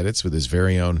Steve edits with his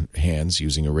very own hands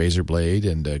using a razor blade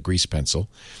and a grease pencil.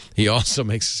 He also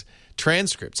makes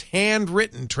transcripts,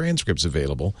 handwritten transcripts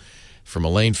available from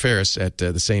Elaine Ferris at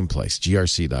the same place,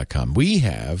 grc.com. We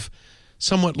have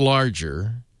somewhat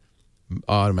larger,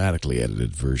 automatically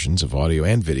edited versions of audio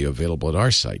and video available at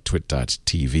our site,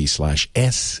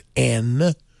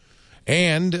 twit.tv/SN.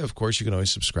 And, of course, you can always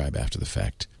subscribe after the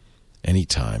fact,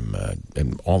 anytime,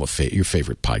 and all your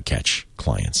favorite podcatch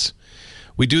clients.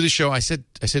 We do the show, I said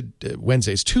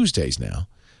Wednesdays, Tuesdays now,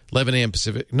 11 a.m.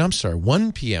 Pacific. No, I'm sorry,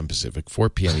 1 p.m. Pacific, 4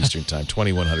 p.m. Eastern Time,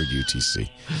 2100 UTC.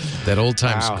 That old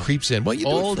times creeps in. Well, you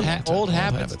do old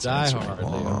habits die hard.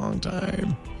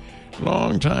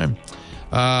 Long time.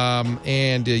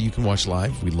 And you can watch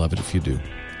live. We love it if you do.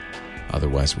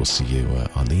 Otherwise, we'll see you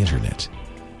on the internet.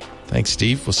 Thanks,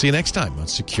 Steve. We'll see you next time on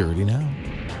Security Now.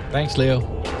 Thanks, Leo.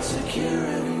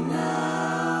 Security.